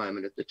horrible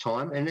moment at the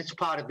time, and it's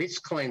part of its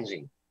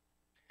cleansing.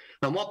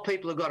 And what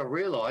people have got to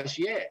realise,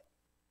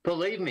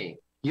 believe me,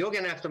 you're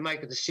going to have to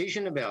make a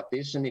decision about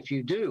this. And if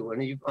you do,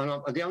 and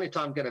the only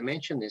time I'm going to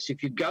mention this,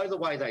 if you go the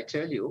way they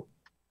tell you,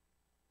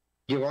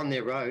 you're on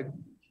their road.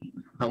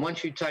 And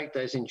once you take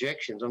those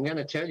injections, I'm going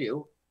to tell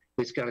you,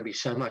 it's going to be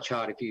so much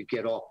harder for you to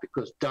get off,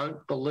 because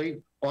don't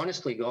believe,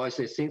 honestly, guys,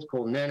 there's things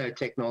called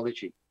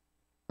nanotechnology.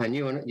 And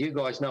you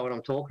guys know what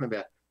I'm talking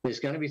about. There's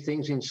going to be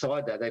things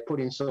inside that they put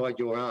inside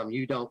your arm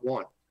you don't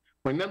want.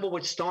 Remember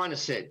what Steiner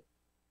said.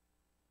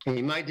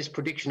 He made this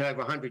prediction over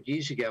 100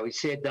 years ago. He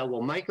said they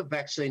will make a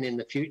vaccine in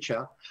the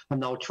future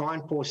and they'll try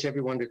and force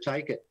everyone to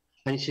take it.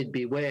 And he said,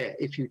 beware,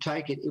 if you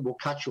take it, it will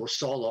cut your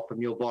soul off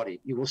from your body.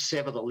 You will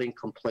sever the link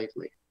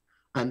completely.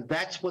 And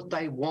that's what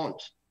they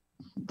want.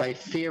 They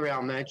fear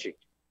our magic.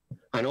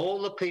 And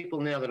all the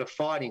people now that are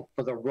fighting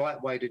for the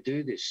right way to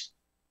do this,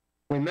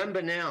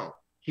 remember now,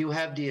 you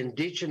have the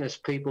indigenous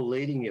people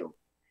leading you.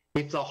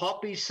 If the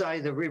Hopi say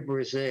the river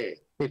is there,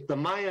 if the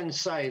Mayans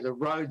say the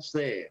road's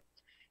there,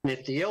 and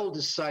if the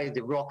elders say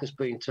the rock has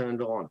been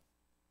turned on,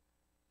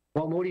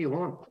 what more do you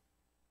want?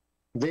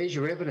 There's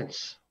your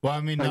evidence. Well,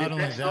 I mean, not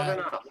only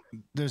that,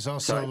 there's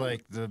also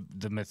like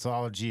the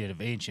mythology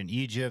of ancient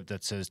Egypt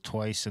that says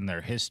twice in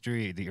their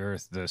history,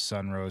 the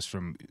sun rose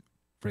from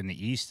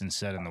the east and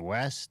set in the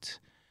west.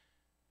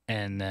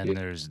 And then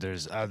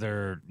there's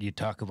other, you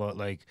talk about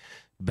like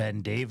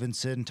Ben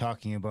Davidson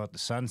talking about the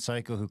sun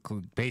cycle,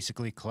 who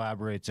basically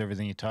collaborates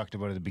everything you talked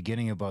about at the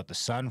beginning about the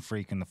sun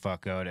freaking the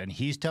fuck out. And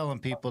he's telling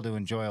people to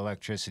enjoy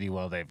electricity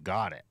while they've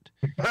got it.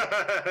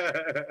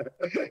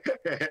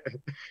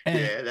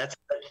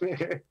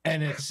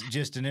 And it's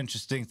just an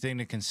interesting thing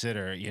to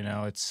consider. You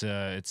know,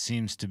 it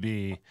seems to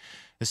be,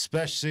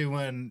 especially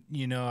when,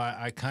 you know,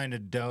 I kind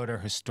of doubt our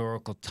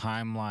historical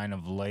timeline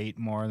of late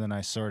more than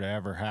I sort of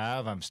ever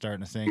have. I'm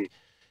starting to think,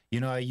 you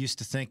know, I used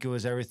to think it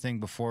was everything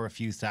before a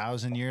few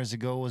thousand years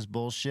ago was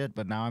bullshit,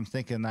 but now I'm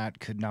thinking that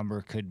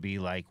number could be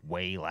like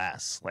way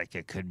less. Like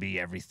it could be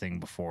everything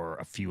before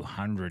a few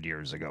hundred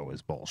years ago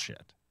was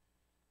bullshit.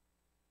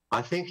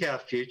 I think our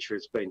future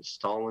has been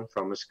stolen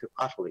from us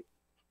utterly,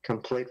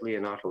 completely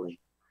and utterly.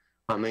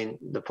 I mean,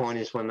 the point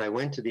is when they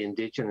went to the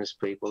indigenous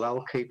people, they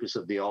were keepers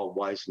of the old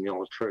ways and the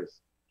old truth.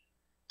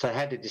 So they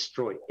had to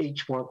destroy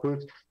each one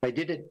group. They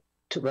did it.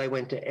 They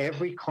went to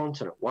every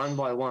continent one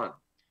by one.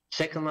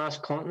 Second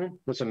last continent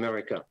was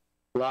America.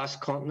 Last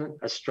continent,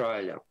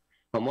 Australia.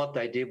 And what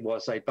they did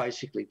was they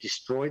basically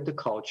destroyed the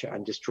culture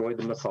and destroyed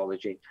the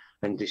mythology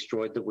and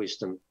destroyed the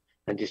wisdom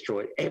and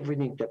destroyed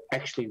everything that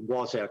actually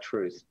was our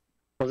truth.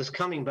 Well, it's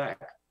coming back.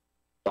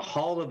 The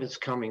whole of it's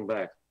coming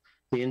back.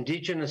 The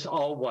indigenous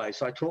old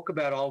ways, I talk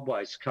about old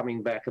ways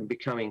coming back and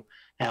becoming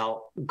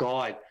our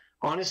guide.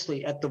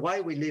 Honestly, at the way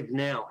we live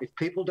now, if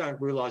people don't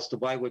realise the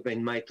way we've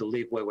been made to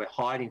live, where we're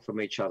hiding from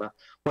each other,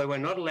 where we're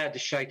not allowed to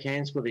shake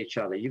hands with each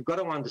other, you've got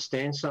to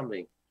understand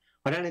something.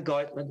 I don't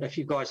know if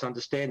you guys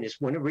understand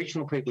this. When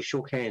original people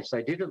shook hands,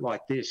 they did it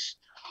like this.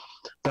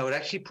 They would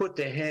actually put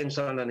their hands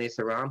underneath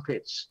their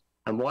armpits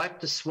and wipe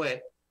the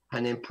sweat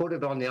and then put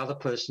it on the other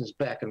person's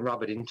back and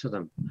rub it into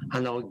them.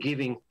 And they were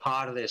giving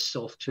part of their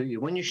self to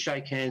you. When you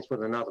shake hands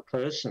with another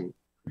person,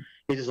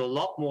 it is a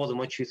lot more than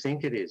what you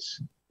think it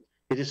is.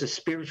 It is a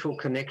spiritual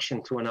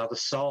connection to another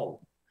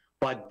soul.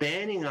 By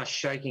banning us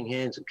shaking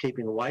hands and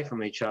keeping away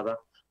from each other,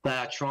 they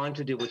are trying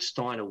to do what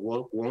Steiner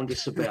warned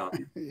us about.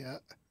 Yeah.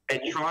 They're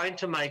trying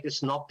to make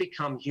us not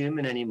become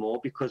human anymore,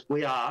 because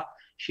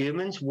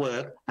humans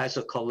work as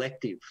a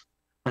collective.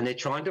 And they're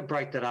trying to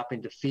break that up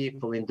into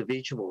fearful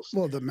individuals.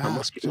 Well, the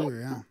mask too,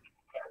 yeah.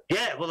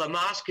 Yeah, well, the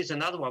mask is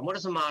another one. What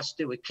does a mask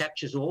do? It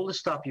captures all the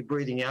stuff you're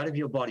breathing out of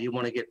your body you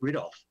want to get rid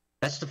of.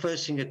 That's the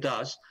first thing it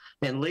does,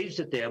 then leaves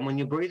it there. And when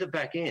you breathe it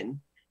back in,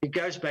 it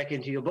goes back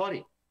into your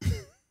body.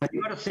 But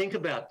you've got to think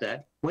about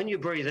that. When you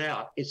breathe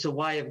out, it's a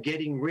way of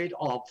getting rid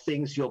of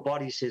things your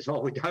body says, oh,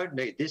 we don't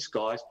need this,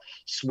 guys.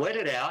 Sweat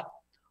it out.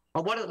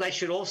 And what they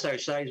should also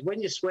say is when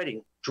you're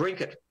sweating,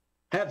 drink it.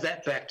 Have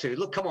that back too.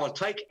 Look, come on,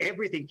 take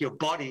everything your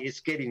body is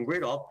getting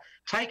rid of,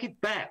 take it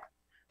back.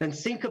 And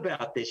think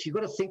about this. You've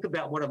got to think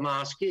about what a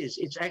mask is.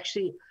 It's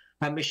actually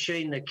a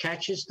machine that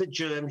catches the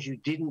germs you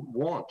didn't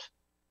want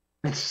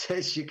and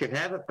says you can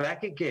have it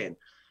back again.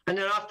 And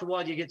then after a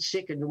while you get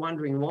sick and you're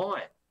wondering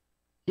why.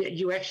 Yeah,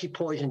 you actually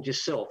poisoned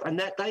yourself. And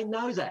that they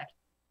know that.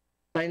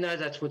 They know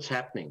that's what's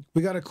happening.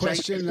 We got a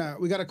question.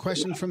 We got a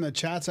question from the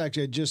chats.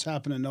 Actually, I just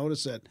happened to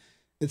notice it.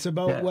 It's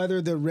about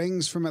whether the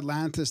rings from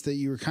Atlantis that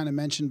you were kind of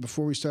mentioned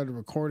before we started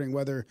recording,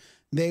 whether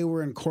they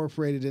were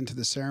incorporated into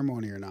the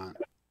ceremony or not.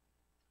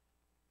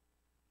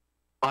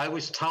 I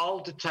was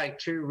told to take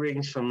 2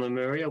 rings from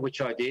Lemuria,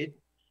 which I did.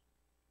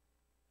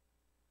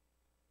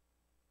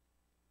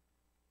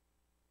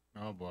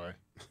 Oh, boy.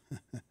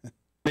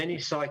 Many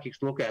psychics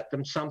look at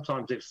them.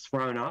 Sometimes they've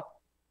thrown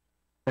up,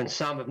 and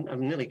some have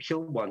nearly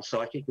killed one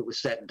psychic. It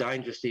was that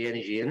dangerous, the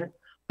energy in it.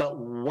 But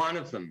one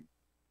of them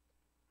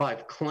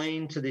I've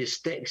cleaned to the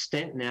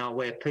extent now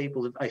where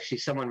people have actually,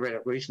 someone read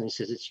it recently and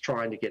says it's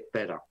trying to get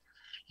better.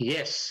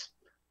 Yes,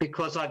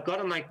 because I've got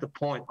to make the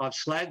point. I've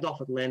slagged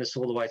off Atlantis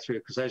all the way through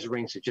because those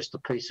rings are just a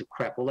piece of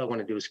crap. All they want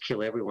to do is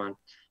kill everyone.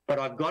 But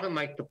I've got to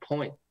make the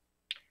point.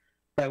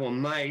 They were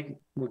made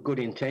with good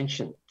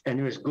intention and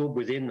there is good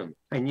within them.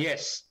 And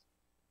yes,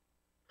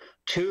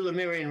 2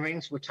 Lemurian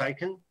rings were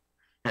taken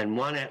and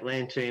 1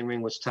 Atlantean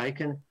ring was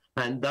taken,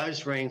 and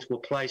those rings were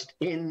placed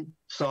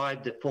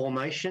inside the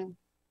formation.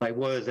 They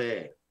were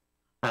there.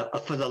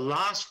 For the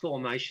last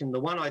formation, the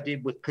one I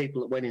did with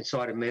people that went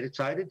inside and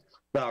meditated,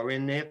 they were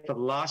in there. For the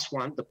last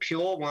one, the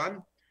pure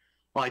one,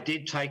 I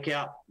did take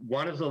out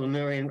one of the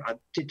Lemurian, I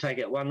did take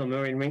out 1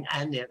 Lemurian ring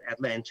and the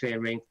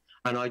Atlantean ring,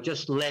 and I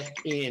just left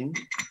in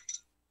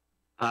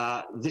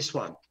this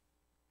one,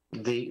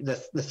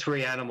 the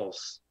 3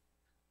 animals.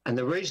 And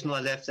the reason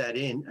I left that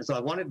in is I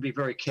wanted to be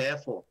very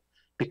careful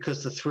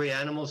because the 3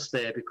 animals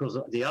there, because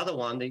the other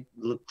one, the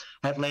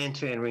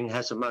Atlantean ring,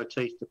 has a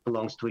motif that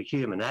belongs to a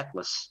human,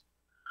 Atlas.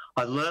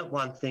 I learnt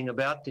one thing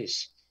about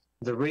this.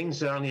 The rings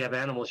that only have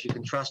animals you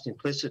can trust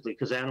implicitly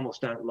because animals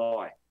don't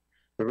lie.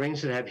 The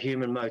rings that have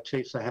human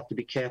motifs I have to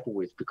be careful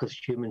with because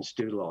humans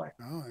do lie.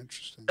 Oh,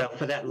 interesting. So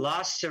for that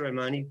last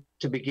ceremony,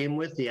 to begin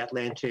with, the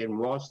Atlantean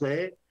was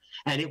there,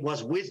 and it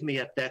was with me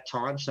at that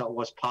time, so it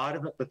was part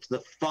of it. But for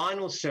the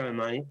final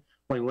ceremony,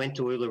 when we went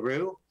to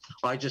Uluru,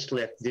 I just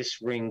left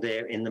this ring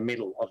there in the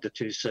middle of the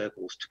 2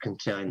 circles to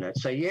contain that.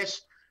 So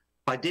yes,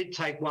 I did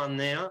take 1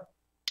 there,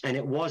 and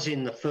it was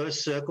in the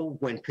first circle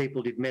when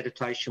people did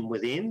meditation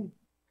within.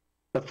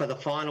 But for the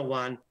final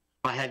one,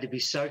 I had to be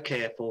so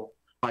careful.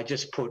 I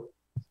just put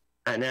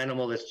an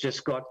animal that's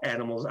just got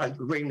animals, a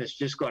ring that's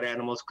just got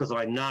animals, because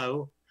I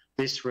know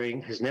this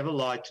ring has never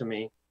lied to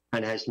me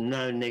and has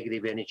no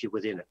negative energy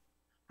within it.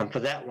 And for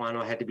that one,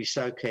 I had to be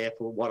so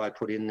careful what I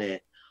put in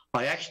there.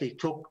 I actually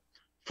took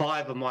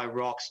 5 of my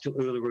rocks to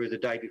Uluru the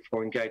day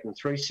before and gave them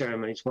 3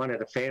 ceremonies, 1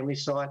 at a family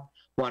site,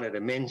 1 at a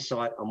men's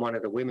site, and 1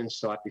 at a women's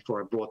site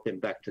before I brought them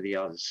back to the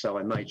others. So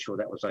I made sure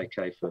that was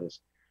okay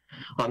first.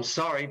 I'm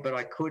sorry, but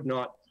I could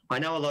not. I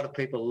know a lot of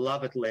people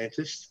love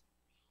Atlantis,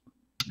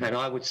 and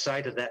I would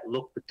say to that,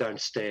 look, but don't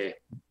stare.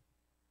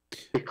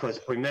 Because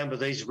remember,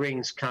 these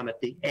rings come at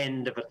the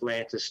end of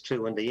Atlantis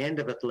too, and the end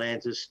of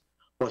Atlantis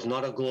was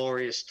not a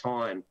glorious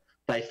time.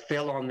 They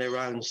fell on their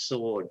own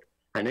sword,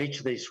 and each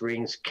of these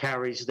rings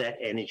carries that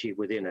energy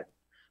within it.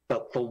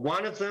 But for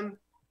one of them,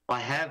 I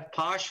have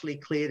partially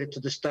cleared it to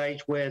the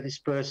stage where this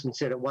person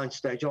said at one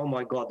stage, oh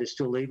my God, there's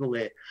still evil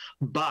there.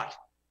 But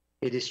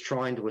it is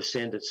trying to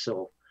ascend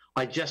itself.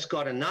 I just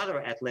got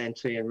another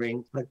Atlantean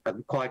ring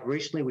quite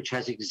recently, which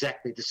has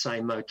exactly the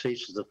same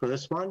motifs as the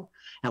first one,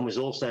 and was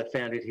also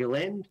found at Hill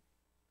End.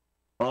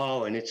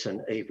 Oh, and it's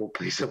an evil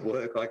piece of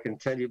work, I can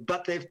tell you.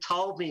 But they've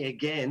told me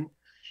again,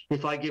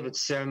 if I give it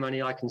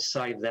ceremony, I can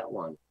save that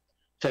one.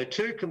 So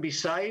 2 can be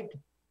saved,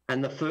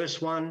 and the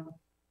first one,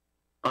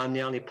 I'm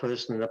the only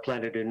person on the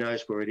planet who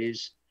knows where it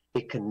is.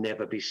 It can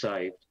never be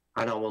saved,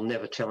 and I will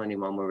never tell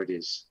anyone where it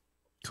is.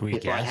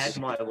 If I had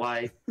my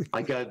way,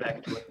 I go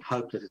back to it and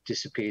hope that it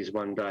disappears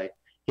one day.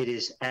 It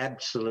is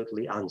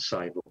absolutely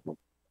unsavable.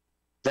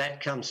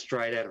 That comes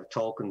straight out of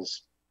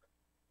Tolkien's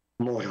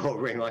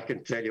Mordor ring, I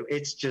can tell you.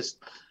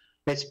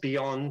 It's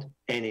beyond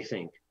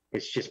anything.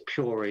 It's just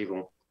pure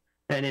evil.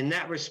 And in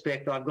that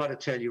respect, I've got to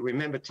tell you,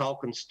 remember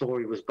Tolkien's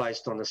story was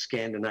based on a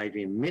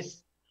Scandinavian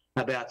myth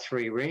about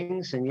 3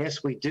 rings. And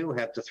yes, we do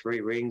have the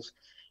 3 rings.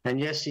 And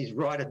yes, he's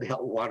right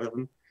about one of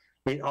them.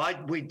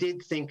 We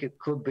did think it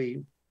could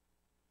be.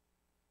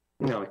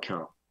 No, it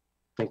can't.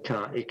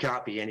 It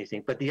can't be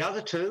anything. But the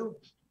other 2,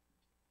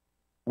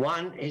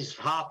 one is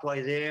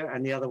halfway there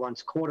and the other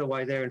one's quarter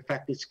way there. In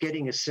fact, it's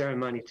getting a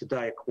ceremony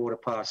today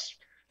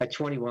at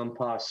 21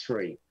 past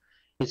 3.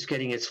 It's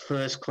getting its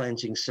first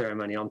cleansing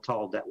ceremony. I'm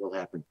told that will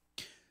happen.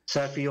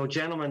 So for your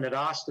gentleman that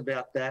asked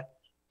about that,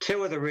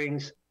 2 of the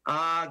rings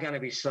are going to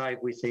be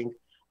saved, we think.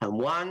 And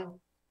 1,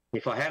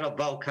 if I had a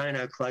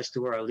volcano close to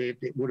where I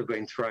lived, it would have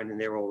been thrown in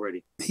there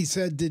already. He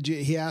said,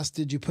 he asked,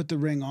 did you put the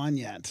ring on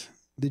yet?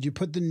 Did you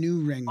put the new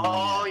ring on?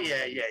 Oh,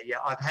 yeah.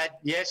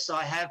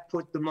 I have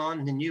put them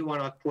on. The new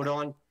one I put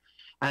on.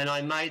 And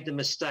I made the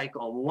mistake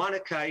on one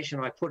occasion.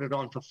 I put it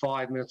on for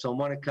 5 minutes. On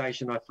one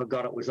occasion, I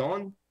forgot it was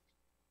on.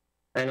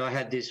 And I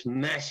had this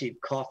massive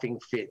coughing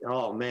fit.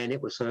 Oh, man,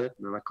 it was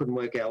hurting. And I couldn't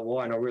work out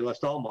why. And I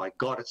realized, oh, my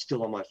God, it's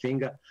still on my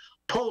finger.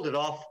 Pulled it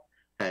off.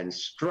 And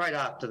straight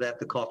after that,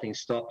 the coughing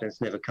stopped and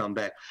it's never come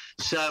back.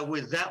 So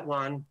with that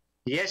one,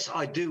 yes,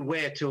 I do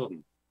wear two of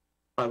them.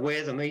 I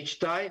wear them each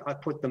day. I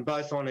put them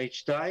both on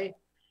each day.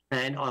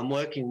 And I'm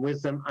working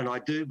with them. And I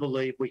do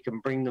believe we can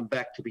bring them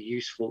back to be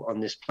useful on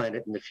this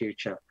planet in the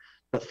future.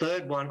 The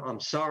third one, I'm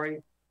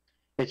sorry,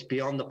 it's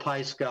beyond the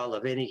pay scale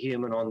of any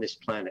human on this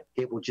planet.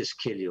 It will just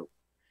kill you.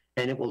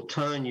 And it will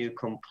turn you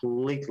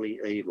completely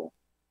evil.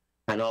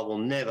 And I will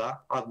never,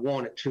 I've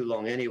worn it too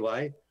long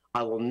anyway,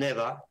 I will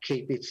never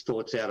keep its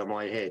thoughts out of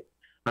my head.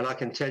 And I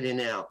can tell you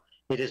now,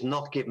 it has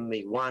not given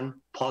me one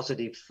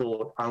positive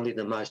thought, only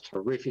the most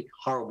horrific,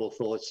 horrible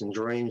thoughts and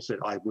dreams that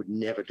I would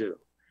never do.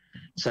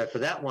 So for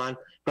that one,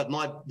 but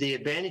the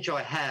advantage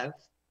I have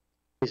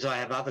is I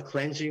have other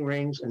cleansing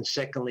rings, and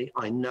secondly,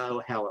 I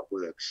know how it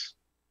works.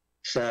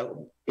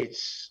 So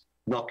it's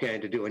not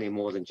going to do any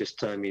more than just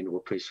turn me into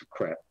a piece of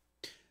crap.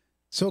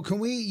 So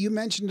you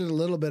mentioned it a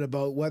little bit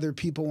about whether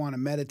people want to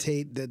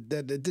meditate,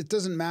 that it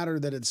doesn't matter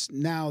that it's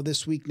now,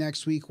 this week,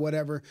 next week,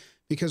 whatever,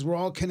 because we're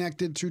all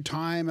connected through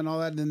time and all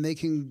that, and they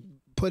can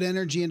put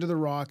energy into the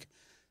rock.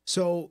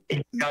 So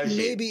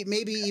maybe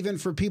even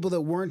for people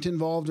that weren't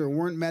involved or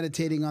weren't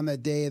meditating on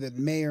that day, that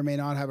may or may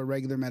not have a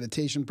regular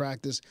meditation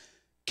practice,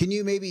 do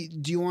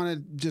you want to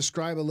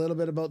describe a little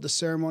bit about the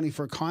ceremony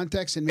for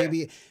context, and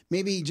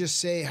maybe just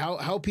say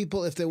how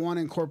people, if they want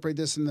to incorporate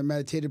this in their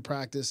meditative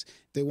practice,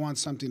 they want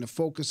something to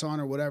focus on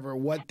or whatever,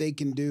 what they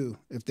can do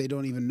if they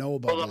don't even know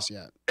about this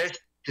yet? Best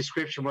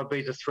description would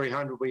be the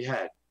 300 we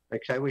had.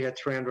 Okay, we had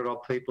 300 odd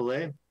people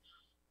there.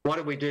 What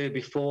did we do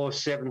before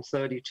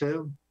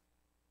 7:32?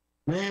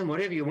 Man,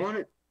 whatever you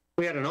wanted.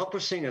 We had an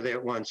opera singer there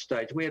at one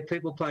stage. We had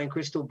people playing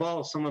crystal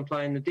bowls, someone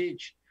playing the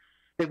didge.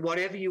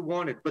 Whatever you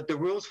wanted. But the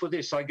rules for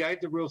this, I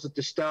gave the rules at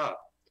the start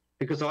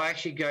because I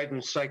actually gave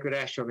them sacred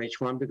ash on each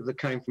one because it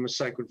came from a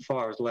sacred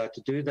fire. I was allowed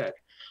to do that.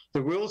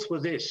 The rules were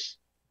this.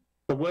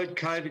 The word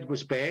COVID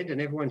was banned, and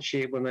everyone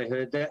cheered when they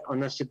heard that.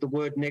 And I said the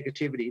word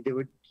negativity.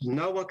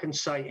 No one can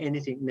say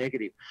anything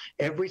negative.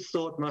 Every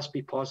thought must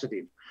be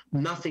positive.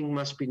 Nothing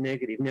must be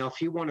negative. Now,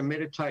 if you want to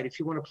meditate, if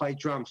you want to play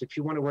drums, if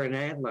you want to wear an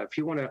antler, if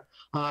you want to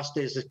ask,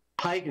 there's a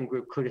pagan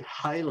group called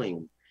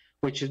Hailing,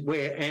 which is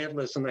wear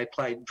antlers and they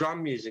play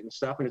drum music and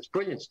stuff, and it's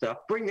brilliant stuff.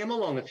 Bring them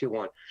along if you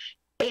want.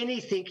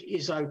 Anything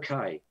is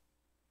okay.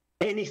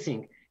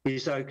 Anything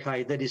is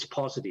okay that is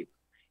positive.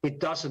 It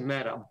doesn't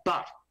matter.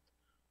 But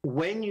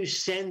when you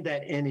send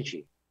that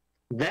energy,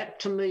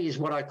 that to me is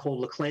what I call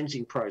the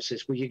cleansing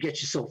process, where you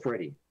get yourself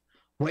ready.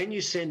 When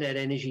you send that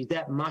energy,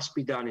 that must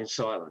be done in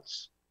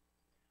silence.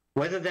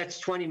 Whether that's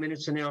 20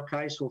 minutes in our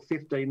case, or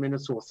 15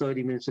 minutes or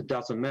 30 minutes, it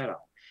doesn't matter.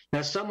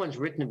 Now, someone's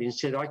written to me and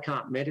said, I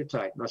can't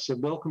meditate. And I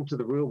said, welcome to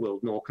the real world,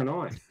 nor can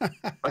I. I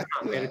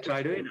can't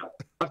meditate either.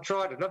 I've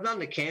tried it. I've done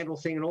the candle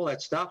thing and all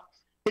that stuff.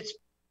 It's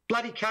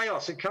bloody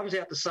chaos. It comes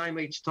out the same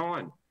each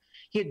time.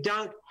 You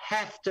don't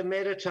have to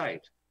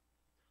meditate.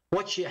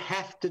 What you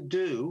have to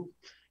do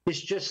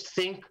is just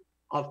think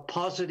of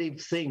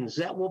positive things.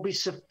 That will be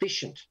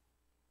sufficient.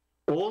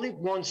 All it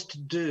wants to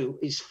do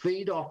is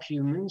feed off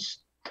humans,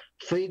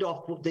 feed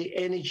off the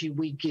energy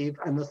we give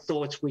and the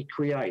thoughts we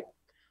create.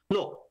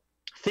 Look,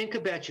 think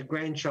about your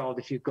grandchild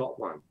if you've got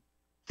one.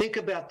 Think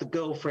about the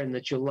girlfriend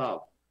that you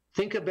love.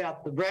 Think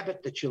about the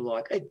rabbit that you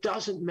like. It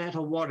doesn't matter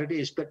what it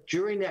is, but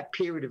during that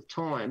period of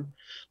time,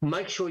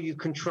 make sure you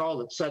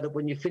control it so that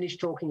when you finish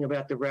talking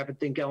about the rabbit,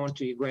 then go on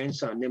to your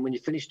grandson. Then when you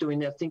finish doing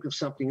that, think of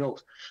something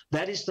else.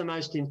 That is the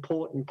most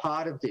important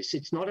part of this.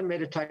 It's not a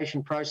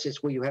meditation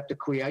process where you have to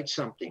create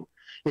something.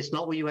 It's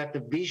not where you have to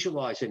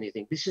visualize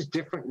anything. This is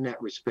different in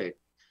that respect.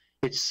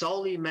 It's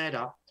solely a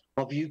matter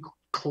of you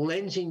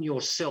cleansing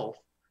yourself.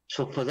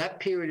 So for that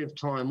period of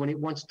time, when it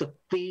wants to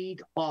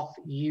feed off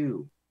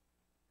you,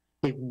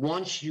 it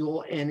wants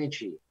your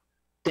energy.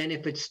 Then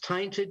if it's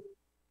tainted,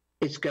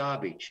 it's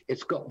garbage.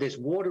 There's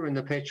water in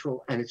the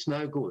petrol and it's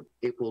no good.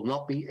 It will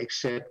not be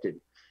accepted.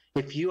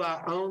 If you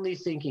are only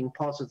thinking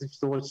positive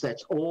thoughts,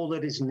 that's all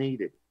that is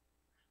needed.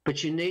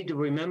 But you need to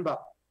remember,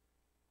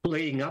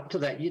 leading up to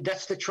that,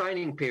 that's the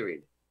training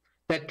period.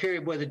 That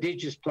period where the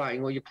didge is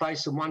playing, or you play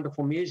some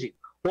wonderful music.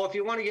 Or if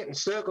you want to get in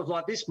circles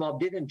like this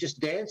mob did and just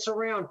dance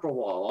around for a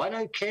while, I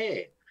don't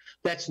care.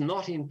 That's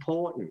not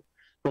important.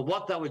 But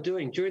what they were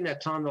doing during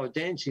that time they were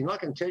dancing, I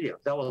can tell you,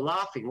 they were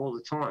laughing all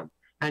the time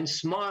and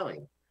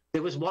smiling.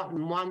 There was not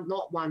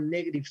one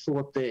negative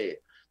thought there.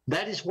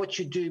 That is what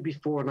you do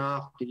before and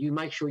after. You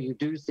make sure you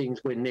do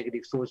things where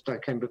negative thoughts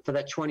don't come. But for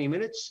that 20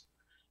 minutes,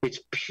 it's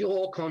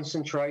pure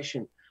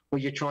concentration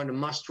where you're trying to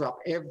muster up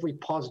every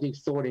positive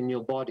thought in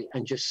your body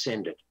and just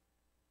send it.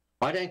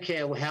 I don't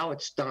care how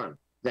it's done.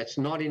 That's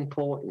not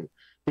important.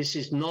 This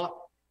is not...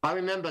 I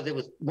remember there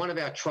was one of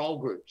our troll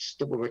groups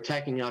that were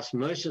attacking us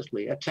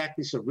mercilessly, attacked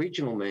this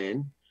original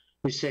man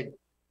who said,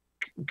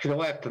 could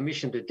I have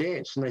permission to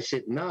dance? And they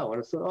said no.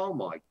 And I thought, oh,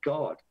 my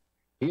God.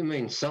 You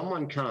mean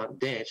someone can't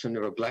dance and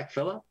they're a black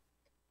fella?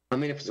 I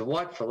mean, if it's a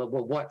white fella,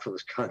 well, white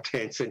fellas can't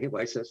dance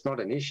anyway, so it's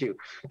not an issue.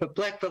 But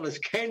black fellas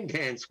can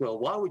dance well.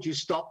 Why would you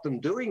stop them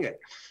doing it?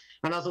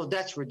 And I thought,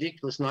 that's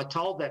ridiculous. And I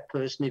told that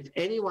person, if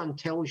anyone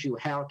tells you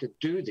how to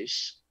do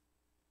this,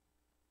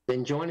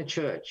 then join a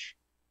church,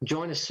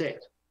 join a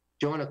sect,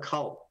 join a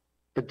cult.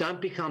 But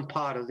don't become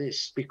part of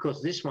this,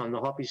 because this one, the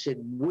Hopi said,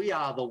 we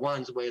are the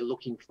ones we're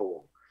looking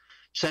for.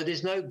 So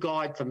there's no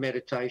guide for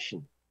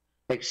meditation,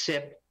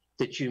 except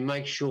that you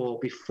make sure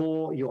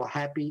before you're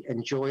happy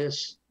and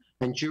joyous,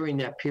 and during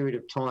that period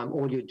of time,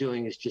 all you're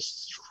doing is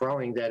just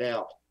throwing that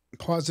out.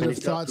 Positive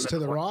thoughts to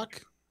the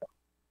rock?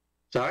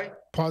 Sorry?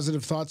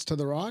 Positive thoughts to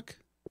the rock?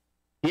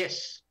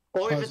 Yes.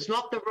 Or if it's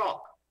not the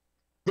rock,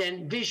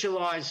 then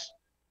visualize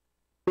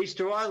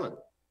Easter Island.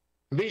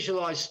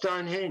 Visualize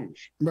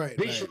Stonehenge. Right.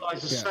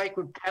 Visualize a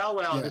sacred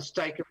powwow that's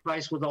taken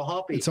place with a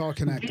Hopi. It's all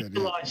connected.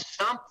 Visualize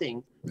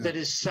something that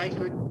is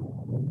sacred.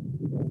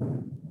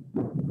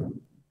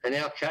 In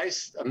our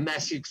case, a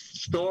massive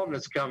storm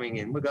that's coming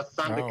in. We've got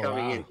thunder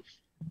coming in.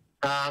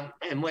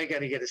 And we're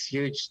going to get a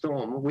huge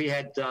storm. We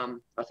had,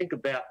 I think,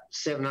 about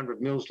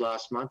 700 mils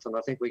last month, and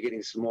I think we're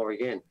getting some more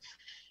again.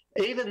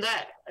 Even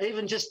that,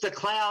 even just the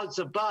clouds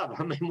above.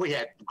 I mean, we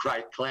had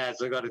great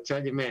clouds, I've got to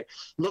tell you, man.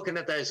 Looking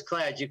at those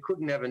clouds, you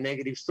couldn't have a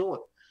negative thought.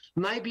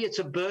 Maybe it's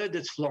a bird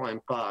that's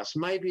flying past.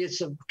 Maybe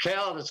it's a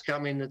cow that's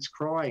coming that's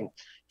crying.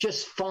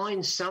 Just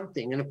find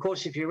something. And, of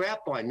course, if you're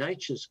out by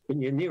nature,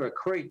 when you're near a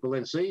creek, well,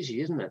 it's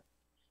easy, isn't it?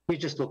 You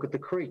just look at the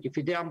creek. If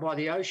you're down by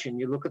the ocean,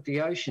 you look at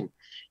the ocean.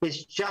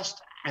 It's just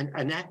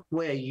an act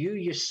where you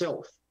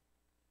yourself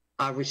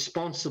are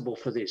responsible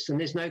for this, and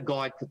there's no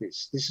guide for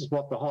this. This is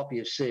what the Hopi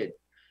have said.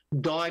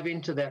 Dive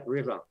into that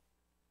river,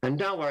 and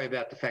don't worry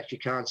about the fact you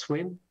can't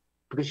swim,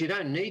 because you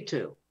don't need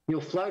to.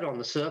 You'll float on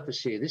the surface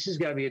here. This is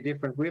going to be a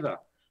different river,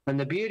 and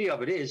the beauty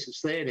of it is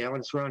it's there now and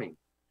it's running.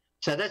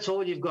 So that's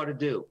all you've got to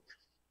do.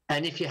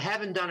 And if you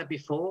haven't done it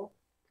before,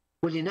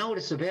 well, you know what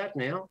it's about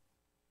now.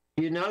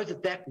 You know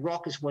that that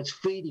rock is what's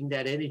feeding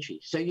that energy.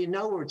 So you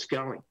know where it's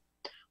going.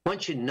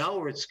 Once you know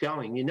where it's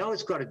going, you know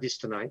it's got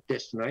a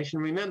destination.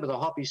 Remember, the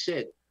Hopi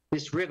said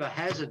this river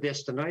has a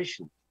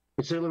destination.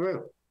 It's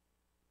Uluru.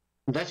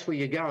 And that's where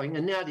you're going.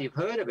 And now that you've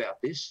heard about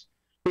this,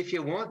 if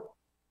you want,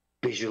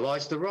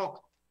 visualize the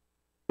rock.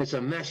 It's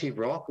a massive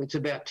rock. It's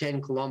about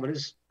 10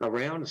 kilometres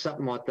around,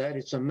 something like that.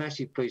 It's a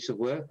massive piece of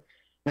work.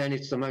 And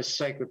it's the most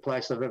sacred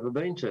place I've ever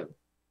been to.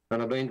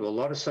 And I've been to a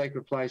lot of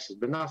sacred places,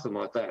 but nothing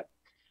like that.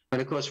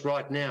 And, of course,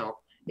 right now,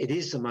 it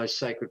is the most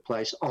sacred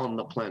place on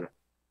the planet.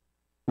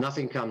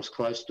 Nothing comes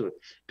close to it,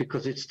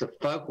 because it's the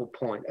focal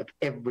point of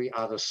every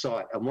other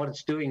site. And what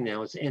it's doing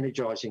now is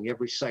energizing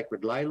every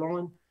sacred ley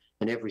line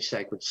and every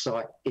sacred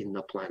site in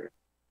the planet.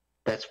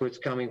 That's where it's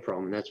coming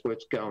from, and that's where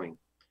it's going.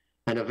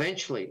 And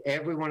eventually,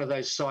 every one of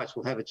those sites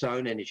will have its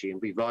own energy and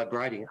be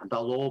vibrating, and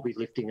they'll all be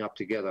lifting up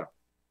together.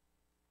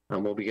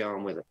 And we'll be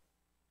going with it.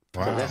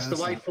 Wow. So that's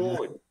the way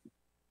forward.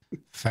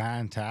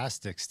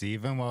 Fantastic,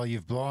 Stephen. Well,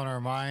 you've blown our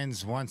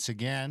minds once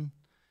again.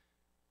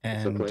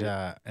 And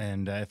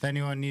if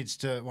anyone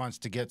wants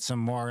to get some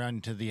more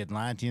into the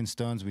Atlantean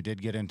stones, we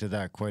did get into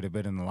that quite a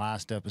bit in the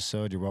last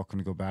episode. You're welcome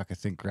to go back. I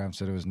think Graham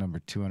said it was number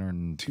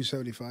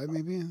 275,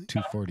 maybe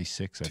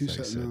 246. I think.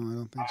 No, I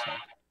don't think so.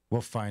 We'll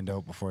find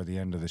out before the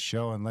end of the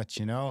show and let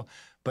you know.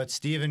 But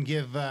Stephen,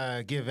 give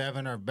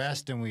Evan our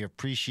best, and we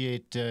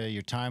appreciate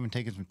your time and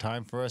taking some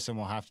time for us. And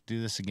we'll have to do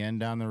this again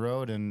down the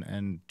road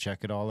and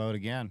check it all out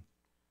again.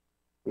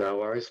 No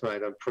worries,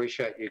 mate. I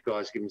appreciate you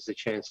guys giving us the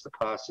chance to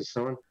pass this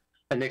on.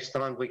 And next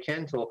time we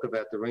can talk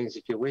about the rings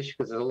if you wish,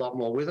 because there's a lot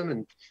more with them,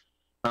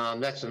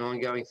 and that's an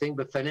ongoing thing.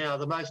 But for now,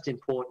 the most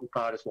important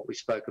part is what we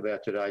spoke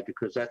about today,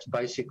 because that's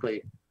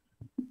basically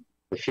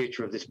the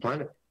future of this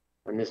planet.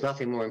 And there's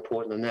nothing more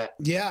important than that.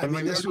 Yeah, I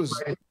mean,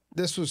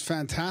 this was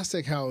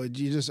fantastic how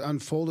you just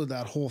unfolded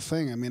that whole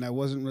thing. I mean, I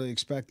wasn't really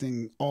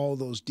expecting all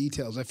those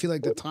details. I feel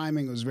like the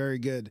timing was very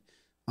good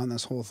on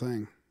this whole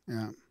thing.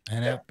 Yeah.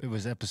 And it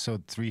was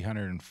episode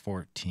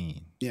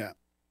 314. Yeah.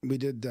 We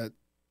did that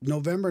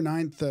November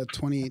 9th,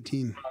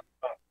 2018.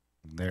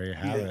 There you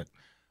have it.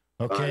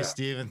 Okay,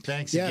 Stephen,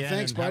 thanks again. Yeah,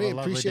 thanks, buddy.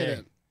 Appreciate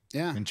it.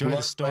 Yeah. Enjoy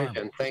the storm.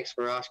 And thanks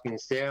for asking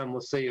us down. We'll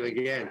see you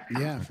again.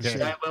 Yeah, for sure.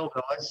 Stay well,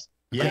 guys.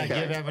 Yeah,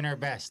 give Evan our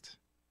best.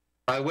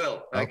 I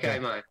will. Okay,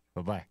 mate.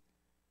 Bye-bye.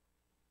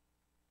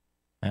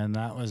 And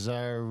that was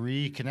our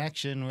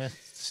reconnection with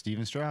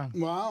Stephen Strong.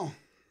 Wow.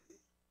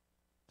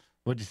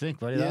 What do you think,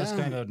 buddy? That was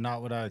kind of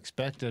not what I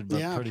expected,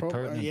 but pretty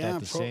pertinent at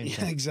the same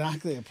time. Yeah,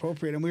 exactly.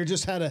 Appropriate. And we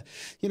just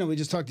we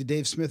just talked to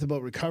Dave Smith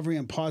about recovery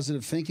and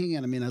positive thinking.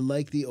 And I mean, I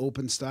like the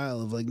open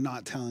style of like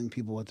not telling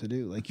people what to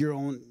do. Like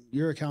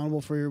you're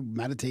accountable for your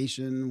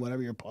meditation,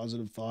 whatever your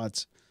positive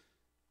thoughts.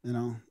 You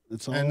know,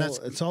 it's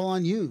all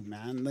on you,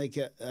 man. Like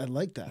I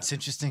like that. It's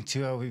interesting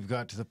too how we've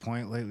got to the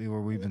point lately where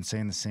we've been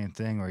saying the same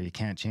thing, where you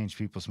can't change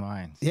people's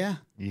minds. Yeah,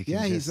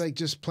 he's like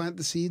just plant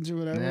the seeds or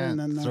whatever, yeah, and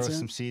then throw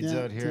some seeds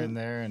out here and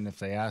there, and if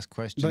they ask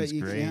questions,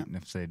 great, and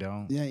if they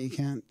don't, you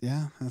can't.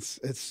 Yeah,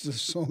 it's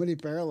just so many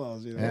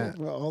parallels, you know,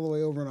 all the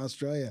way over in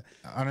Australia.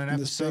 On an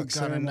episode,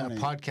 on a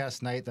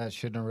podcast night that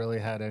shouldn't have really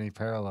had any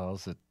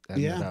parallels. It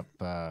ended up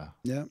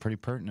pretty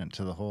pertinent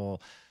to the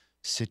whole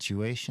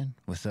situation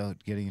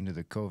without getting into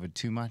the COVID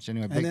too much.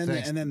 Anyway,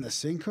 thanks. And then the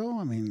synchro.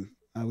 I mean,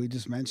 we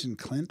just mentioned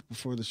Clint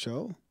before the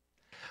show.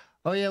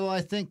 Oh yeah, well I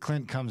think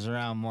Clint comes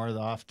around more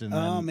often.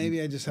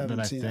 Maybe I just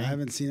haven't seen. I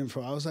haven't seen him for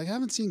a while. I was like, I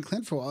haven't seen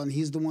Clint for a while, and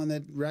he's the one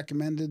that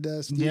recommended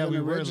Steven. Yeah, we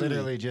were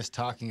literally just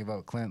talking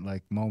about Clint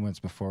like moments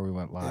before we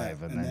went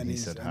live, and then he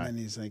said hi. And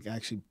then he's like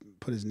actually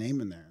put his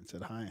name in there and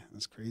said hi.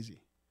 That's crazy.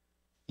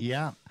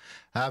 Yeah,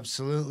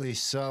 absolutely.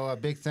 So a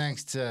big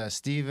thanks to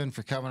Steven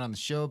for coming on the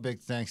show.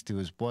 Big thanks to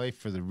his wife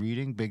for the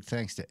reading. Big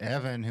thanks to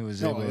Evan, who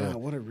was able to...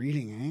 what a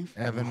reading,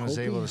 eh? Evan was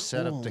able to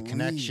set up the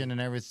connection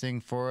and everything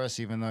for us,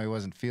 even though he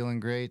wasn't feeling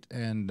great,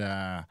 and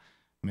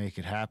make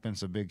it happen.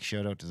 So big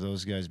shout out to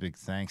those guys. Big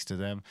thanks to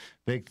them.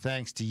 Big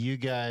thanks to you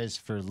guys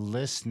for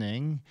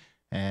listening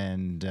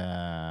and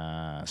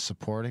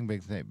supporting.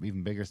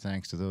 Even bigger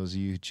thanks to those of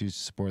you who choose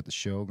to support the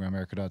show.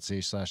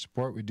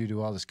 Grimerica.ca/support. We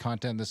do all this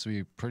content. This will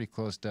be pretty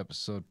close to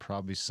episode,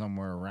 probably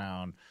somewhere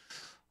around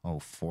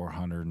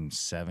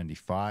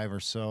 475 or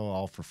so,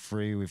 all for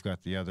free. We've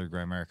got the other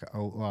Grimerica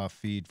Outlaw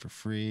feed for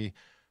free.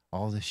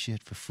 All this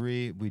shit for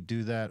free. We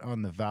do that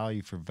on the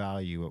value for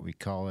value, what we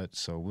call it.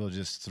 So we'll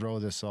just throw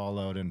this all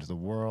out into the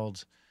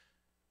world.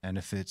 And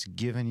if it's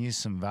giving you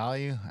some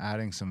value,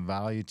 adding some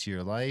value to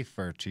your life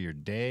or to your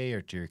day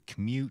or to your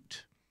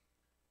commute,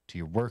 to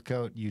your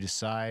workout, you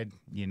decide,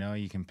 you know,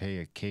 you can pay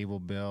a cable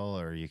bill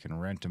or you can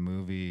rent a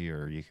movie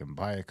or you can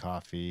buy a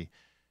coffee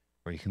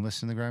or you can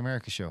listen to the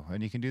Grimerica show.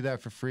 And you can do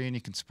that for free and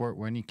you can support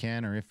when you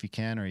can or if you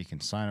can, or you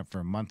can sign up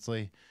for a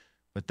monthly.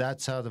 But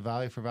that's how the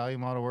value for value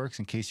model works,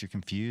 in case you're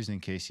confused,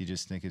 in case you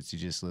just think it's you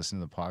just listen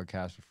to the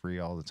podcast for free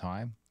all the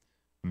time.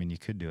 I mean, you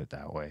could do it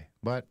that way.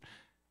 But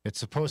it's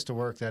supposed to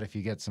work that if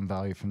you get some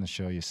value from the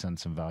show, you send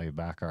some value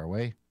back our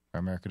way.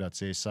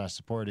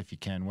 Grimerica.ca/support if you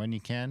can, when you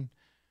can.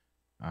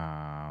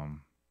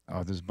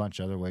 There's a bunch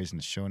of other ways in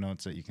the show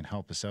notes that you can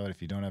help us out.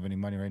 If you don't have any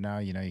money right now,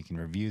 you know, you can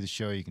review the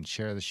show, you can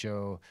share the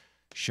show,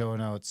 show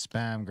notes,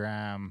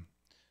 spamgram,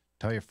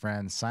 tell your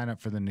friends, sign up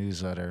for the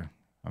newsletter,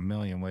 a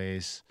million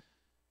ways.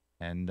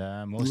 And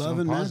most love of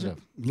them and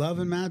positive. Magic. Love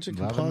and magic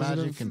and positive. Love and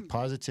magic and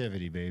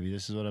positivity, baby.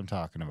 This is what I'm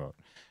talking about.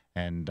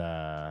 And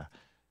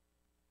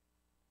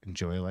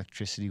enjoy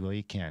electricity while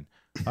you can.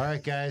 All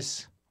right,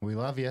 guys. We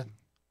love you.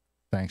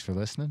 Thanks for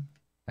listening.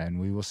 And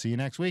we will see you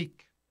next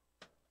week.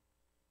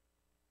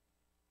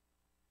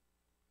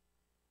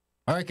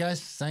 All right,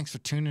 guys. Thanks for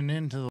tuning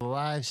in to the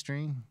live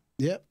stream.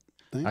 Yep.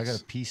 Thanks. I got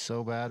to pee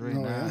so bad right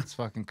now. Yeah. It's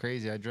fucking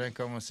crazy. I drank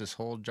almost this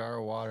whole jar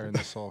of water and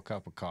this whole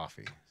cup of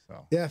coffee.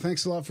 So yeah,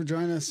 thanks a lot for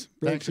joining us.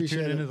 Really thanks for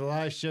tuning into the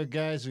live show,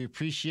 guys. We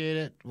appreciate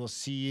it. We'll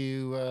see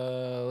you.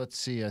 Let's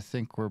see. I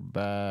think we're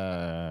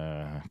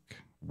back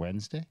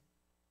Wednesday.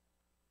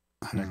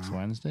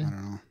 Wednesday? I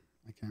don't know.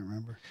 I can't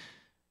remember.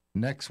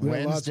 Next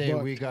Wednesday,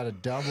 we got a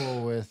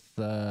double with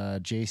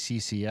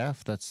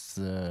JCCF. That's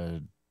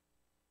the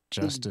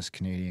Justice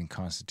Canadian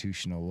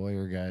Constitutional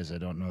Lawyer, guys. I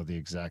don't know the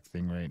exact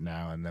thing right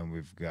now. And then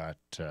we've got,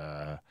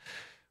 and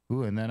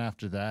then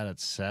after that at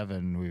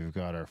 7, we've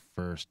got our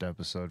first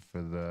episode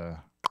for the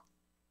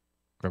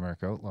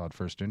Grimerica Outlawed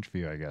first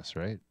interview, I guess,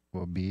 right?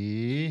 Will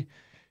be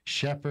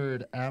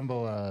Shepard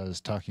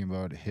Ambolas talking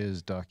about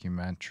his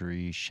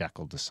documentary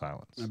Shackled to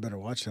Silence. I better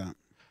watch that.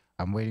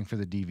 I'm waiting for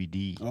the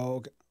DVD. Oh,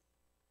 okay.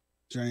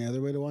 Is there any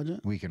other way to watch it?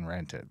 We can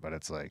rent it, but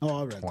it's like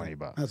I'll rent $20. It.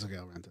 That's okay.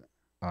 I'll rent it.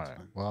 All right.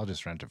 Well, I'll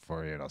just rent it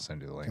for you and I'll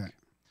send you the link. Okay.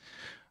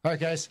 All right,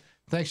 guys.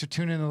 Thanks for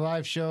tuning in to the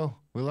live show.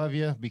 We love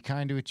you. Be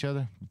kind to each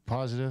other. Be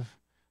positive.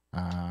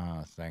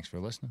 Thanks for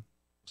listening.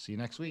 See you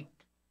next week.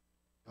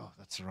 Oh,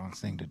 that's the wrong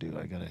thing to do.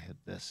 I got to hit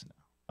this now.